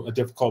through a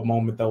difficult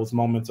moment, those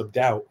moments of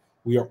doubt,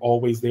 we are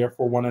always there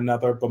for one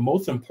another. But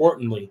most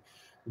importantly,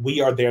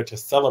 we are there to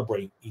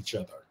celebrate each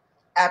other.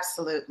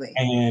 Absolutely.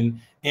 And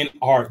in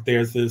art,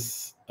 there's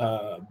this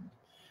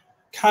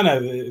kind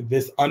of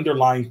this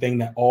underlying thing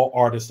that all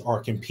artists are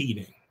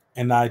competing.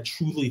 And I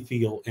truly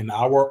feel in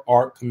our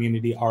art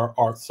community, our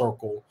art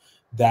circle,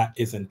 that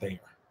isn't there.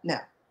 No.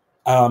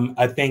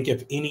 I think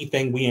if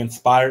anything, we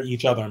inspire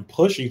each other and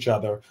push each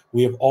other.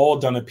 We have all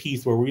done a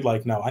piece where we're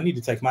like, no, I need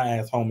to take my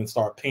ass home and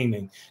start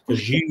painting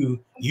because you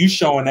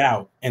showing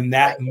out, and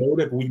that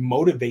we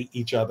motivate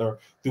each other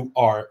through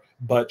art,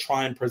 but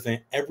try and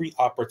present every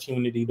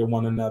opportunity to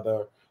one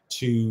another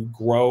to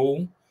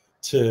grow,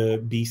 to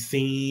be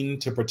seen,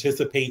 to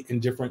participate in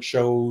different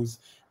shows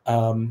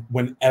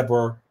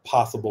whenever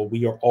possible.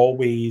 We are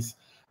always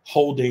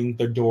holding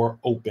the door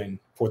open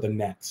for the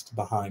next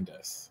behind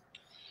us.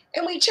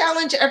 And we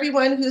challenge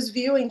everyone who's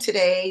viewing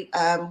today,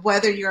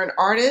 whether you're an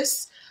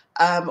artist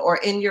or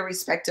in your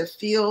respective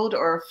field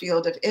or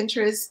field of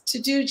interest, to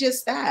do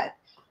just that.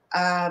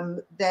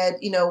 That,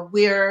 you know,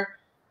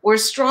 we're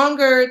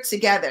stronger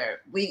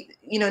together.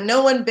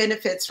 No one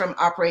benefits from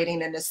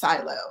operating in a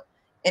silo.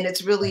 And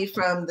it's really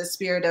from the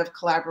spirit of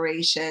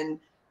collaboration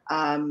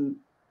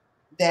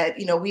that,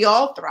 you know, we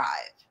all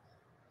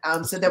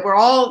thrive. So that we're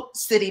all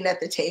sitting at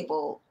the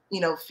table, you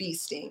know,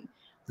 feasting.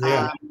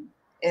 Yeah.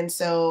 And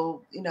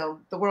so, you know,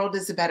 the world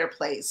is a better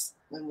place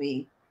when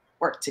we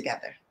work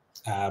together.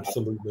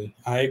 Absolutely.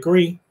 I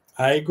agree.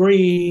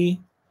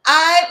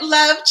 I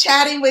love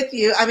chatting with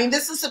you. I mean,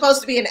 this is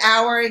supposed to be an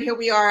hour, and here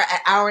we are, an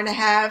hour and a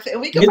half, and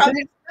we could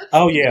probably.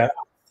 Oh, yeah.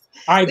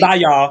 All right, bye,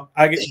 y'all.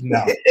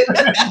 No.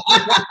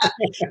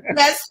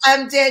 Yes,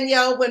 I'm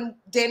Danielle. When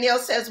Danielle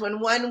says, when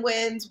one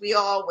wins, we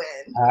all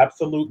win.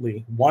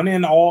 Absolutely. One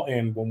in, all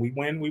in. When we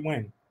win, we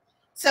win.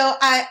 So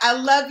I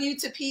love you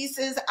to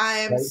pieces. I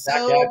am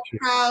so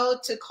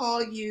proud to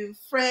call you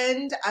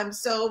friend. I'm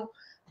so,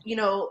 you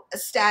know,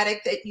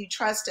 ecstatic that you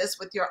trust us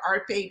with your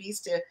art babies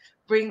to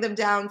bring them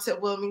down to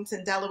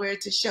Wilmington, Delaware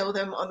to show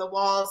them on the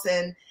walls.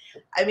 And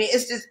I mean,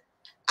 it's just,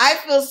 I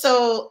feel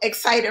so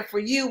excited for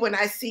you when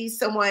I see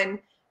someone,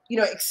 you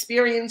know,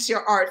 experience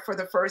your art for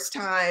the first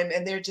time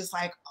and they're just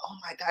like, oh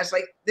my gosh,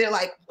 like they're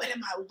like, what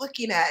am I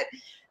looking at?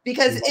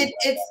 Because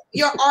it's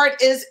your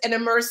art is an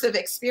immersive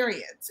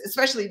experience,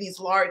 especially these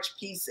large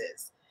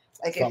pieces.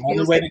 Like the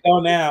only way to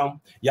go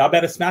now. Y'all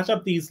better snatch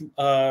up these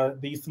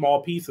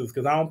small pieces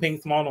because I don't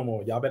paint small no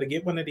more. Y'all better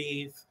get one of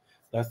these.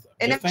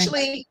 And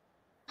actually,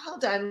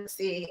 hold on, let's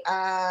see.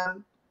 I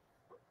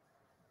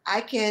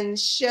can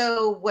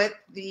show what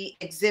the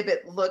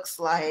exhibit looks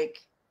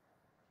like.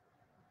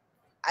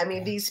 I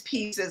mean, these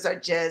pieces are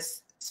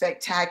just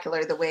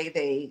spectacular the way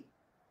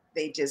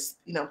they just,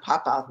 you know,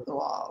 pop out the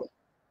wall.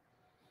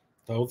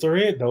 Those are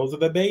it. Those are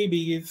the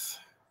babies.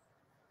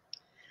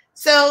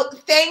 So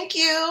thank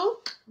you,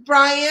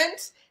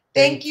 Bryant.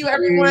 Thank you,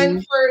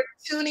 everyone, for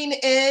tuning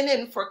in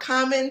and for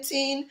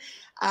commenting,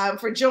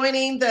 for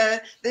joining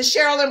the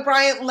Cheryl and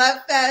Bryant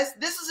Love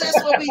Fest. This is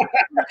just what we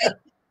do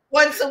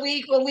once a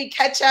week when we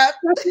catch up.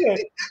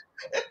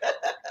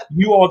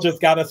 You all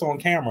just got us on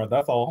camera.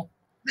 That's all.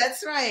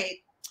 That's right.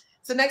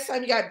 So next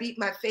time you got to beat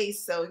my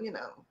face. So, you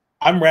know.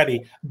 I'm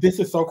ready. This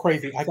is so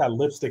crazy. I got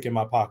lipstick in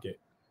my pocket.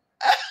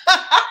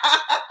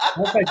 I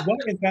was like, what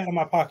is that in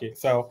my pocket?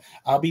 So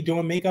I'll be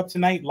doing makeup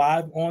tonight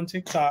live on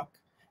TikTok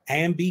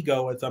and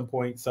Bigo at some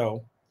point.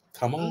 So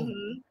come on.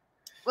 Mm-hmm.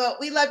 Well,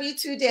 we love you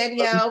too,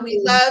 Danielle. We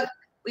love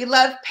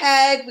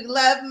Peg. We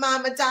love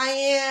Mama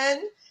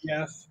Diane.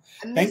 Yes.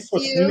 Thanks for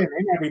tuning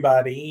in,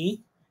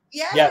 everybody.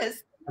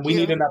 Yes. And we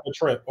need another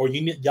trip, or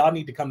y'all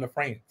need to come to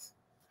France.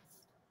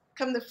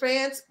 Come to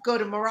France. Go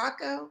to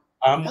Morocco.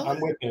 I'm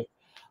with it.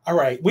 All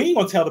right. We ain't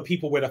gonna tell the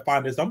people where to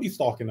find us. Don't be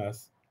stalking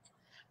us.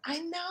 I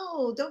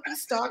know. Don't be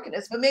stalking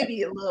us, but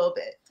maybe a little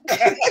bit.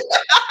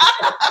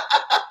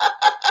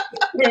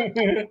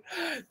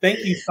 Thank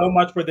you so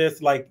much for this.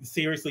 Like,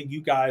 seriously,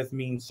 you guys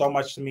mean so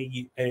much to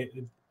me.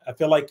 I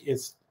feel like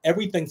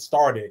everything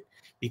started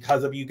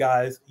because of you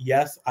guys.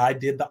 Yes, I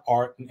did the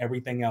art and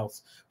everything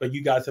else, but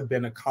you guys have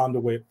been a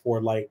conduit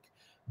for like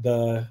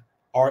the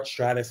art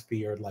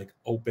stratosphere, like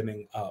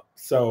opening up.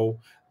 So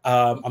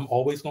I'm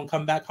always gonna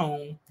come back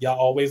home. Y'all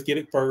always get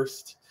it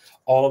first.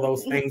 All of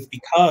those things,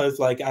 because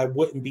like I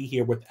wouldn't be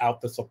here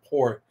without the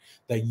support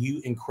that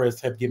you and Chris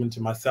have given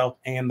to myself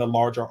and the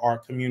larger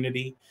art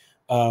community.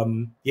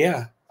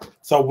 Yeah.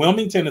 So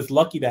Wilmington is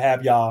lucky to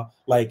have y'all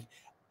like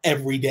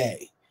every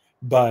day,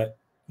 but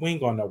we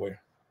ain't going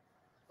nowhere.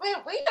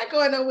 Well, we're not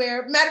going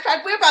nowhere. Matter of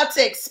fact, we're about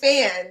to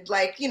expand.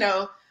 Like, you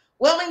know,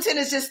 Wilmington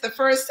is just the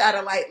first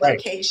satellite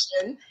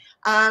location.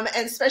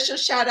 And special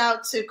shout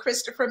out to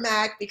Christopher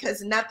Mack,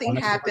 because nothing 100%.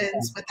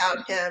 happens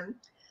without him.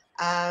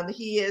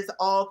 He is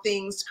all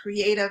things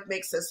creative,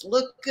 makes us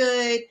look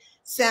good,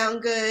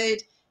 sound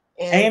good.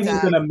 And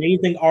he's an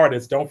amazing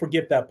artist. Don't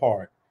forget that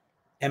part.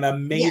 An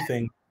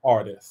amazing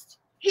artist.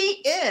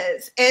 He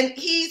is. And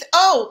he's,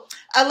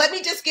 let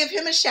me just give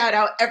him a shout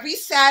out. Every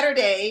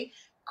Saturday,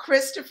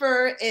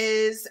 Christopher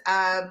is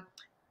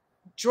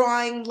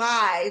drawing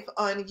live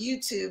on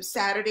YouTube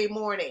Saturday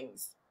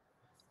mornings.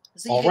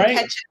 So you can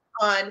catch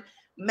him on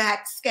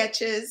Mac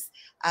Sketches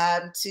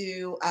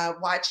to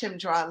watch him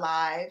draw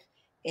live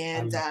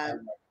and,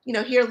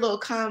 hear a little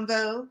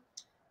convo.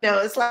 No,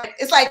 it's like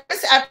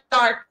after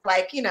dark,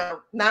 like,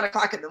 9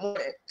 o'clock in the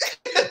morning.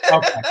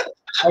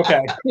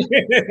 Okay.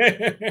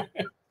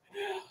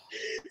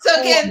 So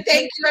again,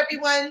 thank you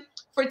everyone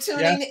for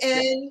tuning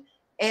in,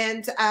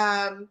 and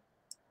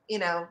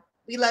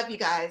we love you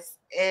guys,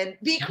 and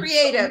be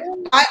creative.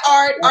 Buy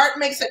art. Art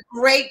makes a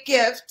great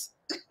gift.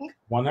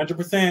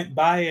 100%.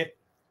 Buy it.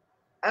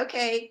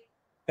 Okay.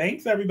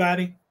 Thanks,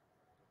 everybody.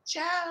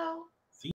 Ciao.